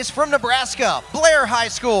 8th place from Nebraska, Blair High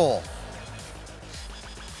School.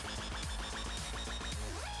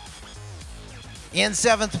 In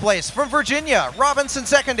 7th place from Virginia, Robinson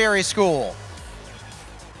Secondary School.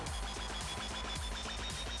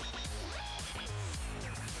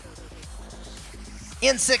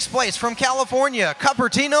 In 6th place from California,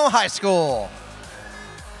 Cupertino High School.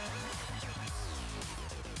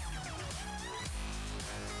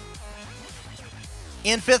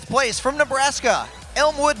 In 5th place from Nebraska,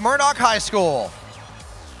 Elmwood Murdoch High School.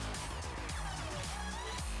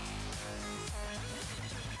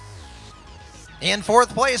 In 4th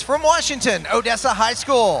place from Washington, Odessa High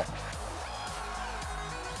School.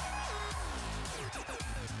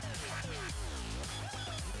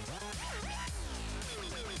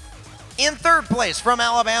 In 3rd place from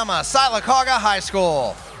Alabama, Sylacauga High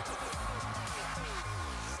School.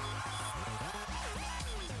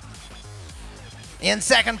 In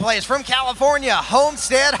 2nd place from California,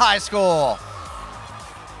 Homestead High School.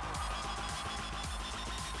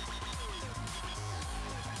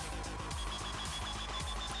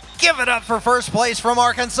 Give it up for 1st place from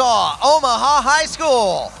Arkansas, Omaha High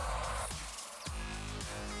School.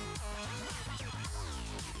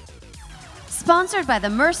 Sponsored by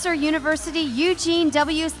the Mercer University Eugene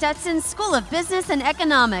W. Stetson School of Business and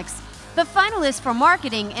Economics, the finalists for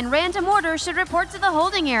marketing in random order should report to the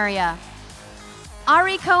holding area.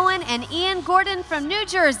 Ari Cohen and Ian Gordon from New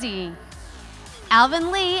Jersey.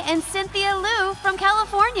 Alvin Lee and Cynthia Liu from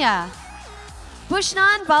California.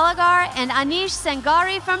 Bushnan Balagar and Anish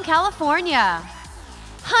Sangari from California.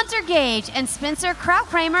 Hunter Gage and Spencer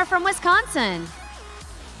Krautkramer from Wisconsin.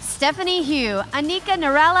 Stephanie Hugh, Anika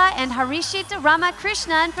Narala, and Harishita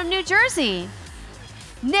Ramakrishnan from New Jersey.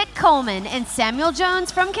 Nick Coleman and Samuel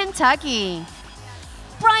Jones from Kentucky.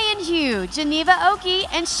 Brian Hugh, Geneva Oki,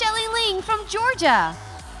 and Shelley Ling from Georgia.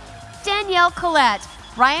 Danielle Collette,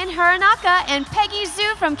 Brian Haranaka, and Peggy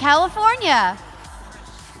Zhu from California.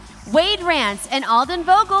 Wade Rance and Alden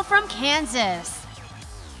Vogel from Kansas.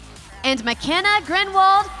 And McKenna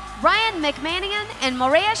Grinwald, Ryan McManigan, and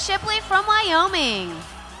Morea Shipley from Wyoming.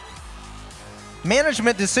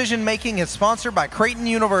 Management decision making is sponsored by Creighton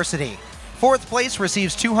University. 4th place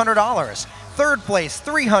receives $200, 3rd place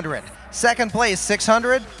 $300, 2nd place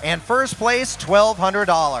 $600, and 1st place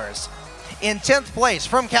 $1,200. In 10th place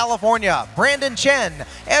from California, Brandon Chen,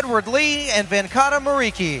 Edward Lee, and Venkata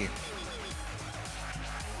Mariki.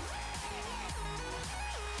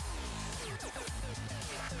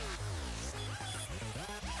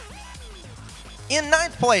 In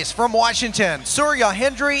 9th place from Washington, Surya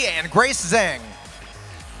Hendry and Grace Zhang.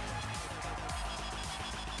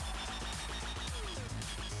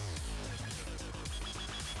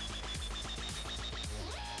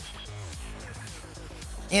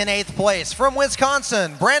 In 8th place from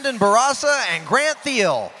Wisconsin, Brandon Barasa and Grant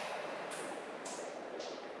Thiel.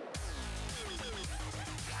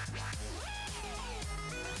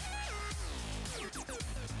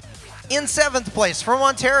 In 7th place from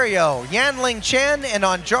Ontario, Yanling Chen and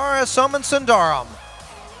Anjara Somansundaram.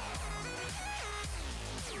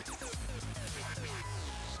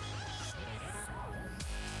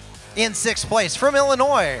 In 6th place from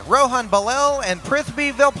Illinois, Rohan Balel and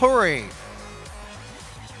Prithvi Velpuri.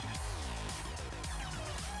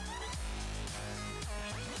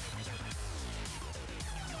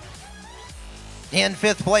 In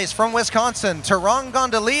 5th place from Wisconsin, Tarang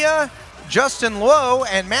Gondalia, Justin Luo,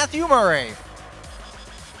 and Matthew Murray.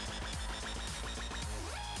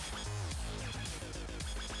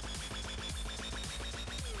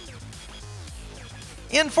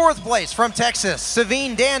 In 4th place from Texas,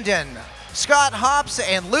 Savine Dandon, Scott Hops,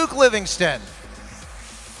 and Luke Livingston.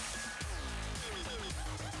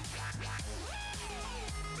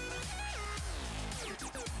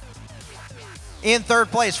 In 3rd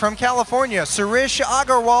place from California, Surish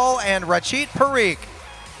Agarwal and Rachit Parikh.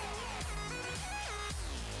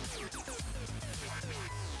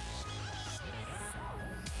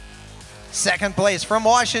 Second place from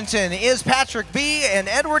Washington is Patrick B. and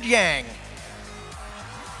Edward Yang.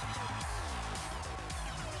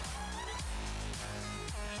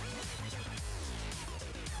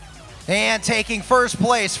 And taking 1st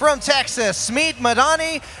place from Texas, Smeet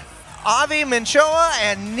Madani, Avi Minchoa,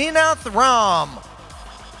 and Ninath Ram.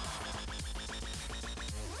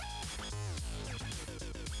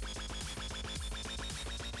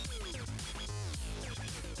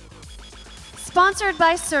 Sponsored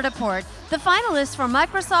by Certiport, the finalists for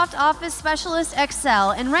Microsoft Office Specialist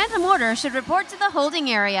Excel in random order should report to the holding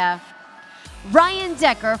area. Ryan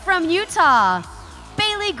Decker from Utah.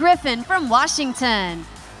 Bailey Emily Griffin from Washington.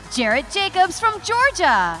 Jarrett Jacobs from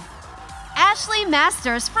Georgia. Ashley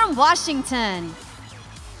Masters from Washington.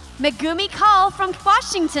 Megumi Call from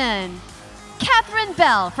Washington. Catherine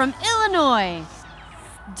Bell from Illinois.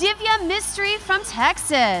 Divya Mistry from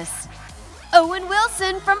Texas. Owen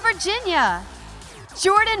Wilson from Virginia.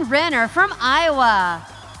 Jordan Renner from Iowa.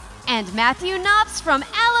 And Matthew Knopps from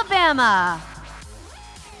Alabama.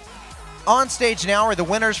 On stage now are the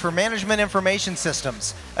winners for Management Information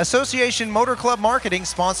Systems. Association Motor Club Marketing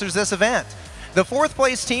sponsors this event. The fourth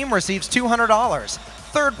place team receives $200.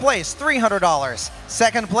 Third place, $300.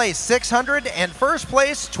 Second place, $600. And first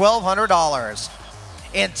place, $1,200.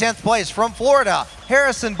 In 10th place from Florida,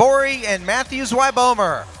 Harrison Borey and Matthew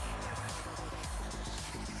Zweibomer.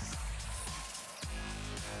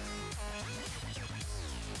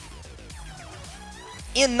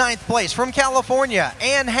 In 9th place from California,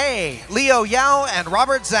 Ann Hay, Leo Yao, and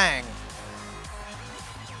Robert Zhang.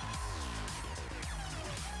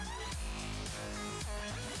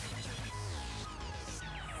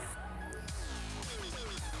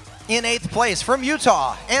 In 8th place from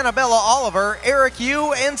Utah, Annabella Oliver, Eric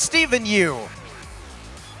Yu, and Stephen Yu.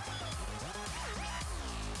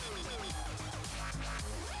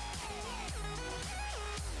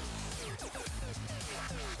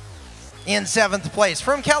 In 7th place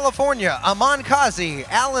from California, Aman Kazi,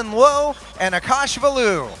 Alan Lowe, and Akash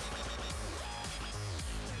Valu.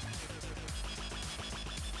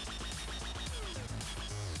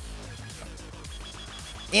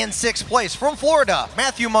 In 6th place from Florida,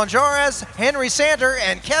 Matthew Monjares, Henry Sander,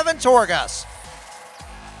 and Kevin Torgas.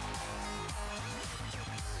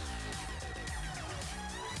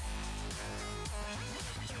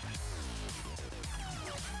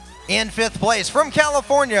 In 5th place from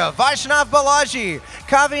California, Vaishnav Balaji,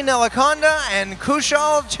 Kavi Nelakonda, and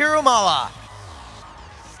Kushal Tirumala.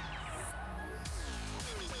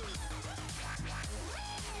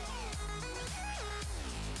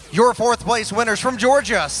 Your 4th place winners from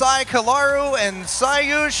Georgia, Sai Kalaru and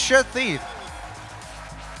Sayush Shathith.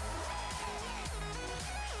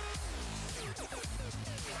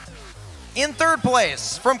 In 3rd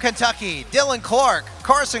place from Kentucky, Dylan Clark,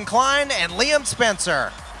 Carson Klein, and Liam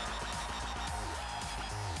Spencer.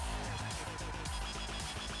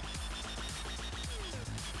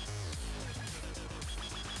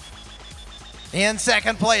 In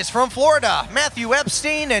 2nd place from Florida, Matthew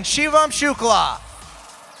Epstein and Shivam Shukla.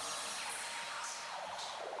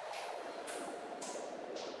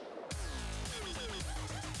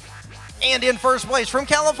 And in 1st place from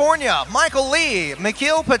California, Michael Lee,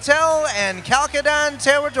 Nikhil Patel, and Kalkadan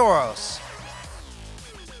Teodoros.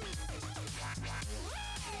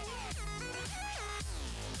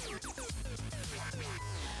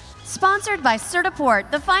 Sponsored by Certiport,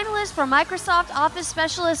 the finalists for Microsoft Office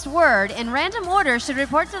Specialist Word in random order should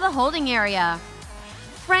report to the holding area.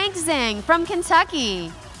 Frank Zhang from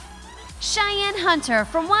Kentucky. Cheyenne Hunter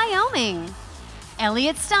from Wyoming.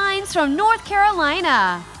 Elliot Steins from North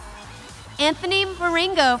Carolina. Anthony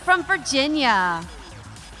Maringo from Virginia.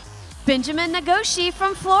 Benjamin Nagoshi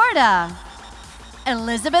from Florida.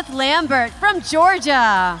 Elizabeth Lambert from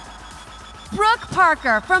Georgia. Brooke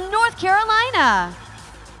Parker from North Carolina.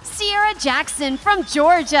 Sierra Jackson from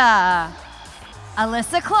Georgia.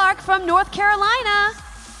 Alyssa Clark from North Carolina.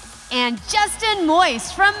 And Justin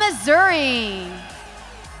Moist from Missouri.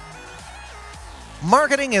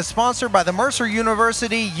 Marketing is sponsored by the Mercer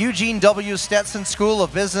University Eugene W. Stetson School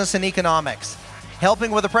of Business and Economics.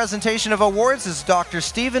 Helping with the presentation of awards is Dr.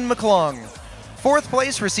 Stephen McClung. 4th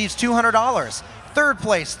place receives $200. 3rd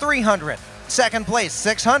place, $300. 2nd place,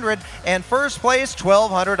 $600. And 1st place,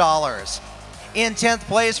 $1,200. In 10th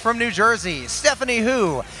place from New Jersey, Stephanie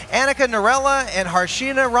Hu, Annika Narella, and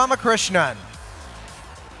Harshina Ramakrishnan.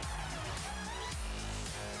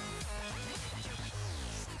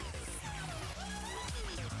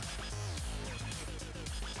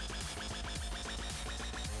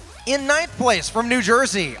 In 9th place from New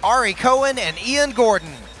Jersey, Ari Cohen and Ian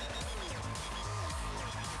Gordon.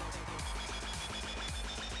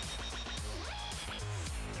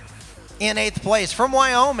 In 8th place from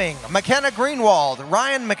Wyoming, McKenna Greenwald,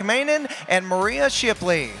 Ryan McMahon, and Maria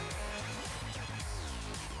Shipley.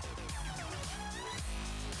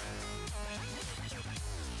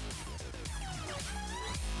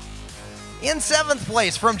 In 7th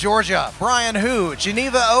place from Georgia, Brian Hu,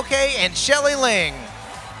 Geneva Oke, and Shelley Ling.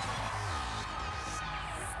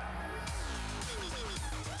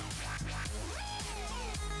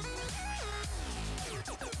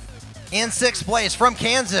 In 6th place from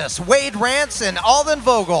Kansas, Wade Rance and Alden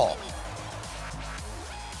Vogel.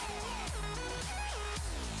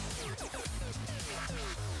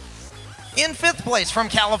 In 5th place from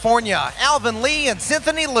California, Alvin Lee and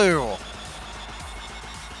Cynthia Liu.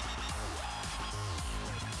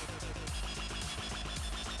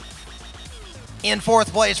 In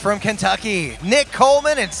 4th place from Kentucky, Nick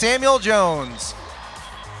Coleman and Samuel Jones.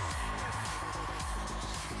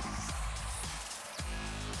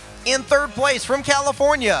 In 3rd place from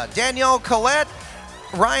California, Danielle Collette,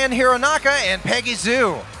 Ryan Hironaka, and Peggy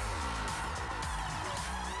Zhu.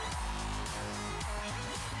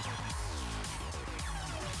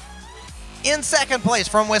 In 2nd place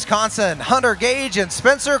from Wisconsin, Hunter Gage and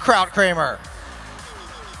Spencer Krautkramer.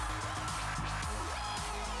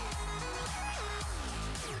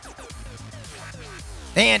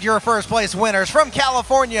 And your 1st place winners from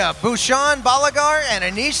California, Bhushan Balagar and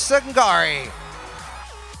Anish Sangari.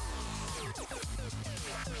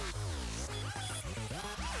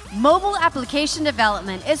 Mobile Application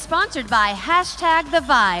Development is sponsored by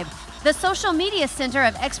 #TheVibe, the social media center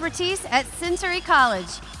of expertise at Century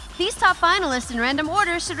College. These top finalists in random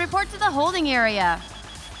order should report to the holding area.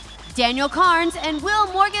 Daniel Carnes and Will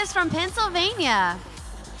Morgus from Pennsylvania.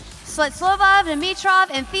 Sletslovov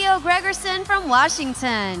Dimitrov and Theo Gregerson from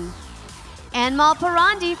Washington. Anmal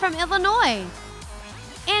Parandi from Illinois.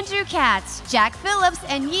 Andrew Katz, Jack Phillips,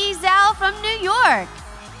 and Yi Zhao from New York.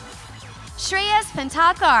 Shreyas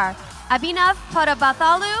Pentakar, Abhinav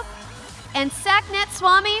Padabathalu, and Saknet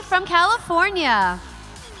Swami from California.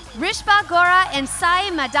 Rishba Gora and Sai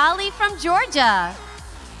Madali from Georgia.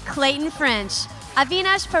 Clayton French,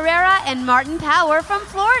 Avinash Pereira, and Martin Power from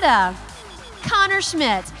Florida. Connor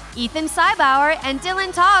Schmidt, Ethan Seibauer, and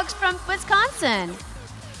Dylan Toggs from Wisconsin.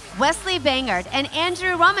 Wesley Bangard and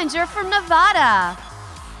Andrew Rumminger from Nevada.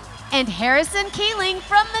 And Harrison Keeling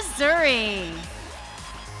from Missouri.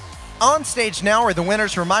 On stage now are the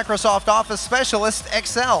winners for Microsoft Office Specialist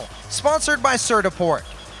Excel, sponsored by Certiport.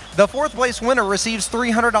 The 4th place winner receives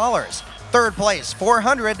 $300, 3rd place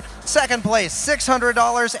 $400, 2nd place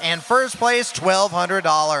 $600, and 1st place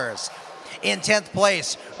 $1,200. In 10th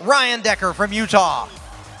place, Ryan Decker from Utah.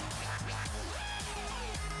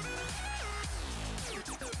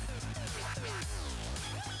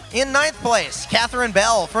 In 9th place, Catherine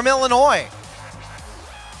Bell from Illinois.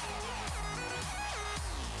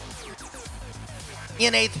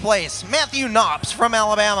 In 8th place, Matthew Knops from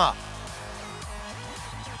Alabama.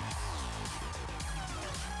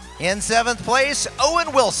 In 7th place,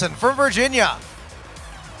 Owen Wilson from Virginia.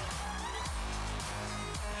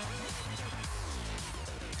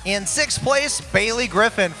 In 6th place, Bailey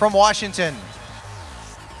Griffin from Washington.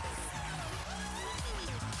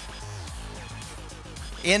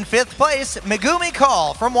 In 5th place, Megumi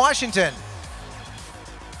Call from Washington.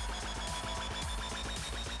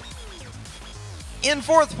 In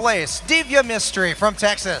 4th place, Divya Mistry from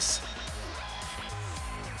Texas.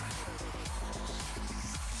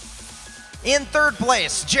 In 3rd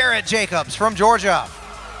place, Jarrett Jacobs from Georgia.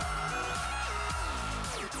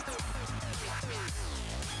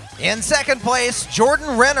 In 2nd place,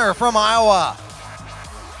 Jordan Renner from Iowa.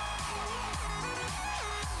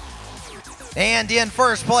 And in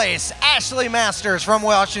 1st place, Ashley Masters from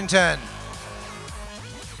Washington.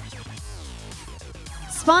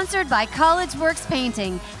 Sponsored by College Works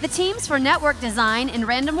Painting, the teams for network design in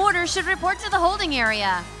random order should report to the holding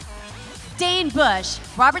area. Dane Bush,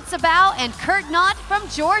 Robert Sabau, and Kurt Knott from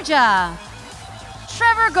Georgia.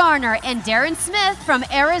 Trevor Garner and Darren Smith from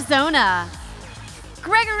Arizona.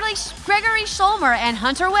 Gregory Scholmer and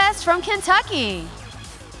Hunter West from Kentucky.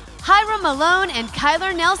 Hiram Malone and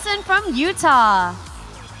Kyler Nelson from Utah.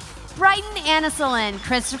 Brighton Aniselin,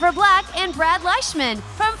 Christopher Black, and Brad Leishman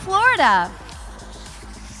from Florida.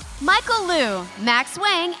 Michael Liu, Max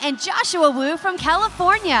Wang, and Joshua Wu from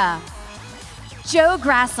California. Joe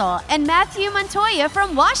Grassel and Matthew Montoya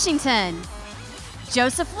from Washington.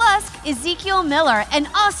 Joseph Lusk, Ezekiel Miller, and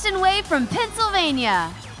Austin Wade from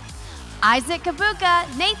Pennsylvania. Isaac Kabuka,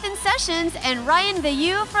 Nathan Sessions, and Ryan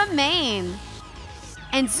Vayu from Maine.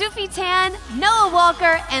 And Zufi Tan, Noah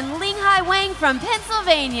Walker, and Linghai Wang from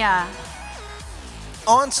Pennsylvania.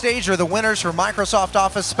 On stage are the winners for Microsoft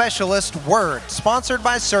Office Specialist Word, sponsored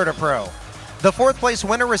by CertaPro. The 4th place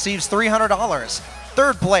winner receives $300,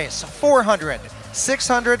 3rd place $400,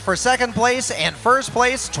 $600 for 2nd place, and 1st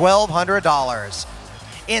place $1,200.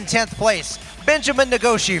 In 10th place, Benjamin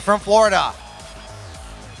Nagoshi from Florida.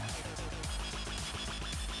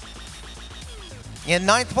 In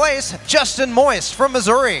 9th place, Justin Moist from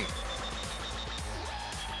Missouri.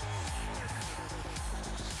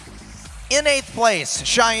 In 8th place,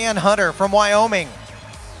 Cheyenne Hunter from Wyoming.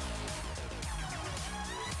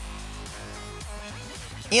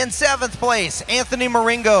 In 7th place, Anthony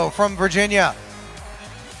Maringo from Virginia.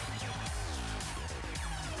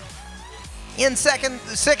 In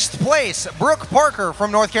sixth place, Brooke Parker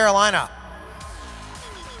from North Carolina.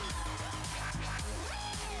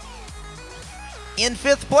 In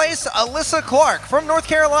fifth place, Alyssa Clark from North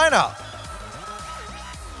Carolina.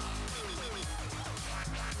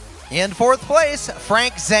 In fourth place,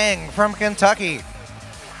 Frank Zhang from Kentucky.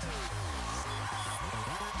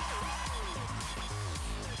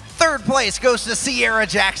 Third place goes to Sierra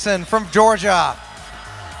Jackson from Georgia.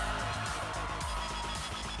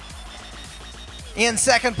 In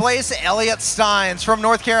second place, Elliot Steins from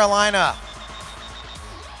North Carolina.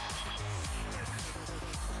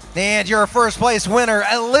 And your first place winner,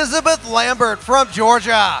 Elizabeth Lambert from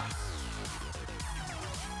Georgia.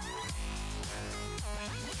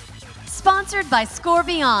 Sponsored by Score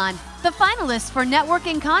Beyond, the finalists for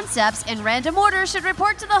networking concepts in random order should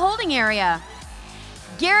report to the holding area.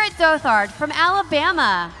 Garrett Dothard from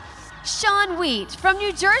Alabama. Sean Wheat from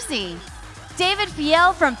New Jersey. David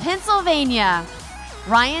Fiel from Pennsylvania.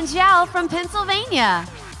 Ryan Zhao from Pennsylvania.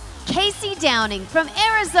 Casey Downing from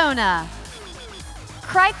Arizona.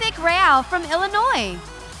 Krithik Rao from Illinois.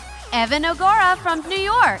 Evan O'Gara from New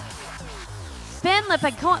York. Ben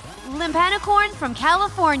Limpanicorn from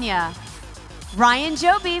California. Ryan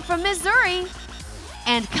Joby from Missouri.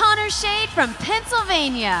 And Connor Shade from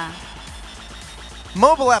Pennsylvania.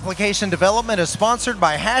 Mobile application development is sponsored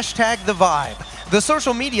by #TheVibe, the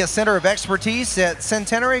social media center of expertise at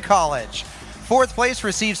Centenary College. Fourth place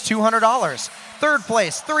receives $200. Third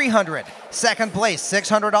place, $300. Second place,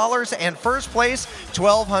 $600. And first place,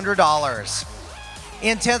 $1,200.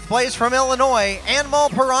 In 10th place from Illinois, Anmol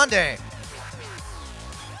Parande.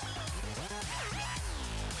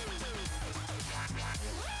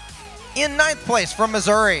 In 9th place from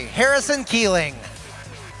Missouri, Harrison Keeling.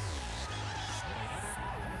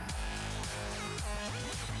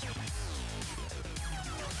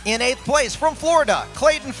 In 8th place from Florida,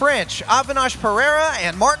 Clayton French, Avinash Pereira,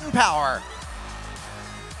 and Martin Power.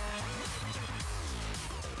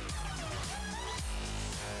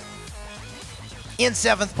 In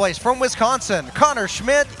 7th place from Wisconsin, Connor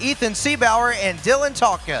Schmidt, Ethan Seabauer, and Dylan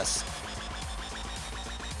Talkus.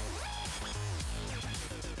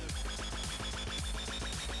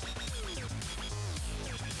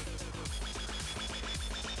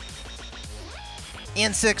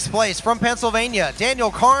 In 6th place from Pennsylvania,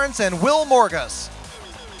 Daniel Carnes and Will Morgus.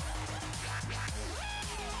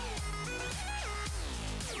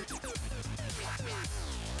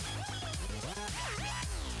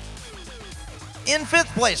 In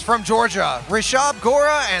 5th place from Georgia, Rishab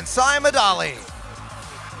Gora and Sai Madali.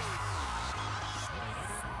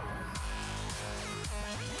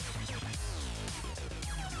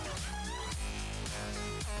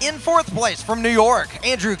 In 4th place from New York,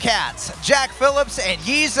 Andrew Katz, Jack Phillips, and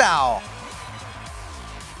Yi Zhao.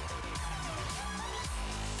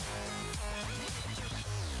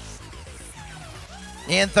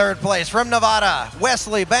 In 3rd place from Nevada,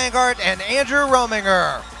 Wesley Bangart and Andrew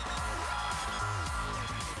Rominger.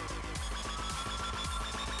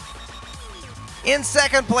 In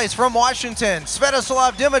 2nd place from Washington,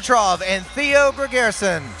 Svetoslav Dimitrov and Theo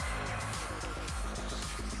Gregerson.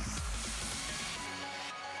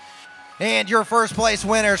 And your first place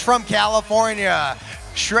winners from California,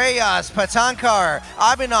 Shreyas Patankar,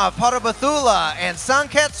 Abhinav Parabathula, and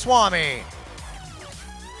Sanket Swami.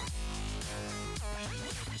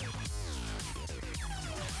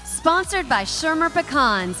 Sponsored by Shermer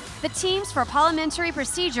Pecans, the teams for parliamentary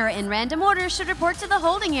procedure in random order should report to the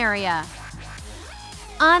holding area.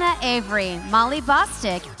 Anna Avery, Molly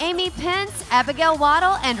Bostic, Amy Pence, Abigail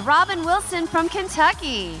Waddle, and Robin Wilson from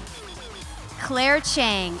Kentucky. Claire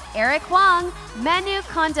Chang, Eric Wong, Manu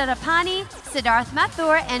Kondarapani, Siddharth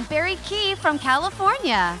Mathur, and Barry Key from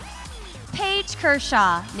California. Paige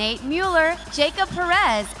Kershaw, Nate Mueller, Jacob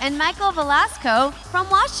Perez, and Michael Velasco from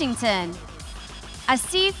Washington.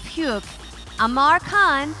 Asif Puk, Amar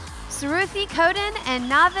Khan, Suruthi Koden,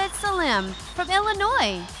 and Navid Salim from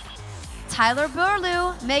Illinois. Tyler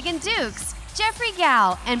Burlew, Megan Dukes, Jeffrey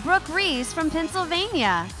Gao, and Brooke Reeves from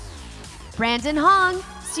Pennsylvania. Brandon Hong,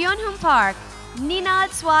 Seonhum Park,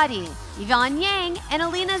 Ninad Swati, Yvonne Yang, and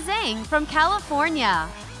Alina Zhang from California.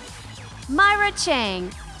 Myra Chang,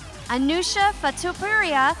 Anusha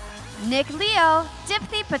Fatupuria, Nick Leo,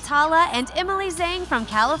 Dipthi Patala, and Emily Zhang from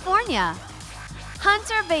California.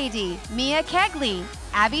 Hunter Beatty, Mia Kegley,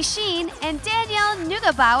 Abby Sheen, and Danielle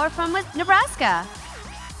Neugebauer from Nebraska.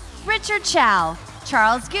 Richard Chow,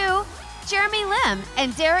 Charles Gu, Jeremy Lim,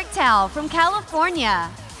 and Derek Tao from California.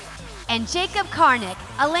 And Jacob Karnick,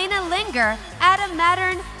 Elena Linger, Adam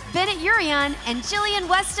Mattern, Bennett Urian, and Jillian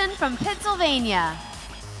Weston from Pennsylvania.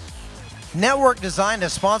 Network Design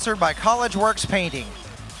is sponsored by College Works Painting.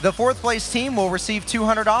 The fourth place team will receive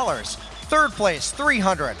 $200, third place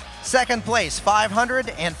 $300, second place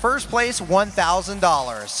 $500, and first place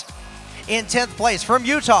 $1,000. In 10th place from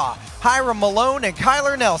Utah, Hiram Malone and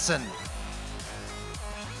Kyler Nelson.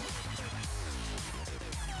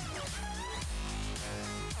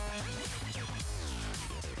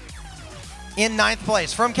 In 9th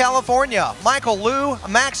place from California, Michael Liu,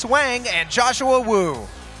 Max Wang, and Joshua Wu.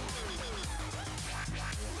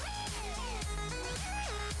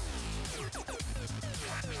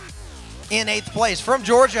 In 8th place from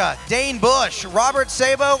Georgia, Dane Bush, Robert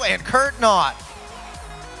Sabo, and Kurt Knott.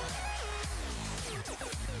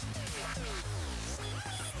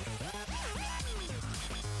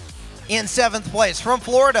 In 7th place from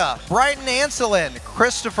Florida, Brighton Anselin,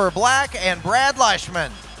 Christopher Black, and Brad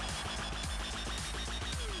Leishman.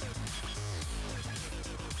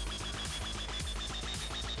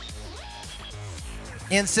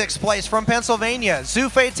 In 6th place from Pennsylvania,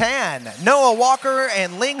 Zufei Tan, Noah Walker,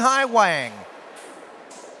 and Linghai Wang.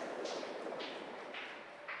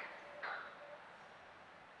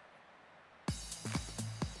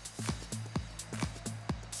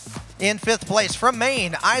 In 5th place from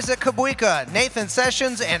Maine, Isaac Kabuika, Nathan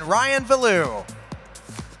Sessions, and Ryan Valou.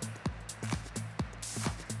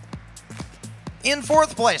 In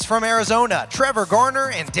 4th place from Arizona, Trevor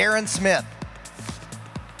Garner and Darren Smith.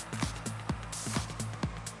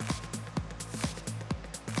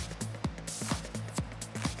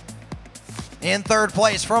 In 3rd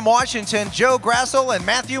place from Washington, Joe Grassel and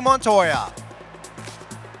Matthew Montoya.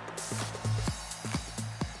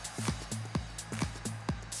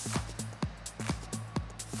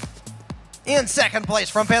 In 2nd place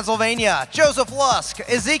from Pennsylvania, Joseph Lusk,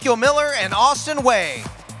 Ezekiel Miller, and Austin Way.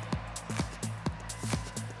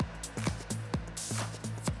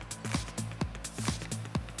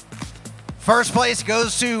 First place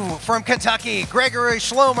goes to, from Kentucky, Gregory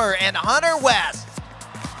Schlomer and Hunter West.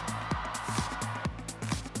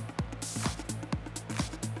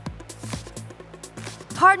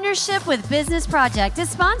 Partnership with Business Project is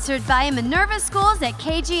sponsored by Minerva Schools at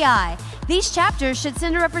KGI. These chapters should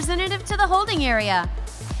send a representative to the holding area.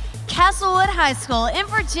 Castlewood High School in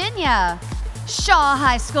Virginia. Shaw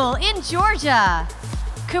High School in Georgia.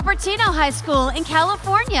 Cupertino High School in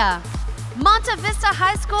California. Monta Vista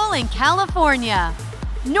High School in California.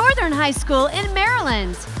 Northern High School in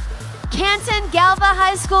Maryland. Canton Galva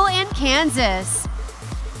High School in Kansas.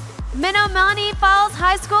 Menominee Falls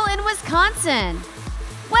High School in Wisconsin.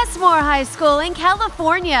 Westmore High School in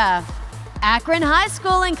California. Akron High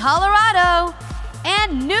School in Colorado.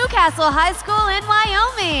 And Newcastle High School in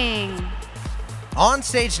Wyoming. On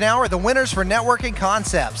stage now are the winners for Networking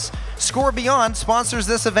Concepts. Score Beyond sponsors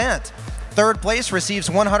this event. Third place receives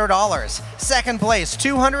 $100, second place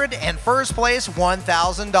 $200, and first place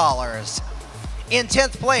 $1,000. In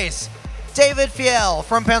 10th place, David Fiel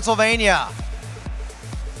from Pennsylvania.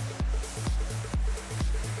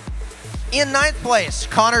 In 9th place,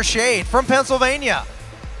 Connor Shade from Pennsylvania.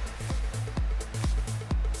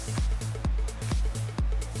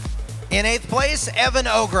 In 8th place, Evan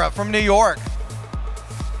Ogra from New York.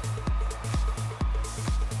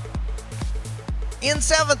 In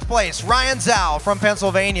 7th place, Ryan Zhao from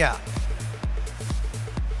Pennsylvania.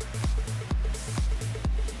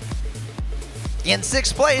 In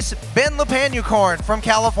 6th place, Ben Lepanucorn from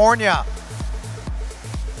California.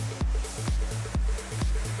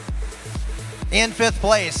 In 5th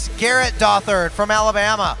place, Garrett Dothard from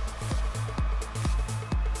Alabama.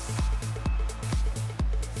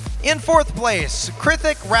 In 4th place,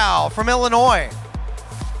 Krithik Rao from Illinois.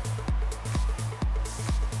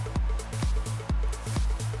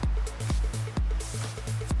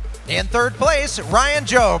 In 3rd place, Ryan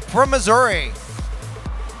Jobe from Missouri.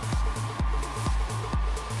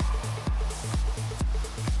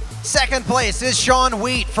 Second place is Sean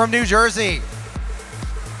Wheat from New Jersey.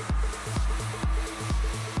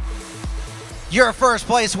 Your first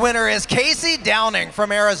place winner is Casey Downing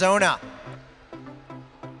from Arizona.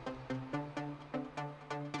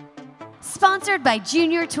 Sponsored by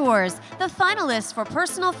Junior Tours, the finalists for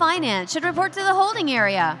personal finance should report to the holding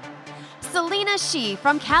area. Selena Shee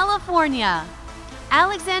from California.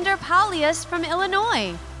 Alexander Paulius from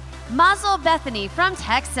Illinois. Mazel Bethany from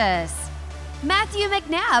Texas. Matthew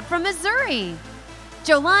McNabb from Missouri.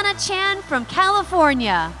 Jolana Chan from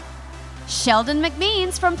California. Sheldon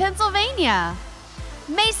McMeans from Pennsylvania.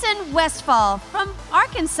 Mason Westfall from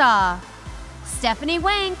Arkansas. Stephanie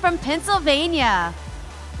Wang from Pennsylvania.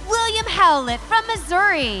 William Howlett from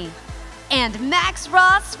Missouri. And Max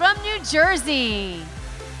Ross from New Jersey.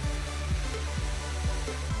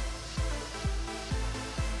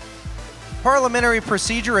 Parliamentary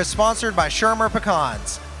procedure is sponsored by Shermer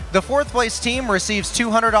Pecans. The fourth place team receives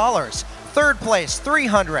 $200, third place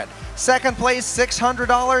 $300, second place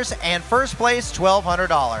 $600, and first place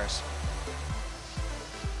 $1,200.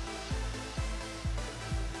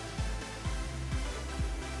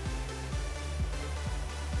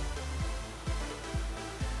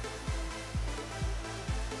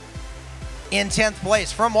 In 10th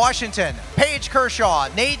place from Washington, Paige Kershaw,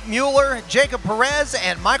 Nate Mueller, Jacob Perez,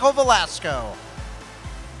 and Michael Velasco.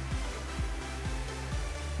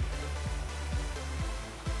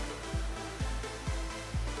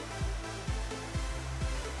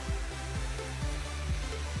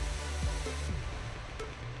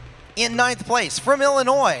 In 9th place from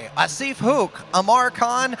Illinois, Asif Hook, Amar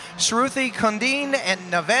Khan, Shruti Kundin,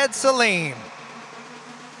 and Naved Salim.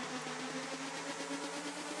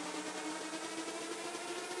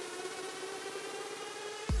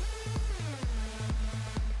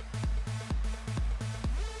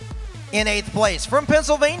 In 8th place from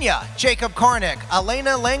Pennsylvania, Jacob Karnick,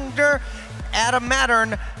 Elena Langner, Adam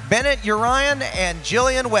Mattern, Bennett Urian, and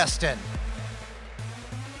Jillian Weston.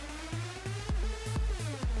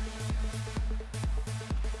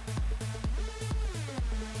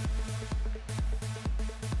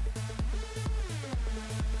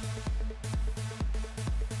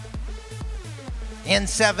 In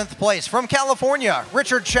 7th place from California,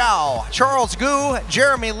 Richard Chow, Charles Gu,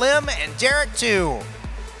 Jeremy Lim, and Derek Tu.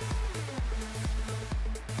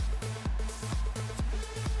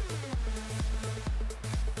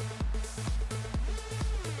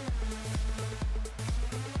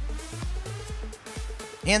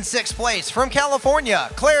 In 6th place from California,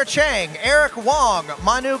 Claire Chang, Eric Wong,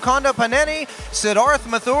 Manu Kondapaneni, Siddharth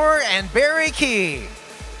Mathur, and Barry Key.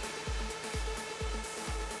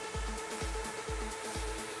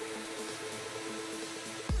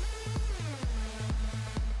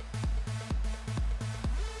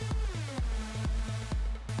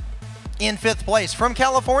 In 5th place from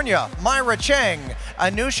California, Myra Cheng,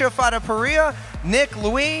 Anusha Fadapuria, Nick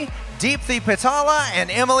Louis, Deepthi Pitala,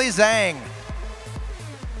 and Emily Zhang.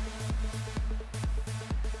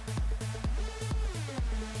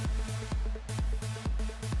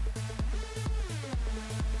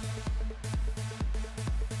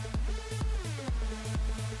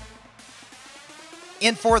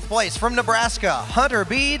 In 4th place from Nebraska, Hunter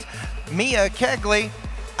Bede, Mia Kegley,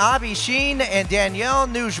 Abby Sheen, and Danielle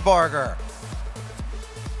Neuschbarger.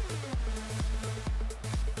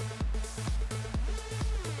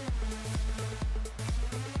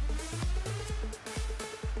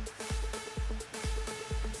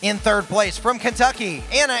 In 3rd place from Kentucky,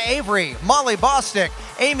 Anna Avery, Molly Bostick,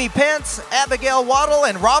 Amy Pence, Abigail Waddle,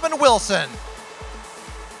 and Robin Wilson.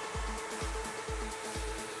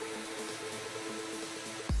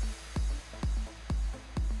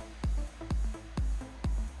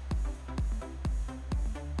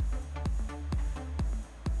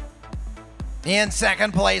 In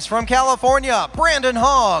 2nd place from California, Brandon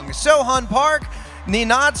Hong, Sohan Park,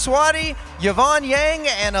 Ninad Swati, Yvonne Yang,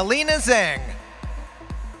 and Alina Zheng.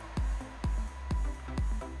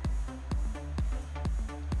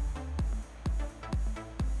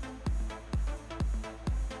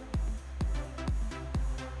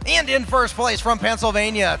 And in 1st place from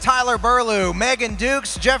Pennsylvania, Tyler Burlew, Megan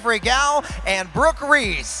Dukes, Jeffrey Gow, and Brooke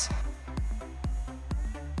Reese.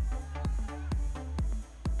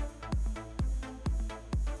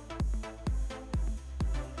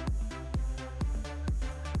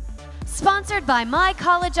 Sponsored by My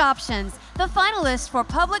College Options, the finalists for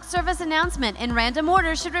public service announcement in random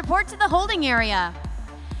order should report to the holding area.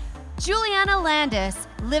 Juliana Landis,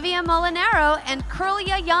 Livia Molinaro, and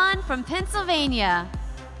Curlia Yan from Pennsylvania.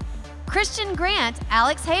 Christian Grant,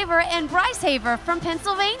 Alex Haver, and Bryce Haver from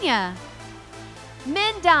Pennsylvania.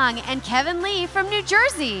 Min Dang and Kevin Lee from New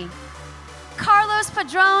Jersey. Carlos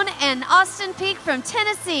Padron and Austin Peak from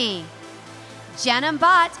Tennessee. Janam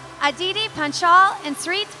Bhatt, Aditi Panchal, and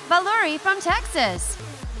Sreet Valuri from Texas.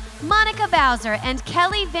 Monica Bowser and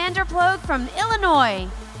Kelly Vanderploeg from Illinois.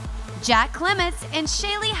 Jack Clements and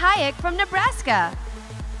Shaylee Hayek from Nebraska.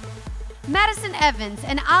 Madison Evans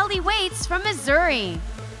and Ali Waits from Missouri.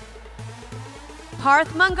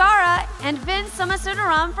 Parth Mangara and Vince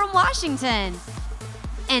Samasudaram from Washington.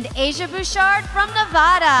 And Asia Bouchard from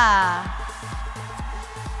Nevada.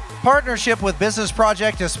 Partnership with Business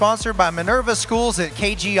Project is sponsored by Minerva Schools at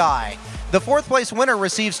KGI. The 4th place winner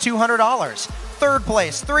receives $200, 3rd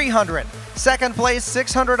place $300, 2nd place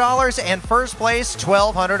 $600, and 1st place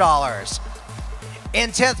 $1,200.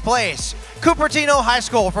 In 10th place, Cupertino High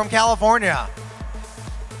School from California.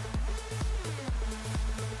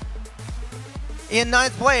 In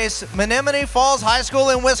 9th place, Menominee Falls High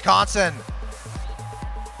School in Wisconsin.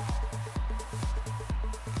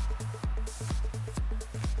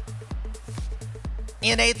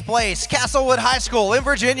 In 8th place, Castlewood High School in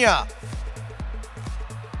Virginia.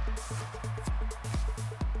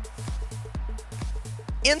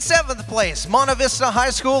 In 7th place, Monte Vista High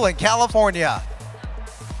School in California.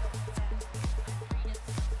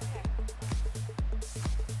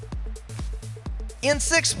 In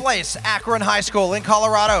 6th place, Akron High School in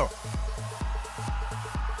Colorado.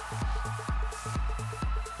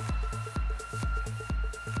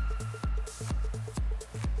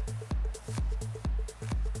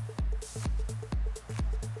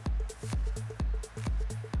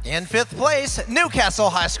 In 5th place, Newcastle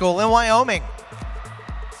High School in Wyoming.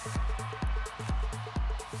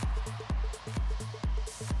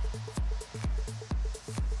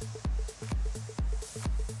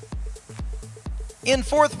 In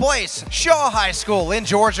 4th place, Shaw High School in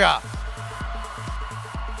Georgia.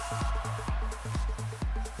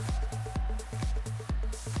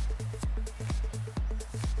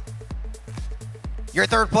 Your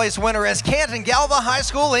 3rd place winner is Canton Galva High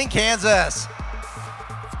School in Kansas.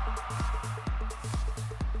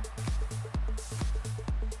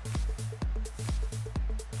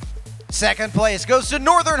 Second place goes to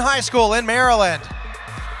Northern High School in Maryland.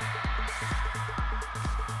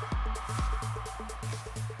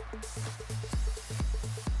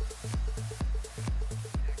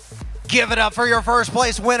 Give it up for your first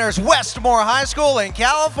place winners, Westmore High School in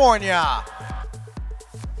California.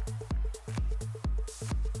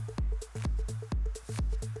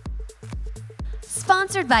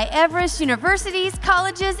 Sponsored by Everest Universities,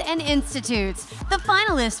 Colleges, and Institutes. The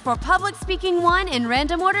finalists for Public Speaking 1 in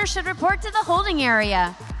random order should report to the holding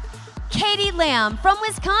area. Katie Lamb from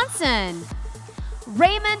Wisconsin.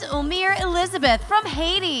 Raymond Ulmir Elizabeth from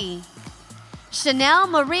Haiti. Chanel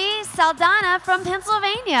Marie Saldana from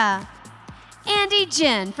Pennsylvania. Andy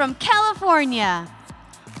Jin from California.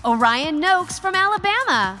 Orion Noakes from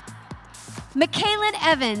Alabama. Michaelin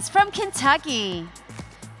Evans from Kentucky.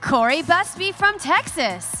 Corey Busby from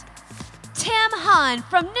Texas. Tim Hahn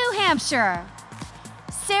from New Hampshire.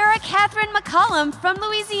 Sarah Catherine McCollum from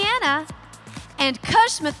Louisiana. And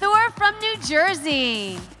Kush Mathur from New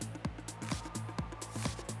Jersey.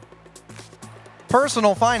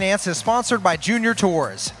 Personal Finance is sponsored by Junior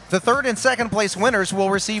Tours. The 3rd and 2nd place winners will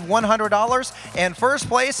receive $100 and 1st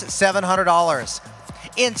place $700.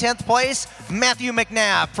 In 10th place, Matthew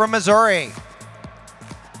McNabb from Missouri.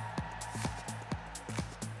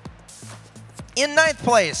 In 9th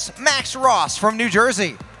place, Max Ross from New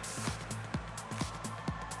Jersey.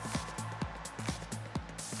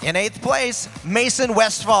 In 8th place, Mason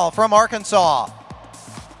Westfall from Arkansas.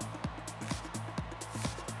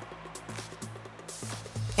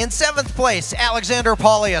 In 7th place, Alexander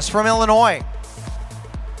Paulius from Illinois.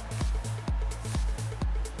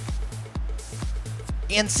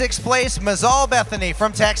 In 6th place, Mazal Bethany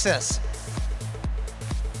from Texas.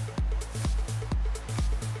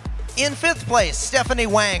 In 5th place, Stephanie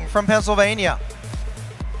Wang from Pennsylvania.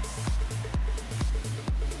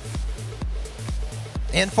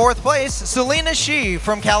 In 4th place, Selena Shee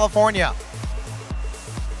from California.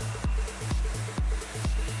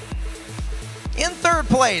 In 3rd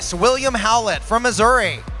place, William Howlett from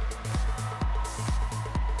Missouri.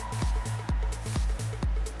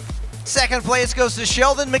 2nd place goes to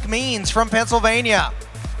Sheldon McMeans from Pennsylvania.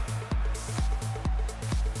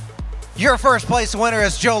 Your 1st place winner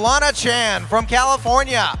is Jolana Chan from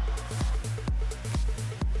California.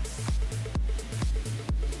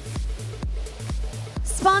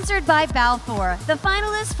 Sponsored by Balfour, the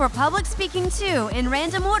finalists for Public Speaking 2 in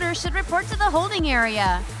random order should report to the holding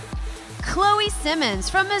area. Chloe Simmons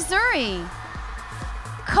from Missouri.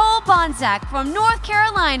 Cole Bonzak from North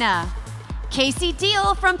Carolina. Casey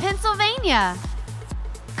Deal from Pennsylvania.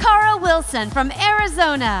 Cara Wilson from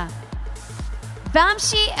Arizona.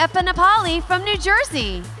 Vamshi Epanapali from New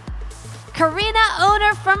Jersey. Karina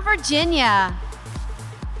Owner from Virginia.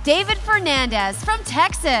 David Fernandez from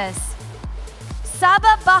Texas.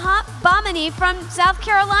 Saba Bahmani from South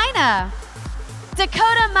Carolina.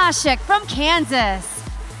 Dakota Mashik from Kansas.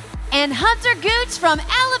 And Hunter Gooch from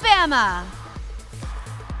Alabama.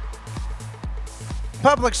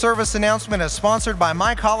 Public service announcement is sponsored by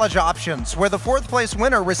My College Options, where the 4th place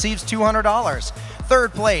winner receives $200,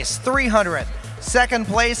 3rd place $300, 2nd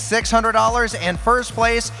place $600, and 1st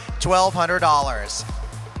place $1,200.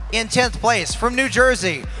 In 10th place from New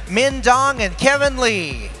Jersey, Min Dong and Kevin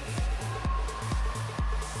Lee.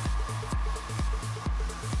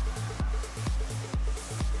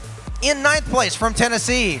 In 9th place from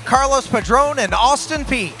Tennessee, Carlos Padron and Austin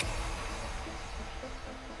Peak.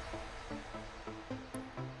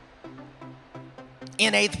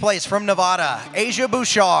 In 8th place from Nevada, Asia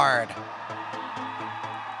Bouchard.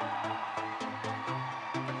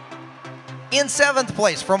 In 7th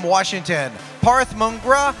place from Washington, Parth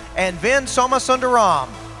Mungra and Vin Somasundaram.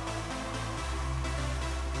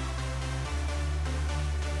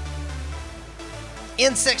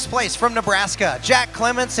 In 6th place from Nebraska, Jack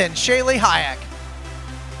Clements and Shaylee Hayek.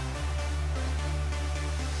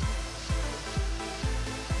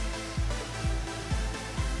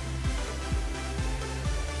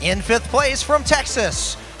 In 5th place from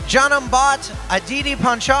Texas, Janam Bhatt, Aditi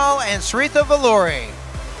Panchal, and Sritha Valluri.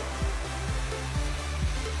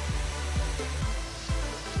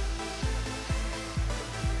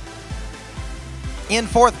 In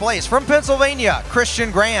 4th place from Pennsylvania,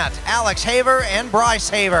 Christian Grant, Alex Haver, and Bryce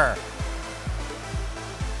Haver.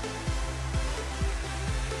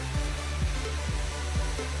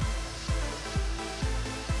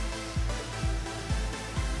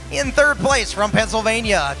 In 3rd place from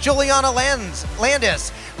Pennsylvania, Juliana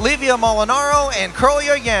Landis, Livia Molinaro, and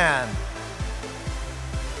Krolya Yan.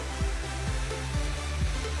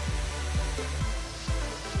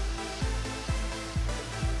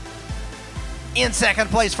 In 2nd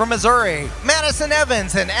place from Missouri, Madison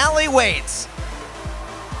Evans and Allie Waits.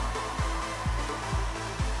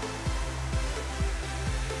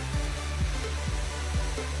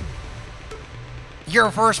 Your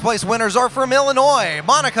 1st place winners are from Illinois,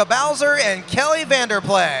 Monica Bowser and Kelly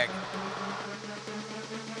Vanderpleg.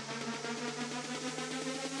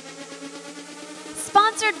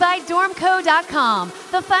 Sponsored by Dormco.com,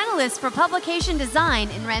 the finalists for publication design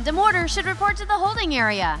in random order should report to the holding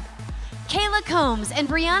area. Kayla Combs and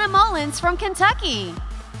Brianna Mullins from Kentucky.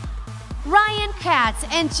 Ryan Katz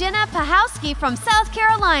and Jenna Pahowski from South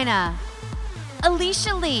Carolina.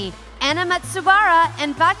 Alicia Lee, Anna Matsubara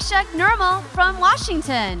and Vakshak Nirmal from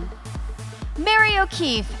Washington. Mary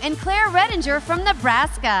O'Keefe and Claire Redinger from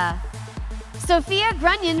Nebraska. Sophia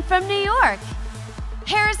Grunion from New York.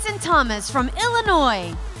 Harrison Thomas from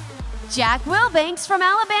Illinois. Jack Wilbanks from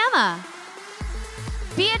Alabama.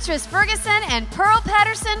 Beatrice Ferguson and Pearl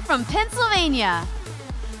Patterson from Pennsylvania.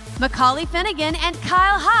 Macaulay Finnegan and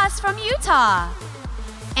Kyle Haas from Utah.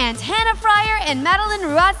 And Hannah Fryer and Madeline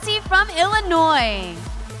Ruazzi from Illinois.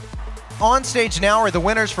 On stage now are the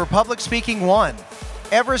winners for Public Speaking 1.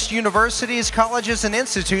 Everest University's Colleges and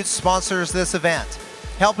Institutes sponsors this event.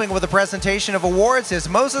 Helping with the presentation of awards is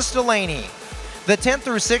Moses Delaney. The 10th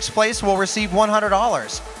through 6th place will receive $100.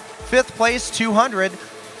 5th place, $200.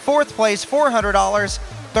 4th place, $400.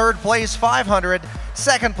 3rd place, $500.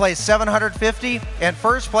 2nd place, $750. And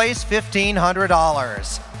 1st place,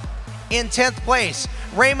 $1,500. In 10th place,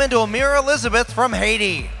 Raymond Omir Elizabeth from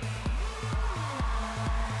Haiti.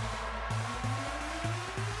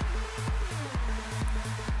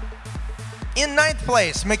 In 9th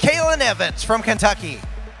place, Michaela Evans from Kentucky.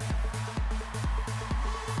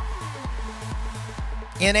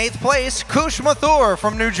 In 8th place, Kush Mathur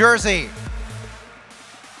from New Jersey.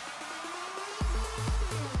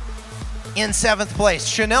 In 7th place,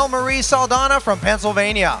 Chanel Marie Saldana from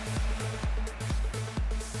Pennsylvania.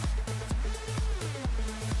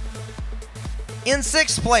 In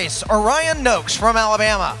 6th place, Orion Noakes from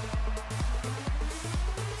Alabama.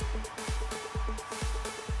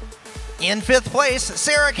 In 5th place,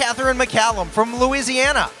 Sarah Catherine McCallum from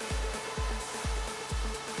Louisiana.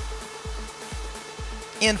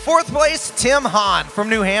 In 4th place, Tim Hahn from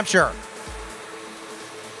New Hampshire.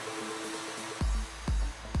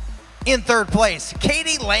 In 3rd place,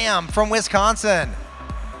 Katie Lamb from Wisconsin.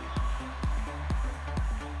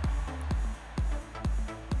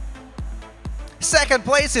 Second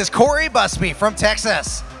place is Corey Busby from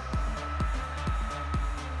Texas.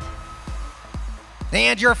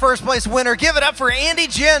 And your first place winner, give it up for Andy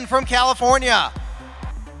Jin from California.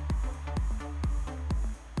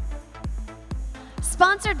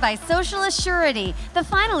 Sponsored by Socialist Surety, the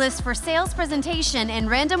finalists for sales presentation in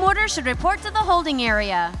random order should report to the holding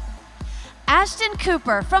area. Ashton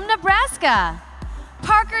Cooper from Nebraska.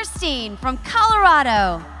 Parker Steen from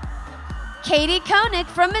Colorado. Katie Koenig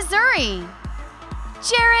from Missouri.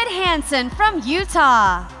 Jared Hansen from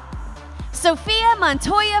Utah. Sophia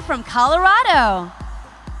Montoya from Colorado.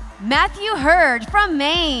 Matthew Hurd from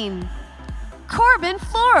Maine. Corbin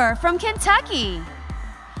Florer from Kentucky.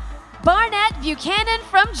 Barnett Buchanan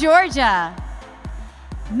from Georgia.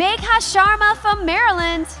 Megha Sharma from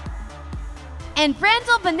Maryland. And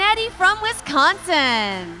Brandel Benetti from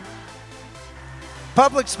Wisconsin.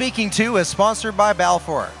 Public Speaking 2 is sponsored by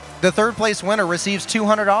Balfour. The third place winner receives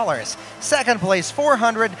 $200, second place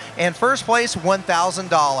 $400, and first place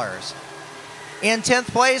 $1,000. In 10th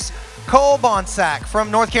place, Cole Bonsack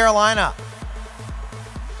from North Carolina.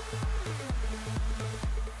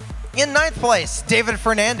 In 9th place, David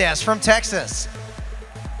Fernandez from Texas.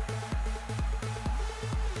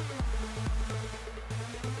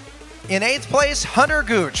 In 8th place, Hunter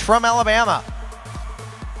Gooch from Alabama.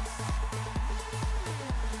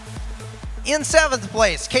 In 7th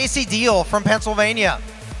place, Casey Deal from Pennsylvania.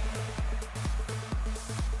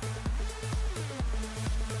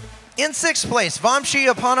 In 6th place,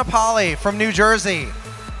 Vamshi Apanapali from New Jersey.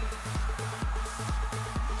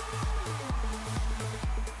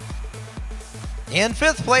 In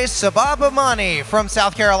 5th place, Sabab Amani from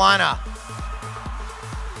South Carolina.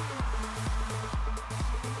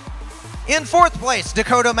 In 4th place,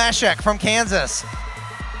 Dakota Mashek from Kansas.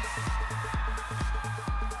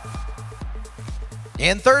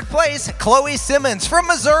 In 3rd place, Chloe Simmons from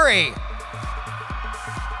Missouri.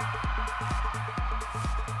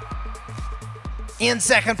 In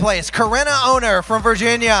 2nd place, Corinna Owner from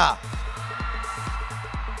Virginia.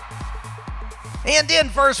 And in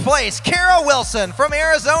 1st place, Kara Wilson from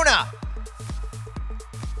Arizona.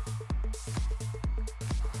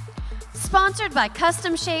 Sponsored by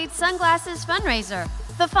Custom Shade Sunglasses Fundraiser.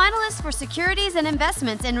 The finalists for securities and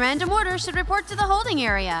investments in random order should report to the holding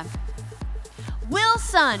area. Will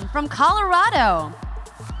Sun from Colorado.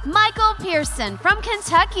 Michael Pearson from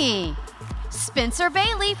Kentucky. Spencer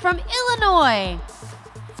Bailey from Illinois.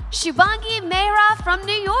 Shubhangi Mehra from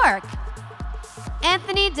New York.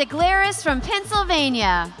 Anthony DeGlaris from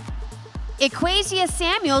Pennsylvania. Equasia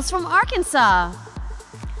Samuels from Arkansas.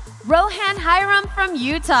 Rohan Hiram from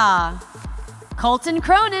Utah. Colton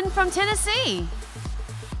Cronin from Tennessee.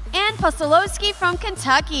 Ann Postolowski from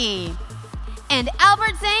Kentucky. And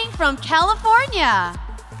Albert Zhang from California.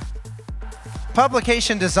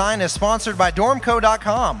 Publication design is sponsored by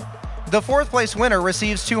dormco.com. The 4th place winner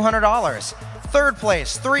receives $200. 3rd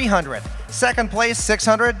place, $300. 2nd place,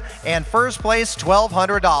 $600. And 1st place,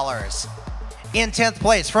 $1,200. In 10th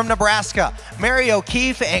place from Nebraska, Mary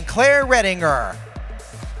O'Keefe and Claire Redinger.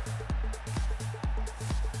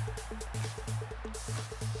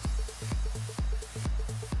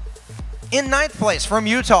 In 9th place from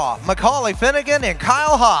Utah, Macaulay Finnegan and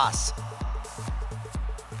Kyle Haas.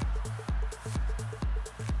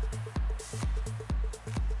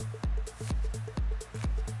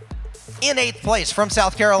 In 8th place from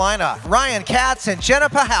South Carolina, Ryan Katz and Jenna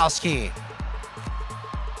Pahowski.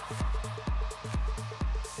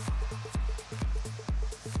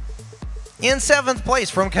 In 7th place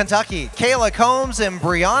from Kentucky, Kayla Combs and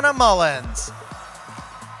Brianna Mullins.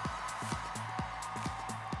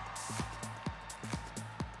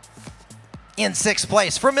 In 6th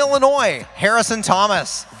place from Illinois, Harrison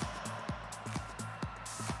Thomas.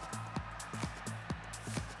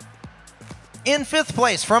 In 5th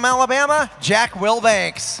place from Alabama, Jack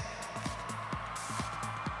Wilbanks.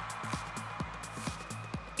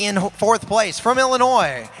 In 4th place from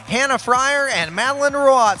Illinois, Hannah Fryer and Madeline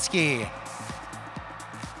Rowatsky.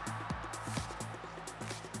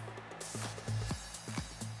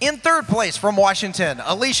 In 3rd place from Washington,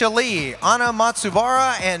 Alicia Lee, Anna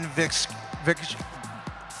Matsubara, and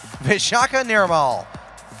Vishaka Nirmal.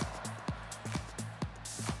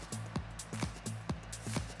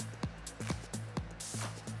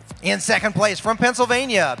 In 2nd place from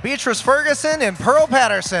Pennsylvania, Beatrice Ferguson and Pearl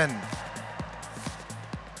Patterson.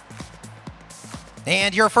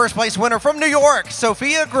 And your 1st place winner from New York,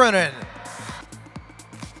 Sophia Grunin.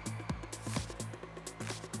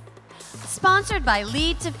 Sponsored by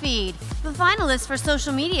Lead to Feed. The finalists for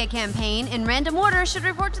social media campaign in random order should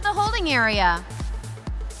report to the holding area.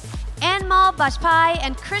 Anmal Bajpai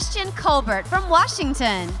and Christian Colbert from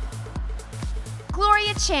Washington.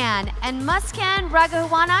 Gloria Chan and Muskan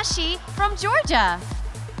Raghuvanashi from Georgia.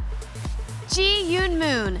 Ji Yoon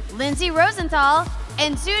Moon, Lindsay Rosenthal,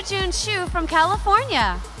 and Zujun Shu from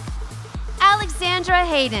California. Alexandra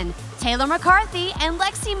Hayden, Taylor McCarthy, and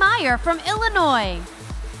Lexi Meyer from Illinois.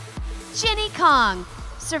 Jenny Kong,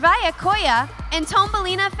 Servia Koya, and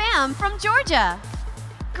Tombalina Pham from Georgia.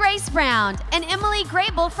 Grace Brown and Emily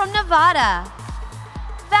Grable from Nevada.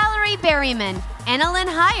 Valerie Berryman, Annalyn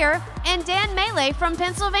Heyer, and Dan Melee from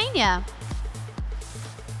Pennsylvania.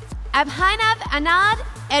 Abhinav Anand,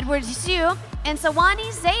 Edward Xu, and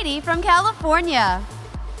Sawani Zaidi from California.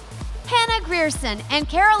 Hannah Grierson and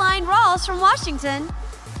Caroline Rawls from Washington.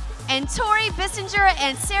 And Tori Bissinger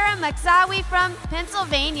and Sarah Makzawi from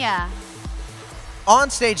Pennsylvania. On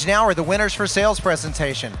stage now are the winners for sales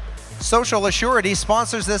presentation. Social Assurity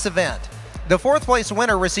sponsors this event. The 4th place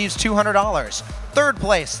winner receives $200. 3rd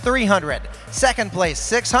place, $300. 2nd place,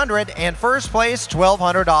 $600. And 1st place,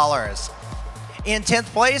 $1,200. In 10th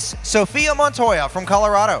place, Sophia Montoya from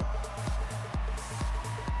Colorado.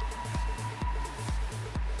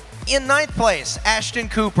 In 9th place, Ashton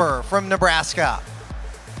Cooper from Nebraska.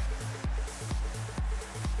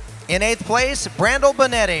 In 8th place, Brandel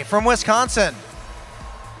Bonetti from Wisconsin.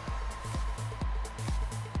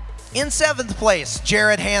 In 7th place,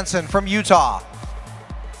 Jared Hansen from Utah.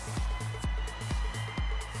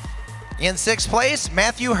 In 6th place,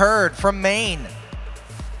 Matthew Hurd from Maine.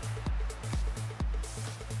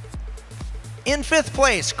 In 5th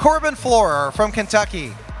place, Corbin Florer from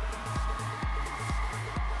Kentucky.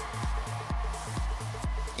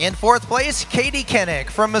 In 4th place, Katie Koenig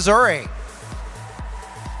from Missouri.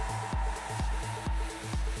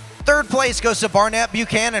 3rd place goes to Barnett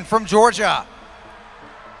Buchanan from Georgia.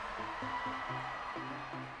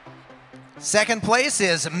 2nd place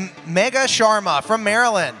is Megha Sharma from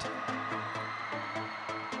Maryland.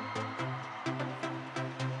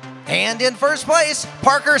 And in 1st place,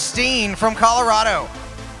 Parker Steen from Colorado.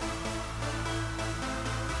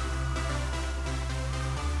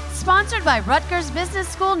 Sponsored by Rutgers Business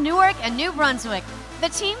School, Newark and New Brunswick. The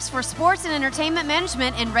teams for sports and entertainment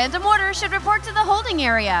management in random order should report to the holding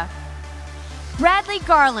area. Bradley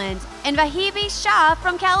Garland and Vahibi Shah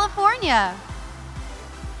from California.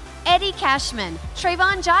 Eddie Cashman,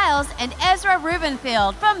 Trayvon Giles, and Ezra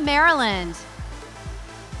Rubenfield from Maryland.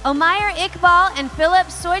 Omair Iqbal and Philip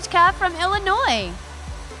Sojka from Illinois.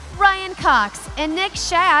 Ryan Cox and Nick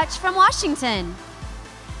Shatch from Washington.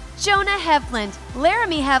 Jonah Hevland,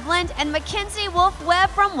 Laramie Hevland, and Mackenzie Wolf-Webb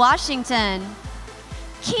from Washington.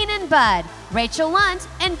 Keenan Budd, Rachel Lunt,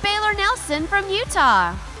 and Baylor Nelson from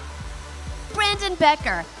Utah. Brandon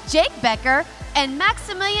Becker, Jake Becker, and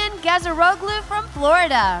Maximilian Gazaroglu from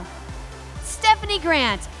Florida. Stephanie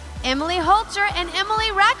Grant, Emily Holter, and Emily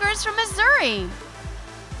Rackers from Missouri.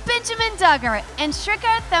 Benjamin Duggar and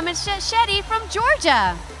Shrika Thamachetty from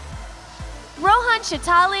Georgia. Rohan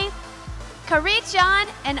Chitali, Karit John,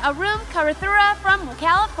 and Arum Karathura from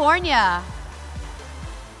California.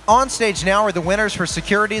 On stage now are the winners for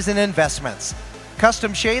securities and investments.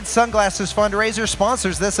 Custom Shades Sunglasses Fundraiser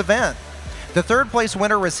sponsors this event. The 3rd place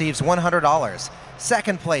winner receives $100,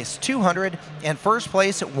 2nd place $200, and 1st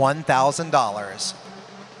place $1,000.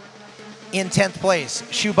 In 10th place,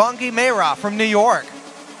 Shubhangi Mehra from New York.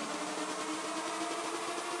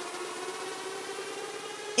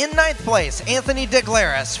 In 9th place, Anthony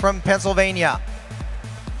DeGlaris from Pennsylvania.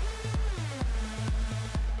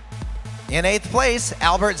 In 8th place,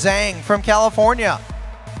 Albert Zhang from California.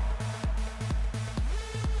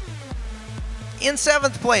 In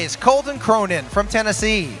 7th place, Colton Cronin from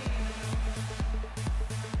Tennessee.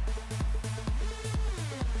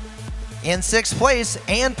 In 6th place,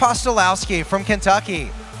 Ann Postolowski from Kentucky.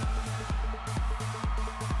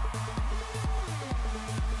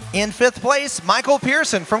 In 5th place, Michael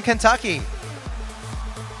Pearson from Kentucky.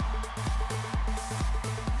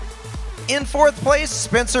 In 4th place,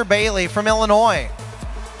 Spencer Bailey from Illinois.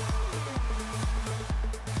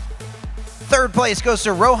 3rd place goes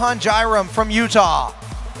to Rohan Jairam from Utah.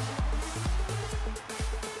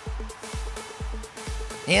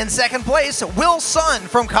 In 2nd place, Will Sun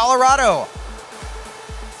from Colorado.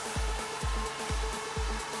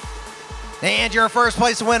 And your 1st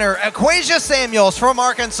place winner, Equasia Samuels from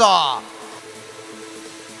Arkansas.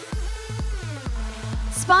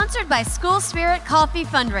 Sponsored by School Spirit Coffee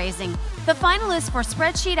Fundraising. The finalists for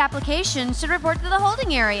spreadsheet applications should report to the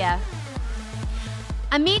holding area.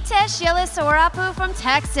 Amitesh Yelisaurapu from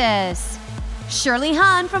Texas. Shirley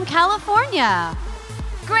Hahn from California.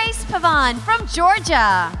 Grace Pavan from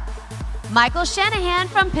Georgia. Michael Shanahan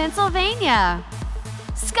from Pennsylvania.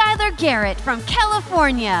 Skylar Garrett from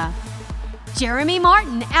California. Jeremy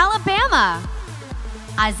Martin, Alabama.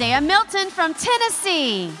 Isaiah Milton from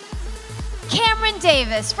Tennessee. Cameron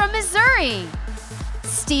Davis from Missouri.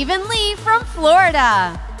 Stephen Lee from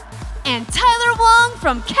Florida. And Tyler Wong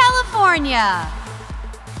from California.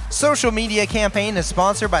 Social media campaign is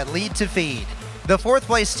sponsored by Lead to Feed. The 4th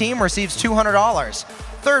place team receives $200,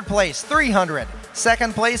 3rd place $300,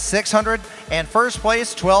 2nd place $600, and 1st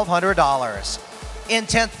place $1,200. In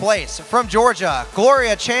 10th place, from Georgia,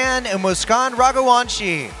 Gloria Chan and Muskan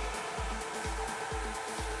Raghuvanshi.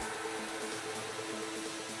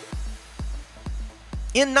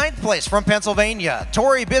 In 9th place, from Pennsylvania,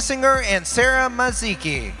 Tori Bissinger and Sarah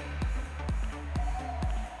Maziki.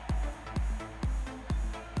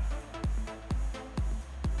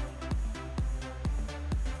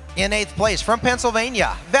 In 8th place, from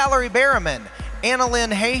Pennsylvania, Valerie Berriman,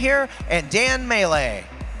 Annalyn Hayher, and Dan Melee.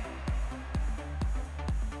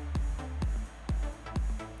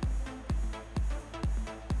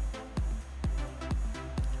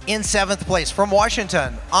 In 7th place, from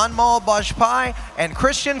Washington, Anmol Bajpai and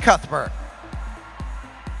Christian Cuthbert.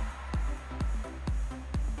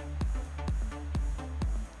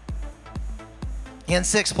 In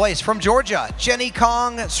 6th place, from Georgia, Jenny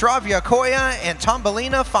Kong, Sravya Koya, and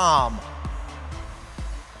Tombalina Pham.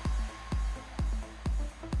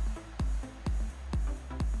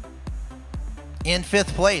 In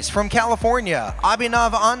 5th place, from California,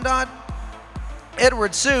 Abhinav Andat,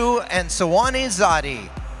 Edward Su, and Sawani Zadi.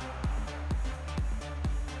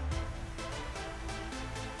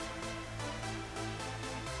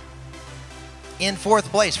 In 4th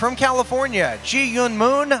place, from California, Ji Yun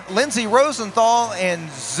Moon, Lindsay Rosenthal, and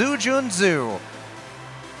Zhu Jun Zhu.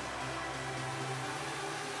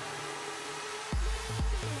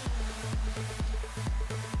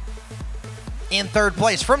 In 3rd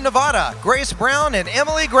place, from Nevada, Grace Brown and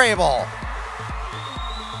Emily Grable.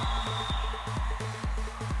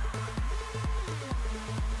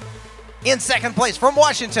 In 2nd place, from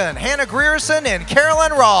Washington, Hannah Grierson and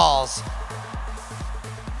Carolyn Rawls.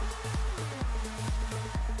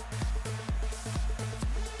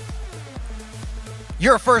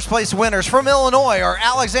 Your 1st place winners from Illinois are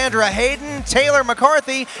Alexandra Hayden, Taylor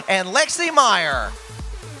McCarthy, and Lexi Meyer.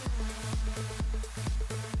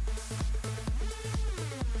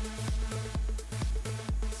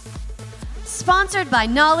 Sponsored by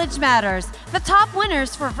Knowledge Matters, the top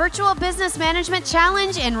winners for Virtual Business Management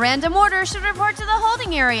Challenge in random order should report to the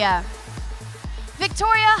holding area.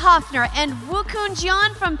 Victoria Hoffner and Wukun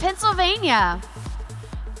Jian from Pennsylvania.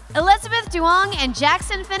 Elizabeth Duong and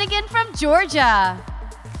Jackson Finnegan from Georgia.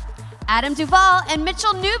 Adam Duvall and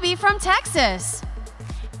Mitchell Newby from Texas.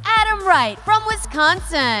 Adam Wright from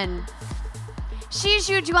Wisconsin.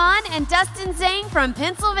 Shizhu Juan and Dustin Zhang from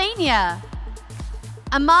Pennsylvania.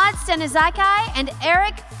 Ahmad Stenizakai and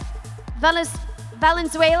Eric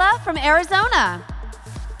Valenzuela from Arizona.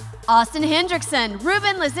 Austin Hendrickson,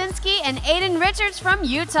 Ruben Lazinski, and Aiden Richards from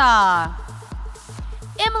Utah.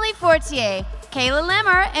 Emily Fortier, Kayla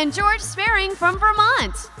Limmer, and George Sparing from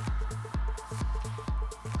Vermont.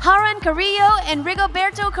 Haran Carrillo and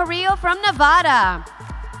Rigoberto Carrillo from Nevada.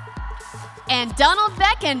 And Donald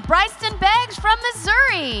Beck and Bryston Beggs from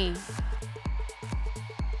Missouri.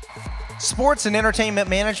 Sports and Entertainment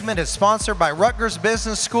Management is sponsored by Rutgers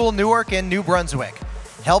Business School, Newark and New Brunswick.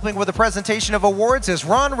 Helping with the presentation of awards is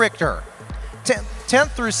Ron Richter.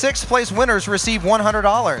 10th through 6th place winners receive $100.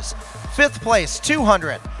 5th place,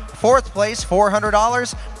 $200. 4th place,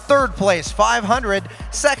 $400. 3rd place, $500.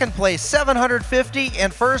 2nd place, $750.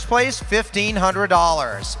 And 1st place,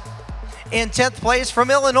 $1,500. In 10th place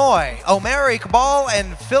from Illinois, Omer Iqbal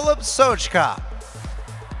and Philip Sochka.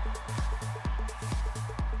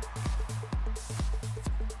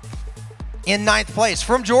 In 9th place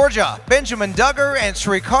from Georgia, Benjamin Duggar and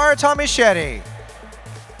Srikar Tomishetty.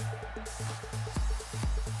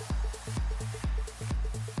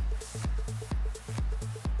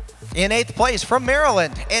 In 8th place from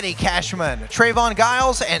Maryland, Eddie Cashman, Trayvon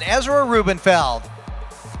Giles, and Ezra Rubenfeld.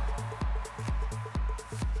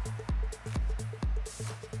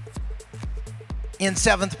 In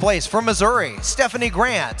 7th place from Missouri, Stephanie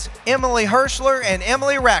Grant, Emily Hirschler, and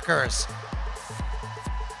Emily Rackers.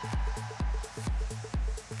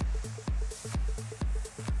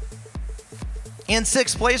 In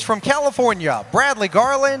 6th place from California, Bradley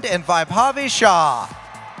Garland and Vaibhavi Shah.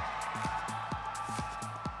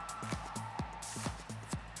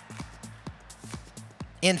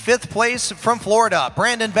 In 5th place from Florida,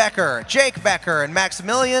 Brandon Becker, Jake Becker, and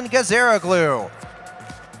Maximilian Gazaraglu.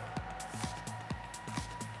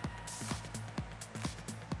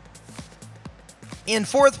 In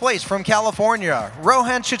 4th place from California,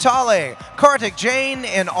 Rohan Chitale, Kartik Jain,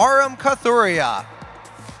 and Aram Kathuria.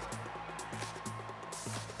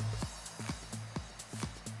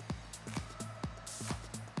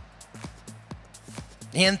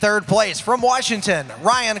 In 3rd place from Washington,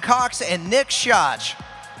 Ryan Cox and Nick Schach.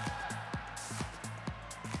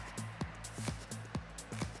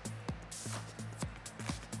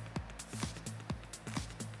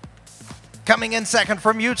 Coming in 2nd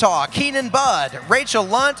from Utah, Keenan Budd, Rachel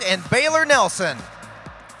Lunt, and Baylor Nelson.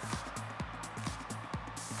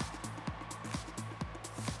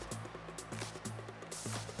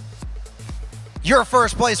 Your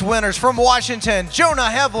 1st place winners from Washington, Jonah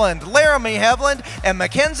Hevland, Laramie Hevland, and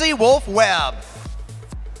Mackenzie Wolf Webb.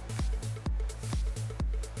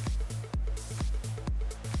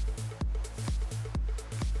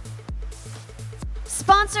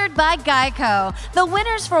 Sponsored by Geico. The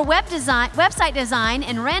winners for website design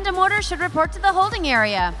in random order should report to the holding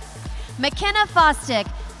area. McKenna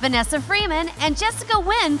Fostick, Vanessa Freeman, and Jessica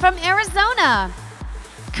Wynn from Arizona.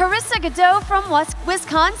 Carissa Godot from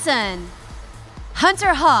Wisconsin.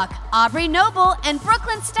 Hunter Hawk, Aubrey Noble, and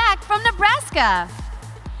Brooklyn Stack from Nebraska.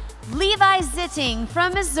 Levi Zitting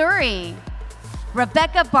from Missouri.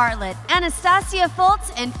 Rebecca Bartlett, Anastasia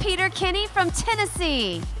Foltz, and Peter Kinney from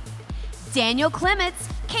Tennessee. Daniel Clements,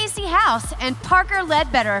 Casey House, and Parker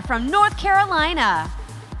Ledbetter from North Carolina.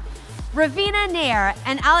 Ravina Nair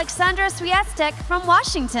and Alexandra Swiatek from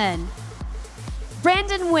Washington.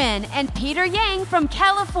 Brandon Nguyen and Peter Yang from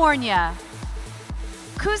California.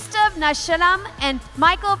 Gustav Nashalam and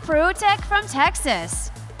Michael Prutek from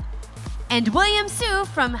Texas. And William Su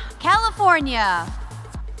from California.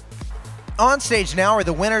 On stage now are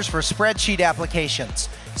the winners for spreadsheet applications.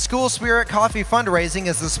 School Spirit Coffee Fundraising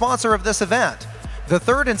is the sponsor of this event. The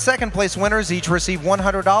third and second place winners each receive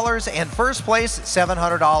 $100 and first place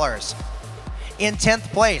 $700. In 10th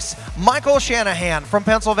place, Michael Shanahan from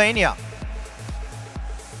Pennsylvania.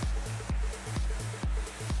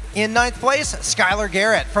 In 9th place, Skylar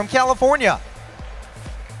Garrett from California.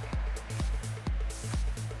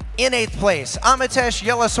 In 8th place, Amitesh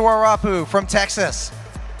Yelaswarapu from Texas.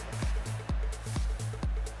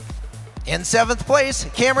 In 7th place,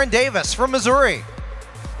 Cameron Davis from Missouri.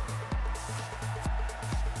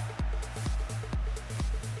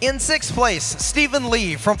 In 6th place, Stephen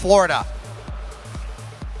Lee from Florida.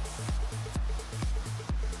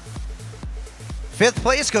 5th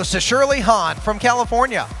place goes to Shirley Hahn from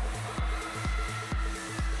California.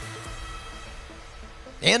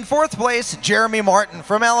 In 4th place, Jeremy Martin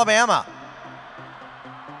from Alabama.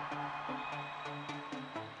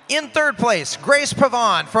 In 3rd place, Grace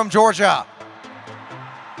Pavon from Georgia.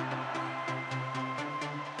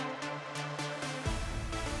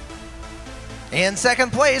 In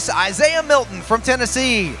 2nd place, Isaiah Milton from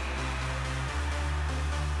Tennessee.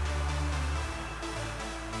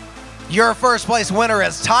 Your first place winner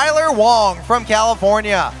is Tyler Wong from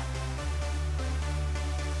California.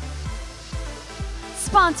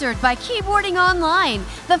 Sponsored by Keyboarding Online,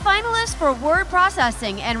 the finalists for word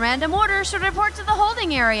processing and random order should report to the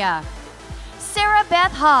holding area. Sarah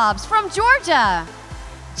Beth Hobbs from Georgia.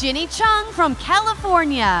 Jenny Chung from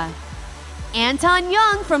California. Anton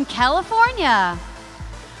Young from California.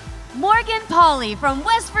 Morgan Pauley from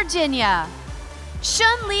West Virginia.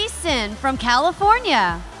 Shun Lee Sin from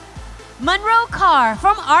California. Monroe Carr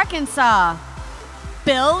from Arkansas.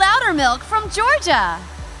 Bill Loudermilk from Georgia.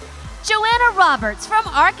 Joanna Roberts from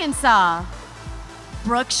Arkansas.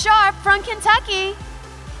 Brooke Sharp from Kentucky.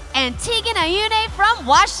 And Tegan Ayune from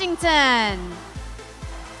Washington.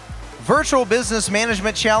 Virtual Business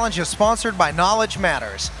Management Challenge is sponsored by Knowledge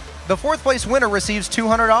Matters. The 4th place winner receives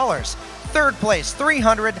 $200, 3rd place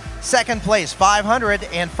 $300, 2nd place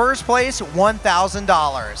 $500, and 1st place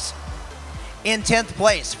 $1,000. In 10th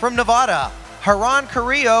place from Nevada, Haran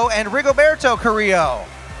Carrillo and Rigoberto Carrillo.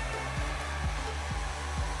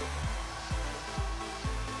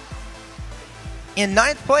 In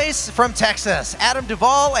 9th place from Texas, Adam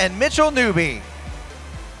Duvall and Mitchell Newby.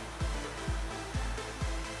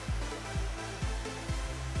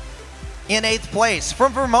 In 8th place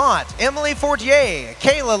from Vermont, Emily Fortier,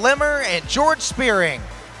 Kayla Limmer, and George Spearing.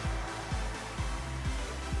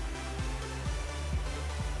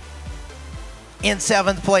 In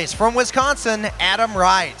 7th place from Wisconsin, Adam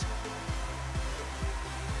Wright.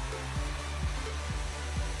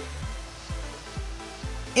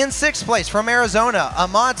 In 6th place from Arizona,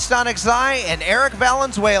 Ahmad Stanikzai and Eric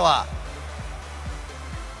Valenzuela.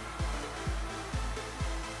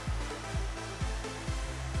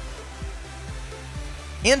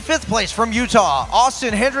 In 5th place from Utah,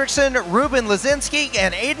 Austin Hendrickson, Ruben Lazinski,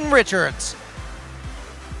 and Aiden Richards.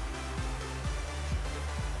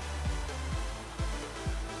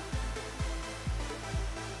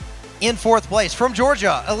 In 4th place from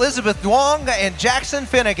Georgia, Elizabeth Duong and Jackson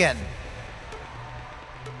Finnegan.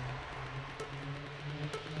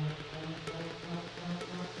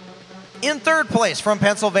 In 3rd place from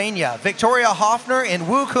Pennsylvania, Victoria Hoffner and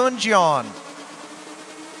Woo Kun Jeon.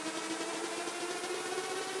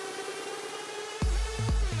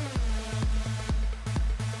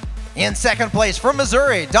 In 2nd place from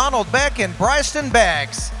Missouri, Donald Beck and Bryston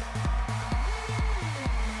Baggs.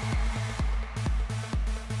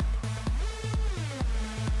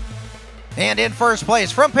 And in 1st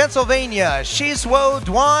place from Pennsylvania, Shizwo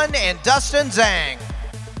Dwan and Dustin Zhang.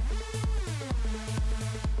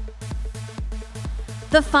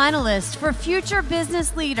 The finalists for Future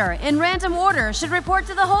Business Leader in random order should report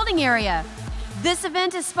to the holding area. This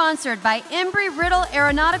event is sponsored by Embry-Riddle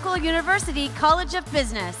Aeronautical University College of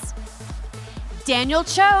Business. Daniel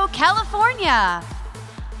Cho, California.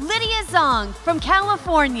 Lydia Zong from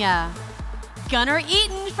California. Gunnar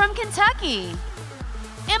Eaton from Kentucky.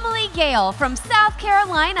 Emily Gale from South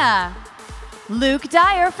Carolina. Luke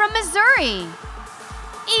Dyer from Missouri.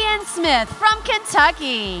 Ian Smith from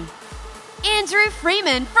Kentucky. Andrew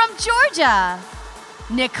Freeman from Georgia.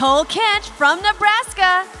 Nicole Kent from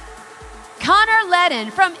Nebraska. Connor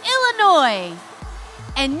Ledden from Illinois.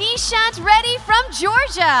 And Nishant Reddy from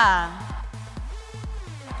Georgia.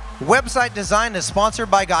 Website design is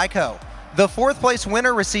sponsored by Geico. The fourth place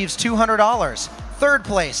winner receives $200. Third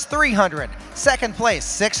place, $300. Second place,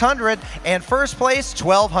 $600. And first place,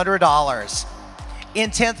 $1,200.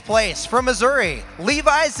 In 10th place, from Missouri,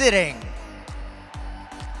 Levi Zitting.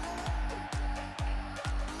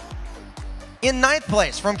 In 9th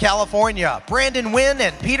place, from California, Brandon Nguyen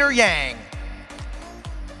and Peter Yang.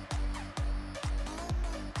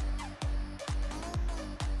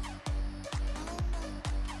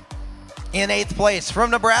 In 8th place, from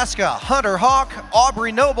Nebraska, Hunter Hawk,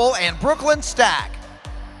 Aubrey Noble, and Brooklyn Stack.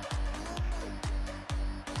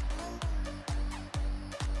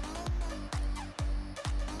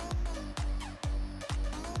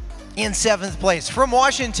 In 7th place, from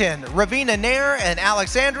Washington, Ravina Nair and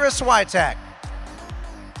Alexandra Switek.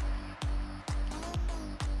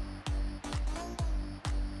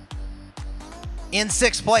 In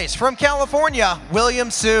 6th place, from California, William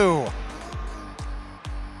Sue.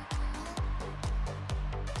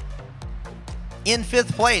 In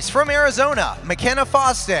 5th place, from Arizona, McKenna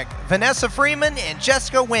Fostick, Vanessa Freeman, and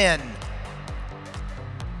Jessica Nguyen.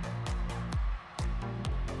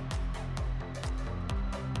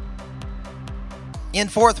 In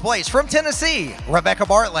 4th place, from Tennessee, Rebecca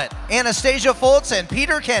Bartlett, Anastasia Fultz, and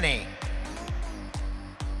Peter Kenny.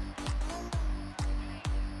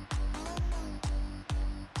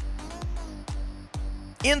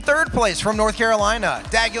 In 3rd place, from North Carolina,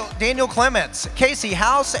 Daniel Clements, Casey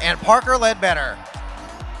House, and Parker Ledbetter.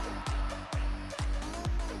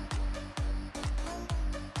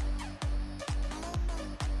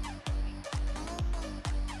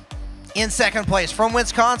 In 2nd place, from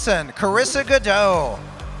Wisconsin, Carissa Godot.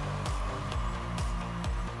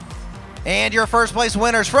 And your first place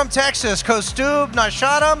winners from Texas, Kostub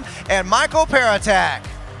Nashadam and Michael Paratak.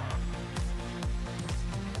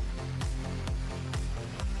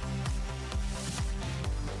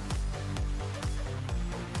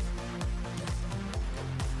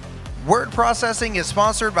 Word processing is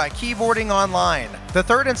sponsored by Keyboarding Online. The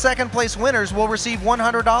 3rd and 2nd place winners will receive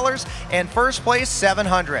 $100 and first place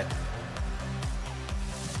 $700.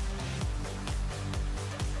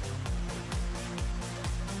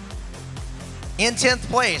 In 10th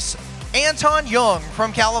place, Anton Young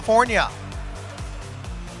from California.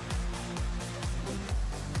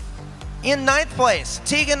 In 9th place,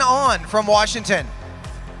 Tegan On from Washington.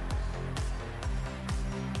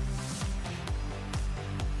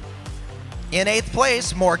 In 8th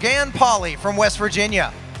place, Morgan Polly from West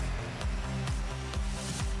Virginia.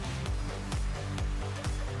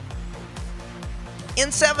 In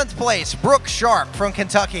 7th place, Brooke Sharp from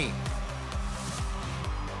Kentucky.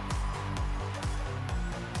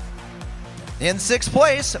 In 6th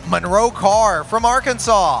place, Monroe Carr from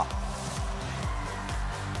Arkansas.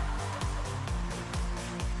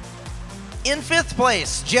 In 5th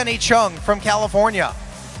place, Jenny Chung from California.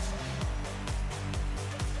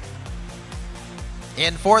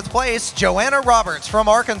 In 4th place, Joanna Roberts from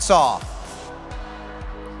Arkansas.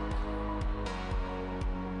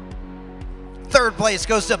 3rd place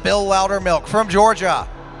goes to Bill Loudermilk from Georgia.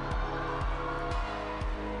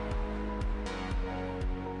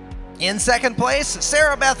 In 2nd place,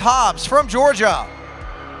 Sarah Beth Hobbs from Georgia.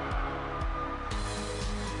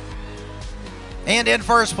 And in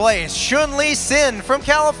 1st place, Shun Lee Sin from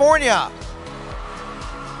California.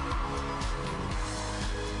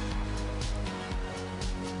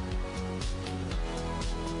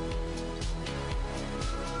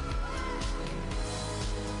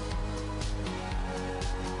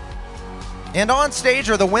 And on stage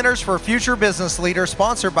are the winners for Future Business Leader,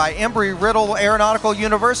 sponsored by Embry-Riddle Aeronautical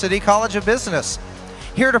University College of Business.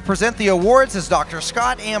 Here to present the awards is Dr.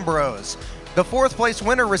 Scott Ambrose. The 4th place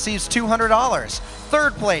winner receives $200,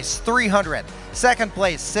 3rd place $300, 2nd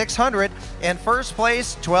place $600, and 1st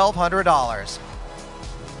place $1,200.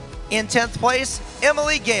 In 10th place,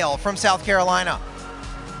 Emily Gale from South Carolina.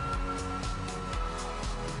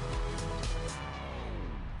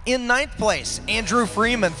 In 9th place, Andrew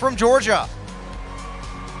Freeman from Georgia.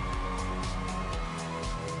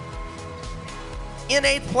 In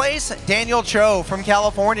 8th place, Daniel Cho from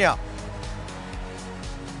California.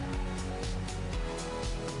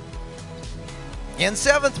 In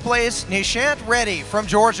 7th place, Nishant Reddy from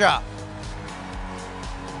Georgia.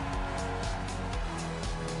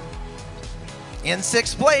 In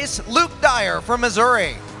 6th place, Luke Dyer from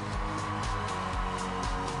Missouri.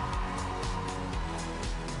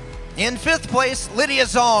 In 5th place, Lydia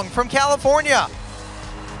Zong from California.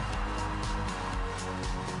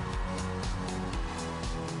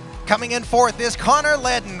 Coming in 4th is Connor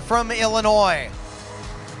Ledden from Illinois.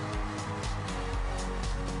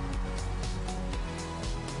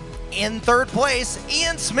 In third place,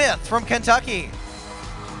 Ian Smith from Kentucky.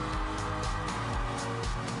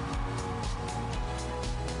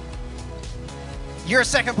 Your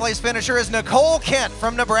second place finisher is Nicole Kent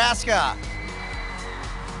from Nebraska.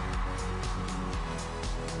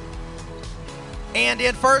 And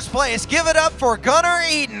in first place, give it up for Gunnar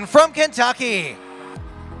Eaton from Kentucky.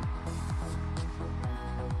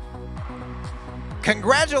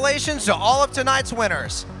 Congratulations to all of tonight's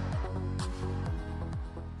winners.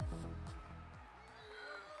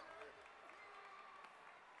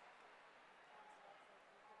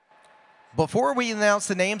 Before we announce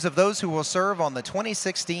the names of those who will serve on the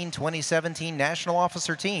 2016-2017 National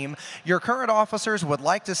Officer Team, your current officers would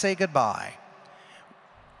like to say goodbye.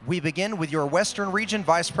 We begin with your Western Region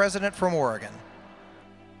Vice President from Oregon.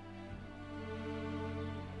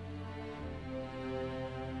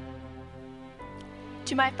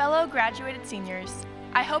 To my fellow graduated seniors,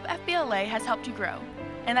 I hope FBLA has helped you grow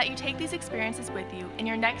and that you take these experiences with you in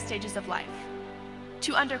your next stages of life.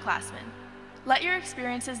 To underclassmen, let your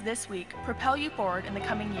experiences this week propel you forward in the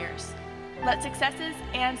coming years. Let successes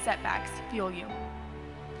and setbacks fuel you.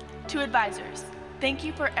 To advisors, thank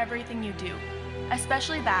you for everything you do,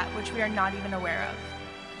 especially that which we are not even aware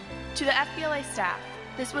of. To the FBLA staff,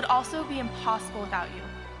 this would also be impossible without you.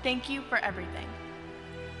 Thank you for everything.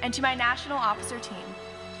 And to my National Officer Team,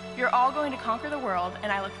 you're all going to conquer the world,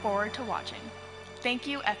 and I look forward to watching. Thank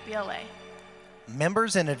you, FBLA.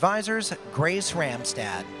 Members and advisors, Grace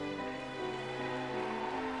Ramstad.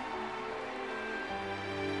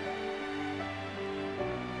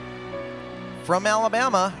 From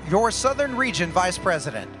Alabama, your Southern Region Vice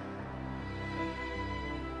President.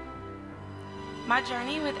 My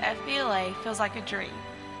journey with FBLA feels like a dream.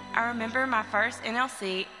 I remember my first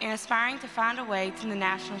NLC and aspiring to find a way to the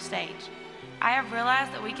national stage. I have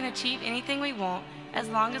realized that we can achieve anything we want as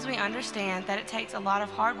long as we understand that it takes a lot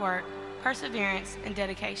of hard work, perseverance, and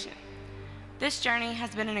dedication. This journey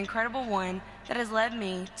has been an incredible one that has led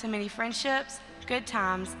me to many friendships, good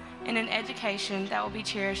times, and an education that will be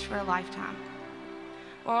cherished for a lifetime.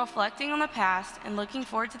 While reflecting on the past and looking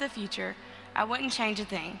forward to the future, I wouldn't change a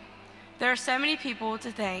thing. There are so many people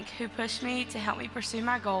to thank who pushed me to help me pursue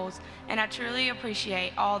my goals, and I truly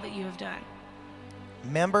appreciate all that you have done.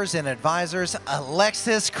 Members and advisors,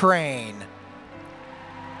 Alexis Crane.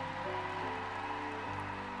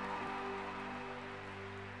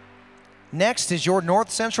 Next is your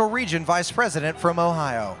North Central Region Vice President from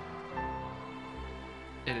Ohio.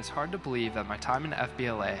 It is hard to believe that my time in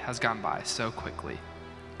FBLA has gone by so quickly.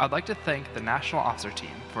 I'd like to thank the National Officer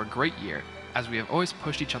Team for a great year, as we have always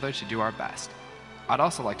pushed each other to do our best. I'd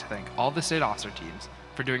also like to thank all the state officer teams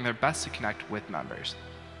for doing their best to connect with members.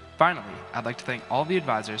 Finally, I'd like to thank all the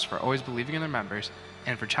advisors for always believing in their members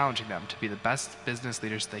and for challenging them to be the best business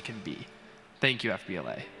leaders they can be. Thank you,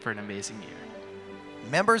 FBLA, for an amazing year.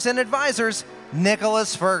 Members and advisors,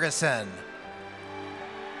 Nicholas Ferguson.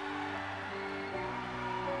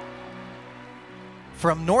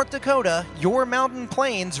 From North Dakota, your Mountain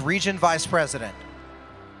Plains Region Vice President.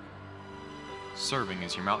 Serving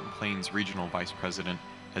as your Mountain Plains Regional Vice President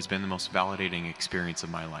has been the most validating experience of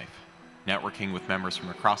my life. Networking with members from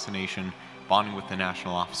across the nation, bonding with the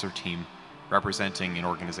National Officer Team, representing an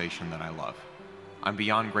organization that I love. I'm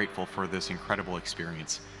beyond grateful for this incredible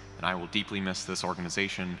experience, and I will deeply miss this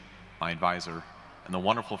organization, my advisor, and the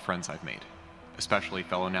wonderful friends I've made, especially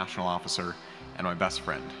fellow National Officer and my best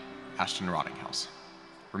friend, Ashton Rottinghouse.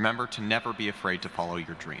 Remember to never be afraid to follow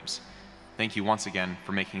your dreams. Thank you once again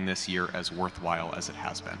for making this year as worthwhile as it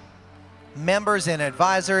has been. Members and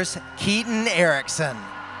advisors, Keaton Erickson.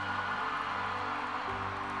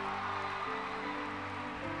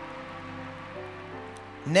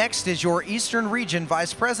 Next is your Eastern Region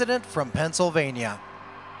Vice President from Pennsylvania.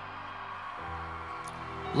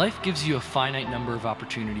 Life gives you a finite number of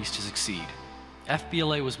opportunities to succeed.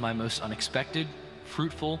 FBLA was my most unexpected,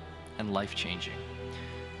 fruitful, and life-changing.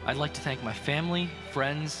 I'd like to thank my family,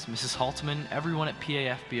 friends, Mrs. Haltman, everyone at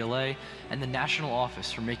PA-FBLA, and the National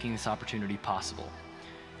Office for making this opportunity possible.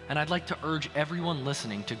 And I'd like to urge everyone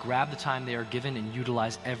listening to grab the time they are given and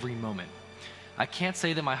utilize every moment. I can't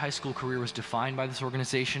say that my high school career was defined by this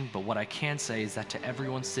organization, but what I can say is that to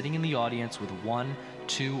everyone sitting in the audience with 1,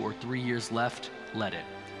 2, or 3 years left, let it.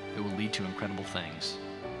 It will lead to incredible things.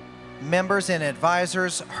 Members and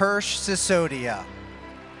advisors, Hirsch Sisodia.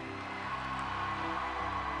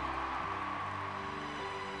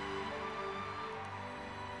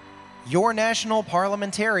 Your National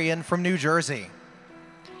Parliamentarian from New Jersey.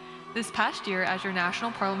 This past year as your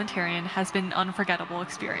National Parliamentarian has been an unforgettable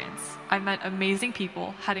experience. I've met amazing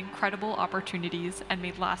people, had incredible opportunities, and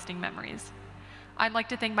made lasting memories. I'd like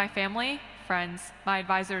to thank my family, friends, my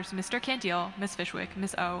advisors, Mr. Cantil, Ms. Fishwick,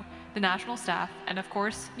 Ms. O, the national staff, and of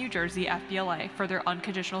course, New Jersey FBLA for their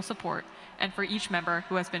unconditional support, and for each member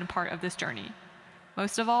who has been part of this journey.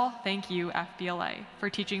 Most of all, thank you, FBLA, for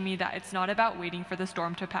teaching me that it's not about waiting for the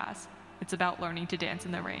storm to pass. It's about learning to dance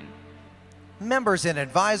in the rain. Members and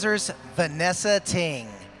advisors, Vanessa Ting.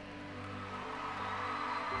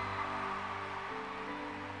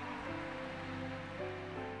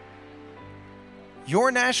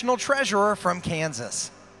 Your national treasurer from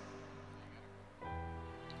Kansas.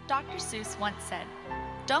 Dr. Seuss once said,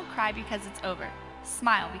 "Don't cry because it's over,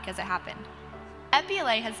 smile because it happened."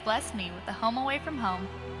 FBLA has blessed me with a home away from home,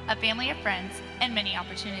 a family of friends, and many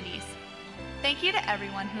opportunities. Thank you to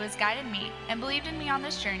everyone who has guided me and believed in me on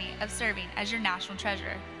this journey of serving as your national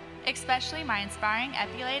treasurer, especially my inspiring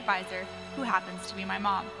FBLA advisor, who happens to be my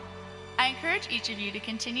mom. I encourage each of you to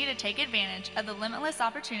continue to take advantage of the limitless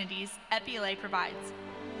opportunities FBLA provides.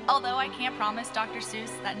 Although I can't promise Dr.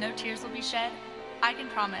 Seuss that no tears will be shed, I can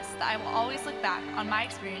promise that I will always look back on my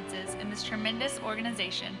experiences in this tremendous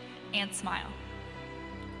organization and smile.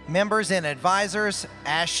 Members and advisors,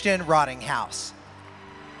 Ashton Rottinghouse.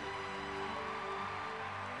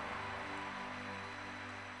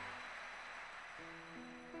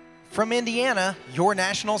 From Indiana, your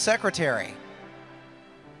national secretary.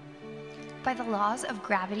 By the laws of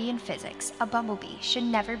gravity and physics, a bumblebee should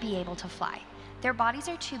never be able to fly. Their bodies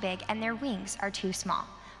are too big and their wings are too small.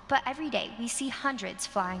 But every day we see hundreds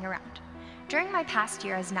flying around. During my past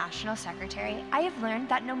year as National Secretary, I have learned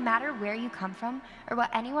that no matter where you come from or what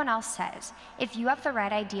anyone else says, if you have the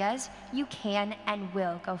right ideas, you can and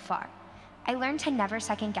will go far. I learned to never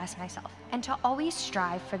second guess myself and to always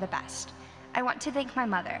strive for the best. I want to thank my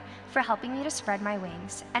mother for helping me to spread my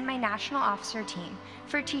wings and my national officer team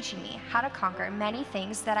for teaching me how to conquer many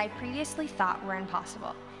things that I previously thought were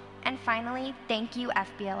impossible. And finally, thank you,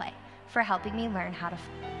 FBLA, for helping me learn how to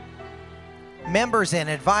fly. Members and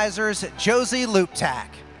advisors, Josie Luptak.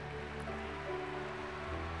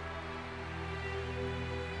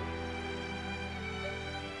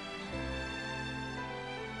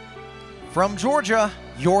 From Georgia,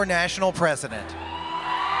 your national president.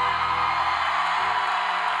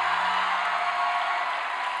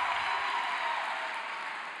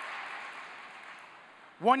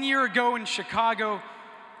 One year ago in Chicago,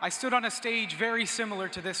 I stood on a stage very similar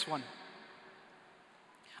to this one.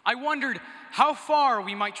 I wondered how far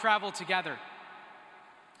we might travel together.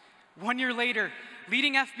 1 year later,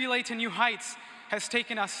 leading FBLA to new heights has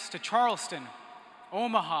taken us to Charleston,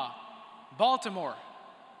 Omaha, Baltimore,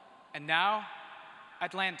 and now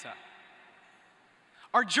Atlanta.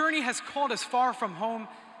 Our journey has called us far from home,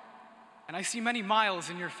 and I see many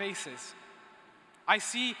miles in your faces. I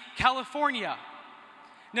see California,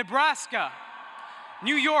 Nebraska,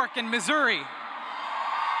 New York, and Missouri.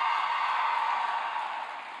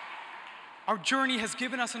 Our journey has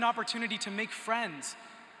given us an opportunity to make friends,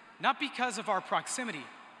 not because of our proximity,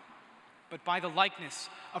 but by the likeness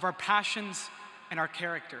of our passions and our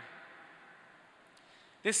character.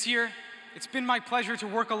 This year, it's been my pleasure to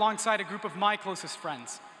work alongside a group of my closest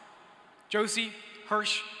friends: Josie,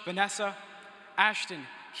 Hirsch, Vanessa, Ashton,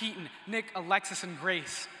 Heaton, Nick, Alexis, and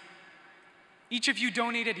Grace. Each of you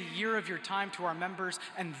donated a year of your time to our members,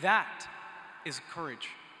 and that is courage.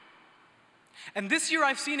 And this year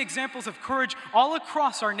I've seen examples of courage all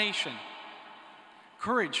across our nation.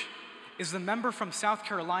 Courage is the member from South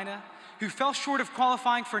Carolina who fell short of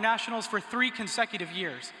qualifying for nationals for 3 consecutive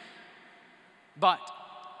years, but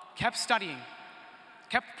kept studying,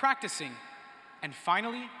 kept practicing, and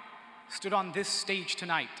finally stood on this stage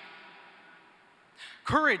tonight.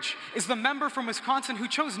 Courage is the member from Wisconsin who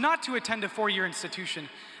chose not to attend a 4-year institution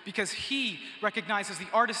because he recognizes the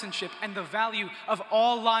artisanship and the value of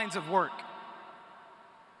all lines of work.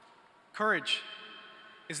 Courage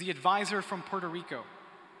is the advisor from Puerto Rico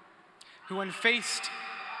who, when faced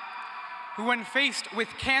with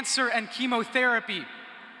cancer and chemotherapy,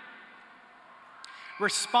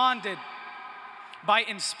 responded by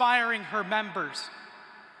inspiring her members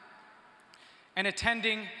and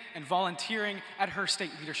attending and volunteering at her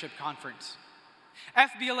state leadership conference.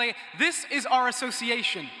 FBLA, this is our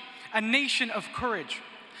association, a nation of courage.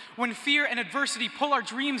 When fear and adversity pull our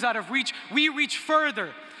dreams out of reach, we reach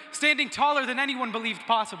further, standing taller than anyone believed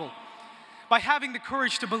possible. By having the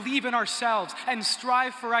courage to believe in ourselves and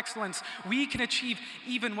strive for excellence, we can achieve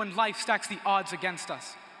even when life stacks the odds against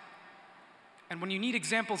us. And when you need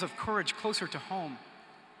examples of courage closer to home,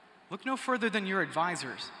 look no further than your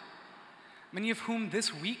advisors, many of whom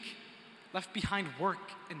this week left behind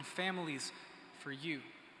work and families for you.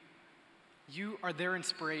 You are their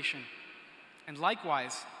inspiration, and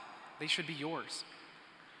likewise, they should be yours.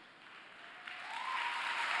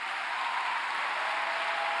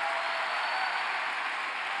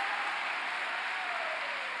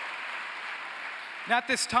 And at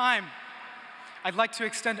this time, I'd like to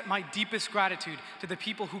extend my deepest gratitude to the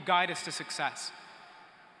people who guide us to success,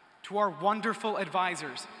 to our wonderful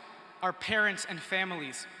advisors, our parents and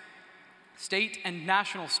families, state and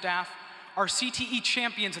national staff, our CTE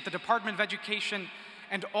champions at the Department of Education,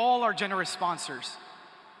 and all our generous sponsors.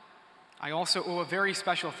 I also owe a very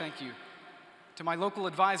special thank you to my local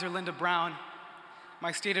advisor, Linda Brown,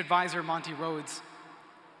 my state advisor, Monty Rhodes,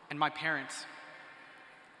 and my parents.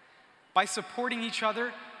 By supporting each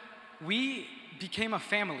other, we became a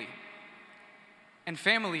family. And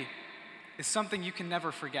family is something you can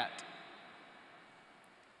never forget.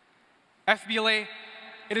 FBLA,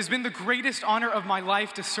 it has been the greatest honor of my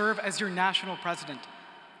life to serve as your national president.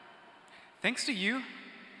 Thanks to you,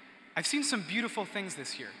 I've seen some beautiful things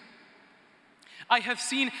this year. I have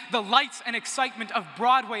seen the lights and excitement of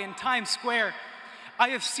Broadway and Times Square. I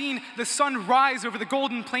have seen the sun rise over the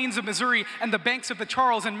Golden Plains of Missouri and the banks of the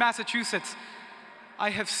Charles in Massachusetts. I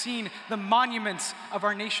have seen the monuments of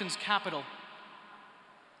our nation's capital,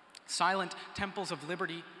 silent temples of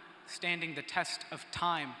liberty standing the test of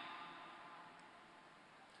time.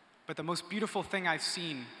 But the most beautiful thing I've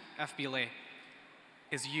seen, FBLA,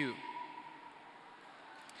 is you.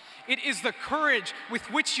 It is the courage with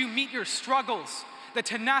which you meet your struggles, the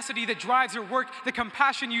tenacity that drives your work, the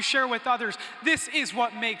compassion you share with others. This is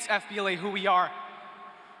what makes FBLA who we are.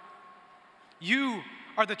 You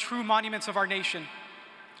are the true monuments of our nation,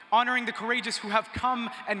 honoring the courageous who have come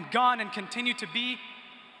and gone and continue to be.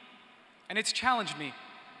 And it's challenged me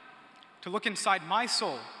to look inside my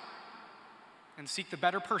soul and seek the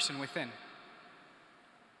better person within.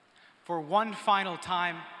 For one final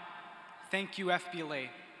time, thank you, FBLA,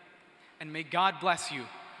 and may God bless you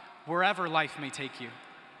wherever life may take you.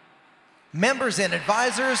 Members and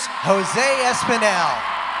advisors, Jose Espinal.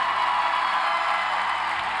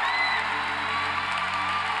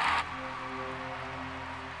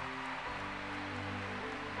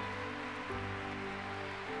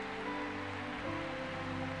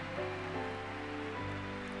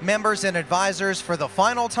 Members and advisors, for the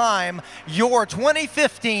final time, your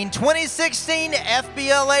 2015-2016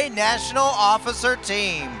 FBLA National Officer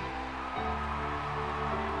Team.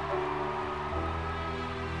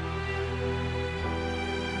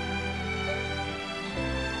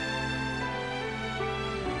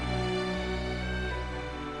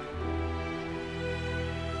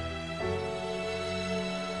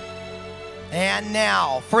 And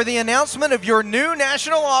now, for the announcement of your new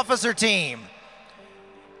National Officer Team.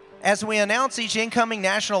 As we announce each incoming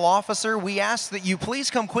national officer, we ask that you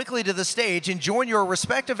please come quickly to the stage and join your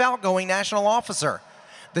respective outgoing national officer.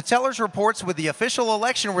 The teller's reports with the official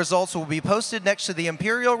election results will be posted next to the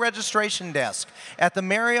Imperial Registration Desk at the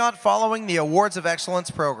Marriott following the Awards of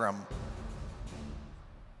Excellence program.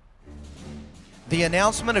 The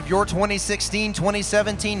announcement of your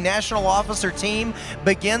 2016-2017 National Officer Team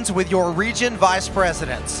begins with your Region Vice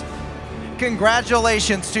Presidents.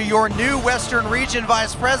 Congratulations to your new Western Region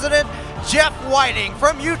Vice President, Jeff Whiting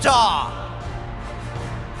from Utah.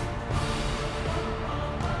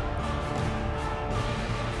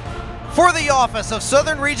 For the office of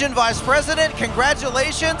Southern Region Vice President,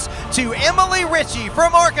 congratulations to Emily Ritchie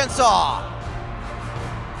from Arkansas.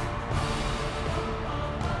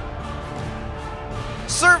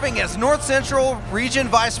 Serving as North Central Region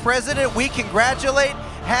Vice President, we congratulate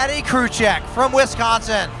Hattie Kruchek from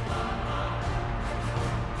Wisconsin.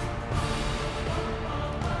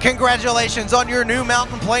 Congratulations on your new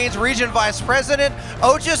Mountain Plains Region Vice President,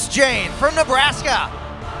 Otis Jane from Nebraska.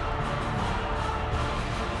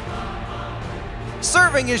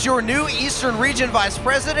 Serving as your new Eastern Region Vice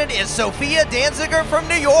President is Sophia Danziger from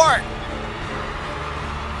New York.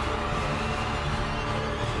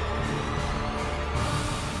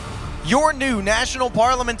 Your new national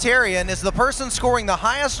parliamentarian is the person scoring the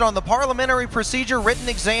highest on the parliamentary procedure written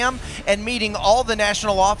exam and meeting all the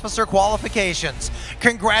national officer qualifications.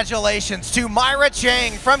 Congratulations to Myra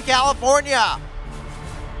Chang from California.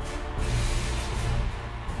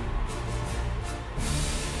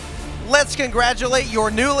 Let's congratulate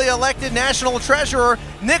your newly elected national treasurer,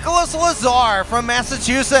 Nicholas Lazar from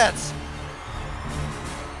Massachusetts.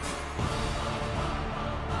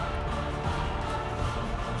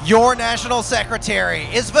 Your national secretary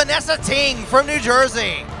is Vanessa Ting from New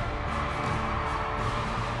Jersey.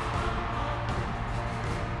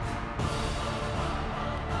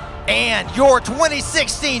 And your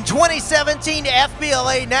 2016-2017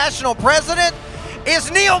 FBLA National President is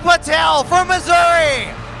Neil Patel from Missouri.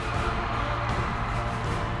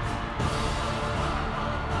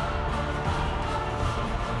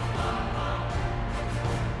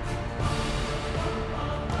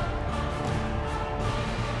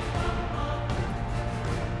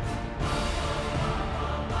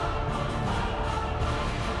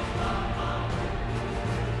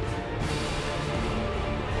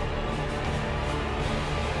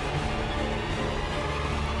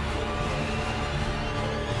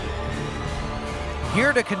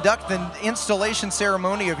 Here to conduct the installation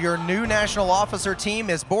ceremony of your new National Officer team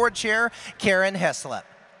is Board Chair Karen Heslop.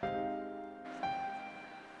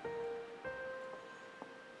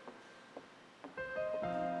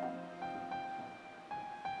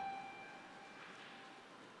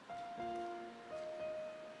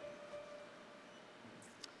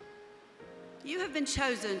 You have been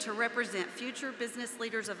chosen to represent future business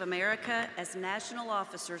leaders of America as national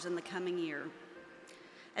officers in the coming year.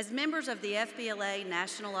 As members of the FBLA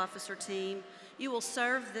National Officer Team, you will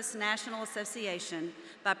serve this national association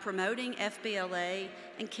by promoting FBLA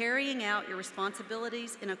and carrying out your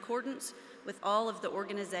responsibilities in accordance with all of the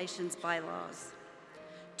organization's bylaws.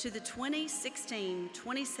 To the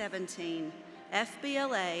 2016-2017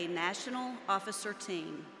 FBLA National Officer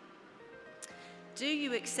Team, do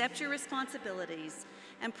you accept your responsibilities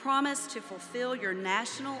and promise to fulfill your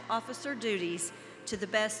national officer duties to the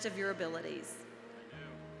best of your abilities?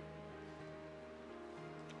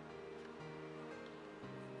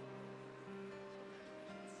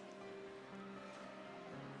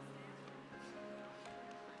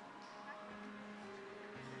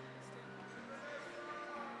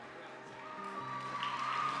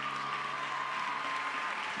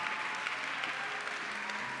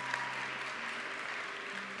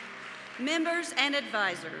 Members and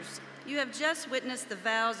advisors, you have just witnessed the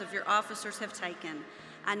vows of your officers have taken.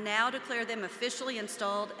 I now declare them officially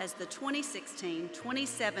installed as the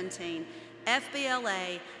 2016-2017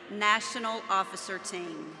 FBLA National Officer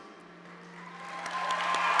Team.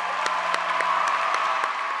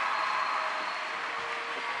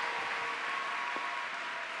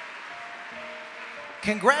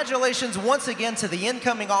 Congratulations once again to the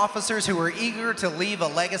incoming officers who are eager to leave a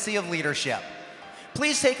legacy of leadership.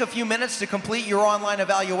 Please take a few minutes to complete your online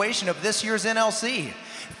evaluation of this year's NLC.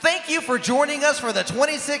 Thank you for joining us for the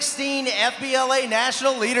 2016 FBLA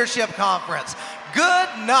National Leadership Conference. Good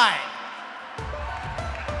night.